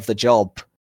part of the job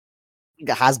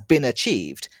has been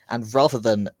achieved, and rather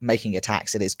than making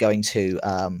attacks, it is going to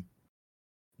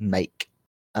make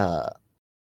a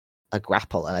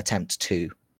grapple, an attempt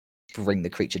to bring the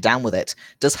creature down with it.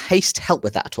 Does haste help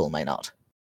with that at all, Maynard?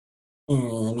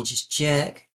 Let me just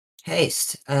check.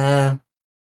 Haste.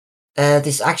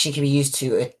 This action can be used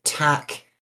to attack,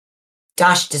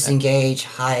 dash, disengage,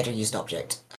 hide, or use an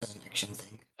object as an action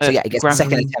thing. So yeah, it gets a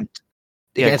second attempt.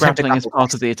 Yeah, grappling is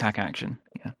part of the attack action.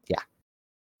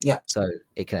 Yeah. So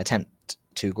it can attempt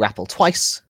to grapple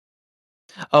twice.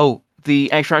 Oh,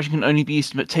 the extra action can only be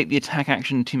used to take the attack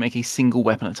action to make a single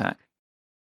weapon attack.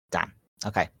 Damn.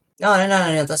 Okay.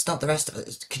 No, that's not the rest of it.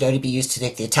 It could only be used to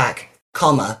take the attack,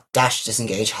 comma, dash,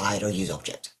 disengage, hide, or use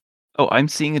object. Oh, I'm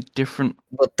seeing a different...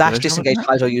 Well, dash, disengage,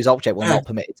 hide, or use object will not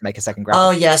permit it to make a second grapple.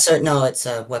 Oh, yeah, so no, it's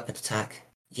a weapon attack.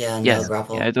 Yeah, no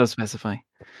grapple. Yeah, it does specify.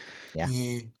 Yeah.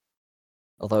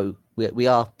 Although we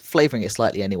are flavouring it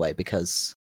slightly anyway,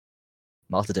 because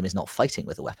Martyrdom is not fighting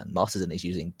with a weapon. Martyrdom is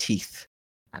using teeth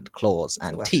and claws,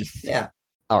 and teeth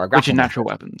are a grapple. Which are natural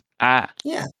weapons.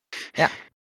 Yeah.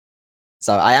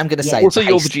 So I am going to say... Also,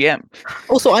 you're the GM.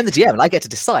 Also, I'm the GM, and I get to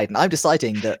decide, and I'm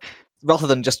deciding that rather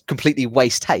than just completely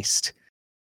waste haste,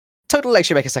 Total Leg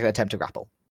should make a second attempt to grapple.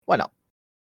 Why not?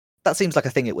 That seems like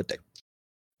a thing it would do.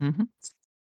 Mm-hmm.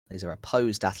 These are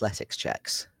opposed athletics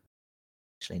checks.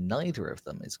 Actually, neither of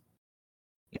them is...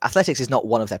 Athletics is not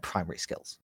one of their primary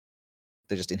skills.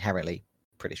 They're just inherently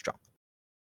pretty strong.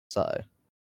 So,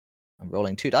 I'm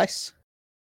rolling 2 dice.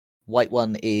 White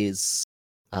one is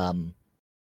Martyrdom.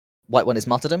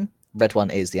 Red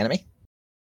one is the enemy.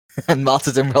 And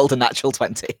Martyrdom rolled a natural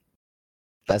 20.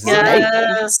 That's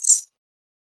Yes.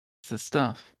 The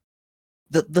stuff.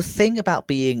 The thing about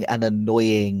being an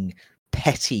annoying,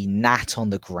 petty gnat on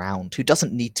the ground who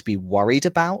doesn't need to be worried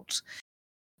about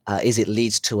is it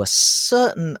leads to a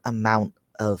certain amount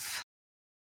of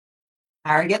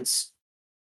arrogance.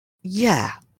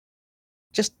 Yeah.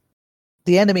 Just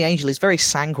the enemy angel is very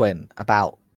sanguine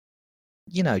about,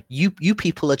 you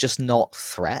people are just not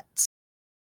threats.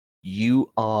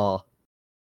 You are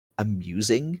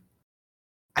amusing.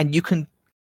 And you can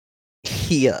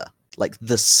hear,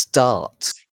 the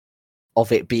start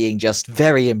of it being just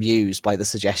very amused by the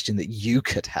suggestion that you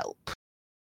could help.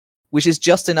 Which is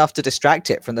just enough to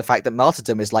distract it from the fact that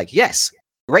Martyrdom is like, yes,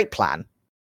 great plan.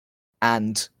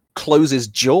 And closes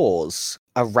jaws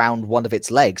around one of its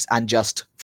legs and just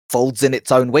folds in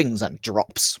its own wings and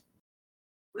drops.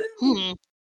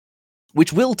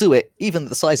 Which will do it, even at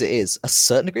the size it is, a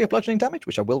certain degree of bludgeoning damage,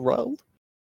 which I will roll.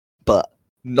 But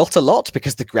not a lot,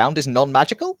 because the ground is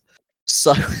non-magical.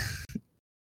 So,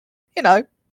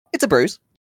 it's a bruise.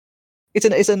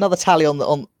 It's another tally on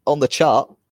the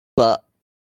chart, but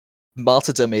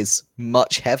Martyrdom is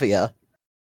much heavier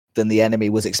than the enemy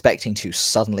was expecting to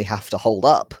suddenly have to hold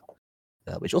up,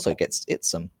 which also gets it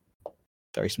some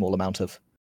very small amount of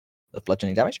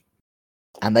bludgeoning damage.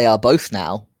 And they are both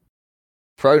now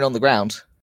prone on the ground.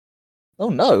 Oh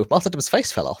no, Martyrdom's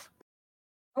face fell off.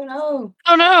 Oh no.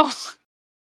 Oh no!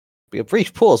 Be a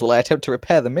brief pause while I attempt to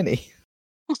repair the mini.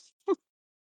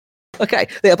 Okay,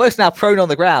 they are both now prone on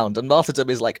the ground, and Martyrdom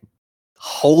is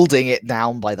holding it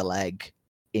down by the leg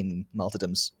in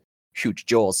Martyrdom's huge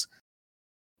jaws.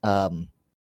 But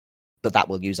that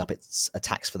will use up its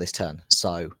attacks for this turn.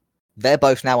 So they're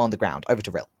both now on the ground. Over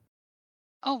to Rill.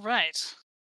 Oh, right.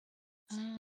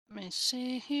 Let me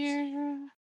see here.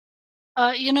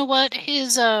 You know what?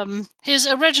 His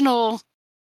original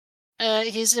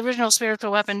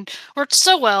spiritual weapon worked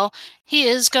so well. He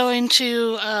is going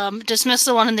to dismiss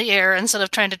the one in the air instead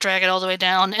of trying to drag it all the way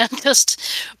down, and just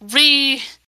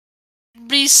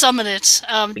re-summon it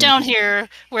down here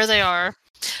where they are.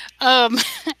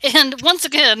 And once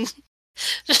again,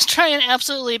 just try and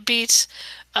absolutely beat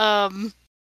the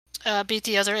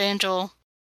other angel.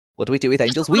 What do we do with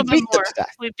angels? A We little bit beat them more. to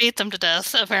death. We beat them to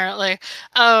death, apparently.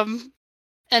 And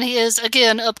he is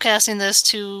again upcasting this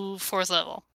to 4th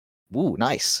level. Ooh,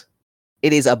 nice.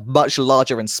 It is a much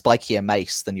larger and spikier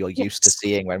mace than you're used to Yes.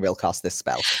 seeing when Real cast this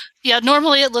spell. Yeah,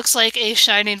 normally it looks like a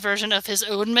shining version of his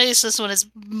own mace. This one is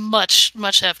much,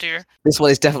 much heftier. This one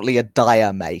is definitely a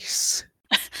dire mace.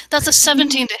 That's a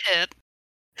 17 to hit.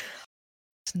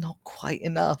 It's not quite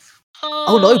enough.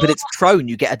 Oh no, but it's prone.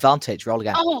 You get advantage. Roll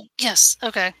again. Oh, yes.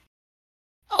 Okay.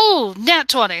 Oh, nat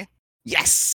 20.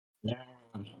 Yes. Yeah.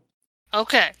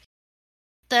 Okay.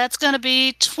 That's going to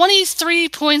be 23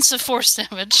 points of force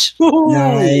damage.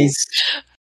 Nice.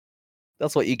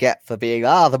 That's what you get for being,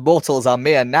 the mortals are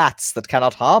mere gnats that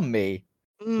cannot harm me.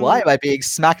 Why am I being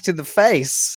smacked in the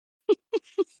face?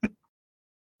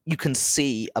 You can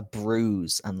see a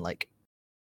bruise and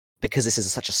because this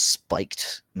is such a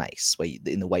spiked mace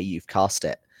in the way you've cast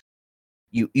it,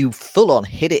 you full on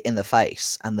hit it in the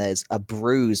face and there's a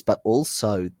bruise but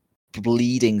also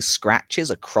bleeding scratches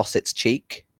across its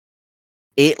cheek.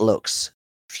 It looks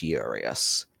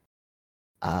furious.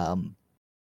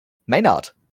 Maynard,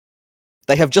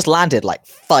 they have just landed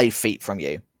 5 feet from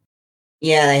you.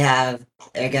 Yeah, they have.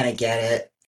 They're gonna get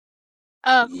it.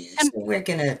 Um, Yeah, and- so we're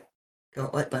gonna go.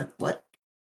 What?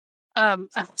 I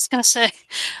was going to say,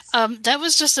 that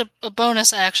was just a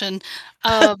bonus action.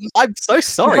 I'm so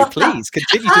sorry. Please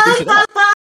continue to beat it up.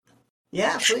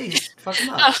 Yeah, please. Fuck them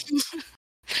up.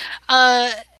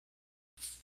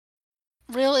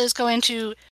 Real is going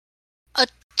to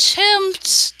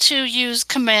attempt to use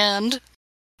command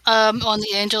on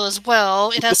the angel as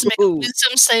well. It has to make a Ooh.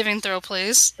 wisdom saving throw,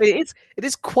 please. It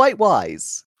is quite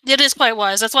wise. It is quite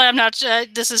wise. That's why I'm not.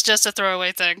 This is just a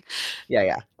throwaway thing.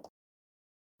 Yeah.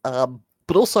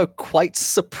 But also quite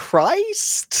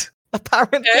surprised,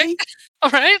 apparently. Okay.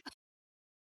 All right.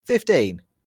 15.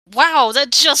 Wow,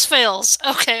 that just fails.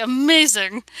 Okay,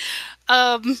 amazing.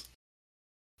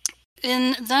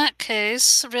 In that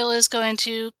case, Real is going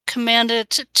to command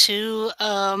it to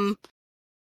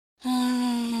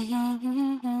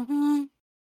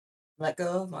Let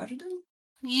go of Martyrdom?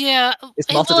 yeah. It's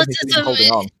well, martyrdom he's been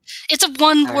holding on. It's a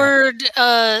one-word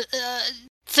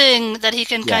thing that he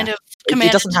can Yeah. kind of It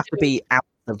command. doesn't have to be out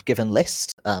of the given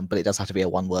list, but it does have to be a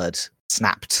one-word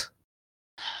snapped.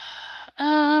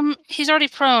 He's already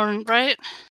prone, right?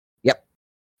 Yep.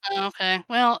 Okay.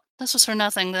 Well, this was for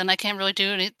nothing. Then I can't really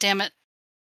do it. Damn it.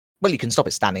 Well, you can stop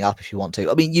it standing up if you want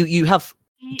to. I mean, you have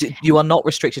you are not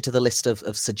restricted to the list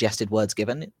of suggested words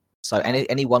given. So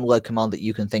any one-word command that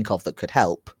you can think of that could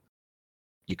help,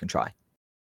 you can try.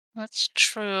 That's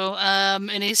true.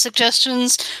 Any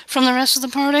suggestions from the rest of the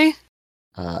party?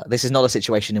 This is not a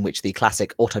situation in which the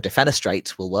classic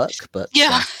auto-defenestrate will work, but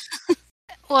Yeah.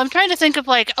 Well, I'm trying to think of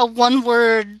a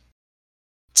one-word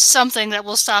something that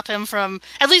will stop him from,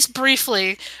 at least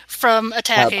briefly, from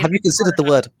attacking. have you considered the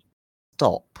word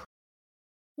stop?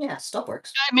 Yeah, stop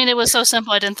works. I mean, it was so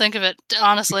simple I didn't think of it,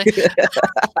 honestly.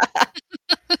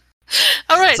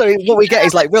 All right. So what we get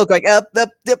is Real going,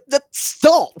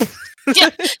 stop! Yeah,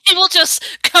 he will just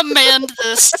command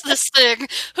this thing.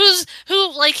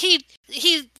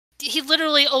 He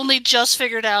literally only just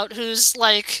figured out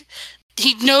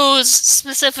he knows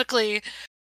specifically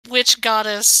which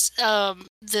goddess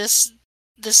this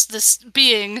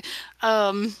being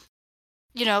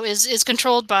is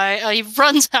controlled by. He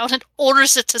runs out and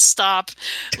orders it to stop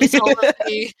with all of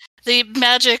the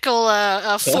magical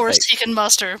force he can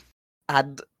muster.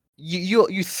 And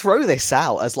you throw this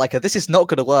out as this is not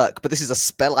going to work, but this is a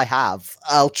spell I have.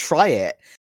 I'll try it.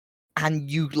 And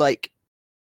you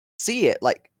see it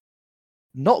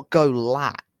not go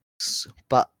lax,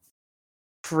 but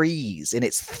freeze in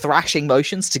its thrashing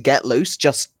motions to get loose,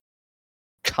 just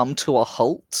come to a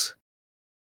halt,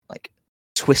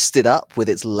 twisted up with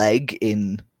its leg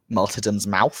in Martyrdom's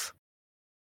mouth.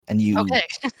 And you Okay.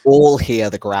 all hear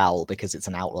the growl because it's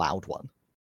an out loud one.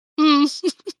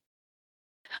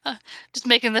 Just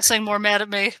making this thing more mad at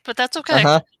me, but that's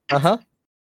okay.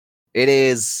 It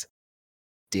is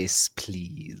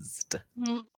displeased.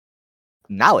 Mm.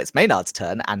 Now it's Maynard's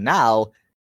turn, and now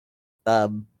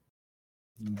the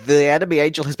enemy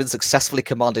angel has been successfully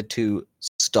commanded to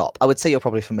stop. I would say you're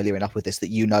probably familiar enough with this that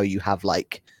you know you have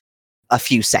a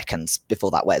few seconds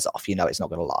before that wears off. You know it's not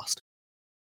going to last.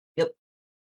 Yep.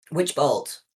 Witch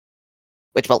bolt.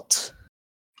 Witch bolt.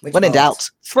 Witch When in bolt. doubt,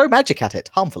 throw magic at it,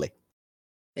 harmfully.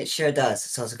 It sure does.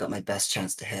 It's also got my best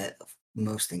chance to hit of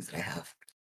most things that I have.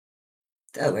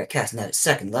 Oh, we're casting out at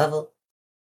 2nd level.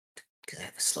 because I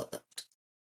have a slot left.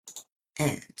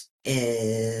 And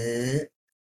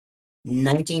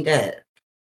 19 to hit.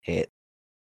 Hit.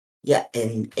 Yeah,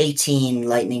 and 18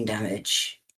 lightning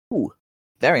damage. Ooh,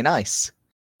 very nice.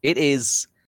 It is,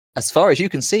 as far as you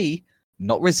can see,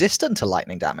 not resistant to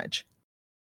lightning damage.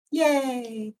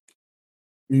 Yay!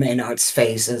 Maynard's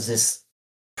face as this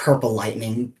purple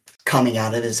lightning coming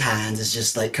out of his hands is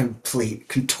just like complete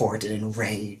contorted in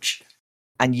rage.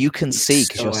 And you can He's see,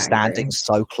 because so you're standing angry.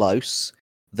 so close,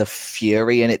 the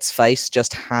fury in its face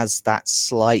just has that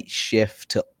slight shift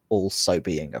to also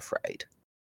being afraid.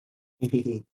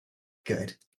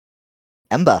 Good.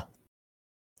 Ember,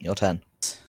 your turn.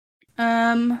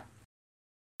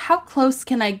 How close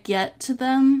can I get to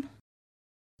them?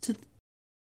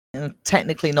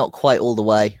 Technically not quite all the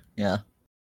way, yeah.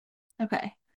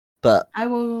 Okay. But, I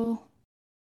will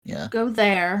yeah. go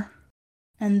there,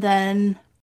 and then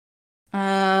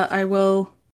I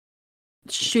will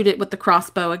shoot it with the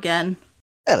crossbow again.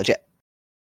 Yeah, legit.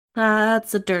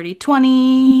 That's a dirty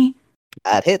 20,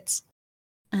 That hits.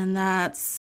 and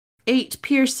that's 8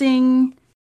 piercing.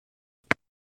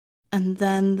 And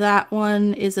then that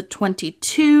one is a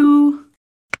 22,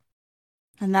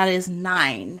 and that is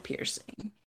 9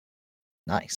 piercing.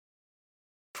 Nice.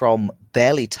 From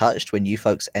barely touched when you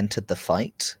folks entered the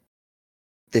fight,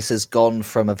 this has gone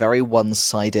from a very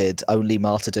one-sided, only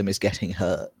martyrdom is getting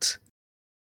hurt,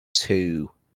 to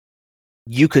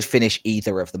you could finish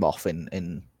either of them off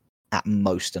in at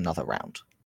most another round.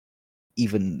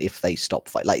 Even if they stop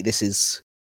fight. Like, this is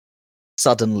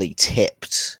suddenly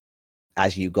tipped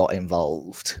as you got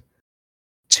involved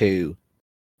to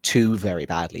 2 very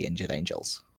badly injured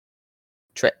angels.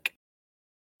 Trick,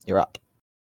 you're up.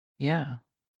 Yeah,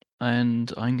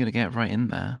 and I'm going to get right in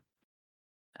there,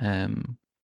 and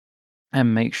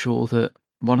make sure that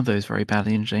one of those very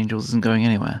badly injured angels isn't going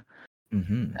anywhere.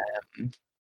 Mm-hmm.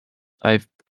 I've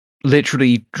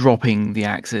literally dropping the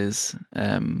axes,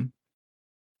 and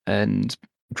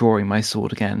drawing my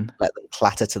sword again. Let them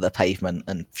clatter to the pavement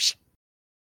and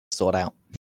sword out.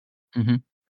 Mm-hmm.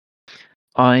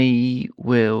 I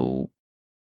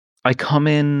come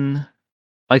in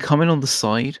on the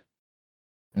side,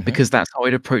 Mhm. because that's how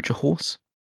I'd approach a horse.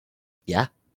 Yeah.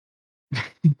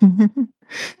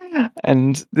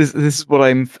 And this is what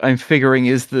I'm figuring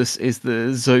is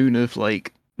the zone of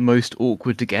like most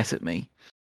awkward to get at me.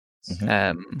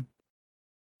 Mhm.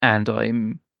 And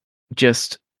I'm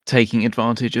just taking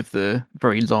advantage of the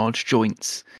very large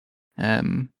joints,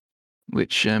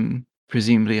 which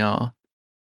presumably are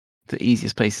the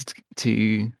easiest places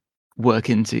to work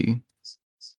into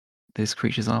this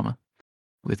creature's armor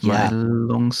with my Yeah.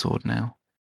 longsword now.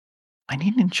 I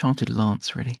need an enchanted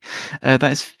lance, really. That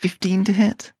is 15 to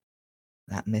hit.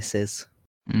 That misses.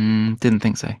 Didn't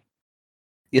think so.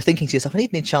 You're thinking to yourself, I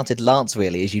need an enchanted lance,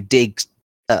 really, as you dig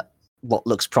at what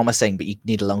looks promising, but you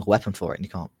need a longer weapon for it, and you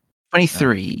can't.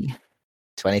 23.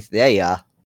 20. There you are.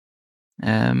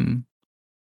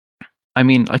 I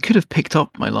mean, I could have picked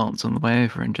up my lance on the way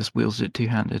over and just wielded it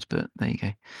two-handed, but there you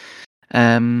go.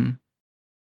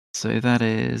 So that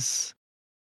is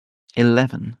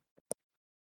 11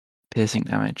 piercing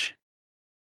damage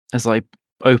as I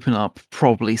open up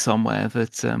probably somewhere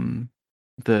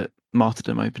that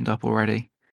martyrdom opened up already.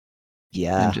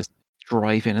 Yeah. And just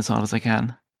drive in as hard as I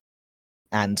can.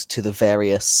 And to the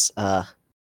various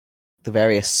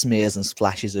smears and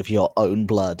splashes of your own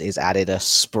blood is added a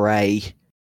spray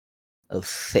of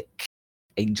thick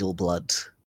angel blood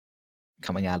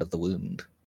coming out of the wound.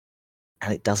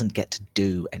 And it doesn't get to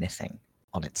do anything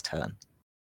on its turn,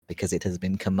 because it has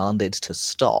been commanded to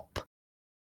stop.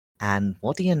 And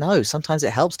what do you know? Sometimes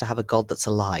it helps to have a god that's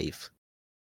alive.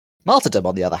 Martyrdom,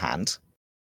 on the other hand,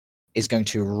 is going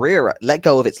to let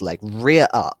go of its leg, rear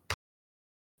up,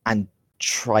 and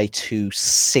try to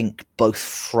sink both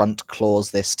front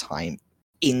claws this time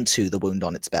into the wound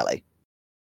on its belly.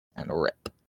 And rip.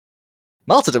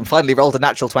 Martyrdom finally rolled a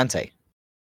natural 20.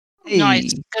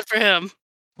 Nice. Good for him.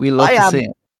 We love I to am see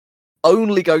it.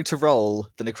 only going to roll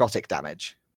the necrotic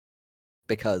damage,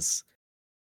 because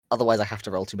otherwise I have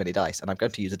to roll too many dice, and I'm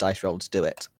going to use a dice roll to do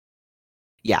it.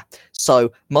 Yeah,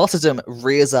 so Martyrdom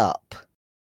rears up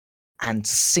and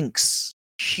sinks.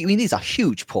 I mean, these are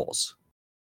huge paws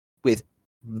with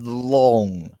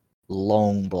long,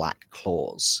 long black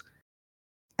claws.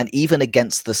 And even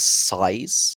against the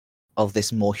size of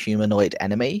this more humanoid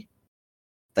enemy,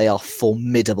 they are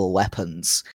formidable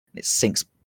weapons. It sinks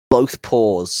both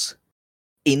paws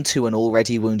into an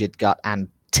already wounded gut and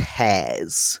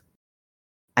tears.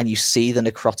 And you see the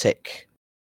necrotic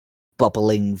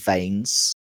bubbling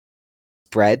veins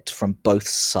spread from both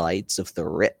sides of the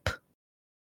rip.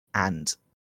 And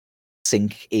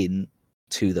sink in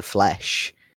to the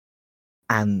flesh,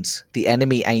 and the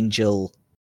enemy angel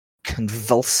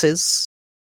convulses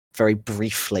very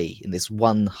briefly in this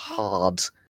one hard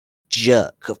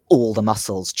jerk of all the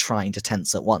muscles trying to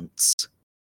tense at once,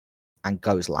 and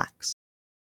goes lax.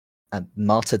 And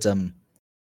Martyrdom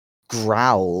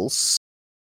growls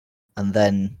and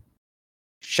then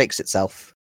shakes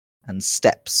itself and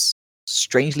steps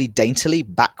strangely daintily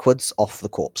backwards off the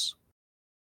corpse.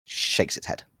 Shakes its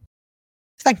head.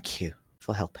 Thank you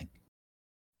for helping.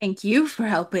 Thank you for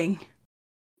helping.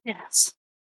 Yes.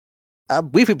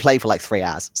 We've been playing for like 3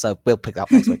 hours, so we'll pick that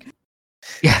up next week.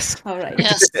 Yes. All right.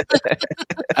 Yes.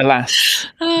 Alas,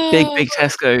 Big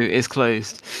Tesco is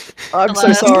closed. I'm so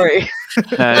Alas. sorry.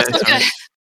 No, That's it's okay.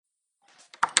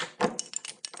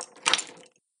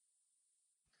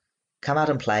 Come Out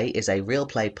and Play is a real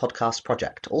play podcast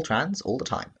project, all trans, all the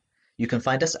time. You can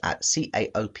find us at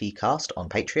CAOPcast on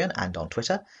Patreon and on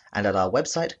Twitter, and at our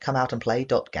website,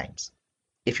 comeoutandplay.games.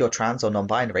 If you're trans or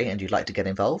non-binary and you'd like to get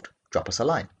involved, drop us a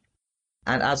line.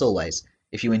 And as always,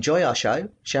 if you enjoy our show,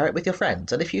 share it with your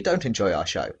friends, and if you don't enjoy our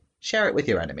show, share it with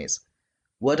your enemies.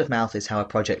 Word of mouth is how a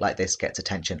project like this gets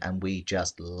attention, and we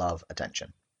just love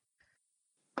attention.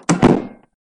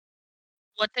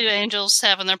 What do angels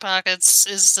have in their pockets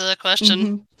is the question.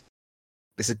 Mhm.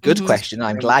 This is a good Mhm. question.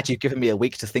 I'm glad you've given me a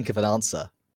week to think of an answer.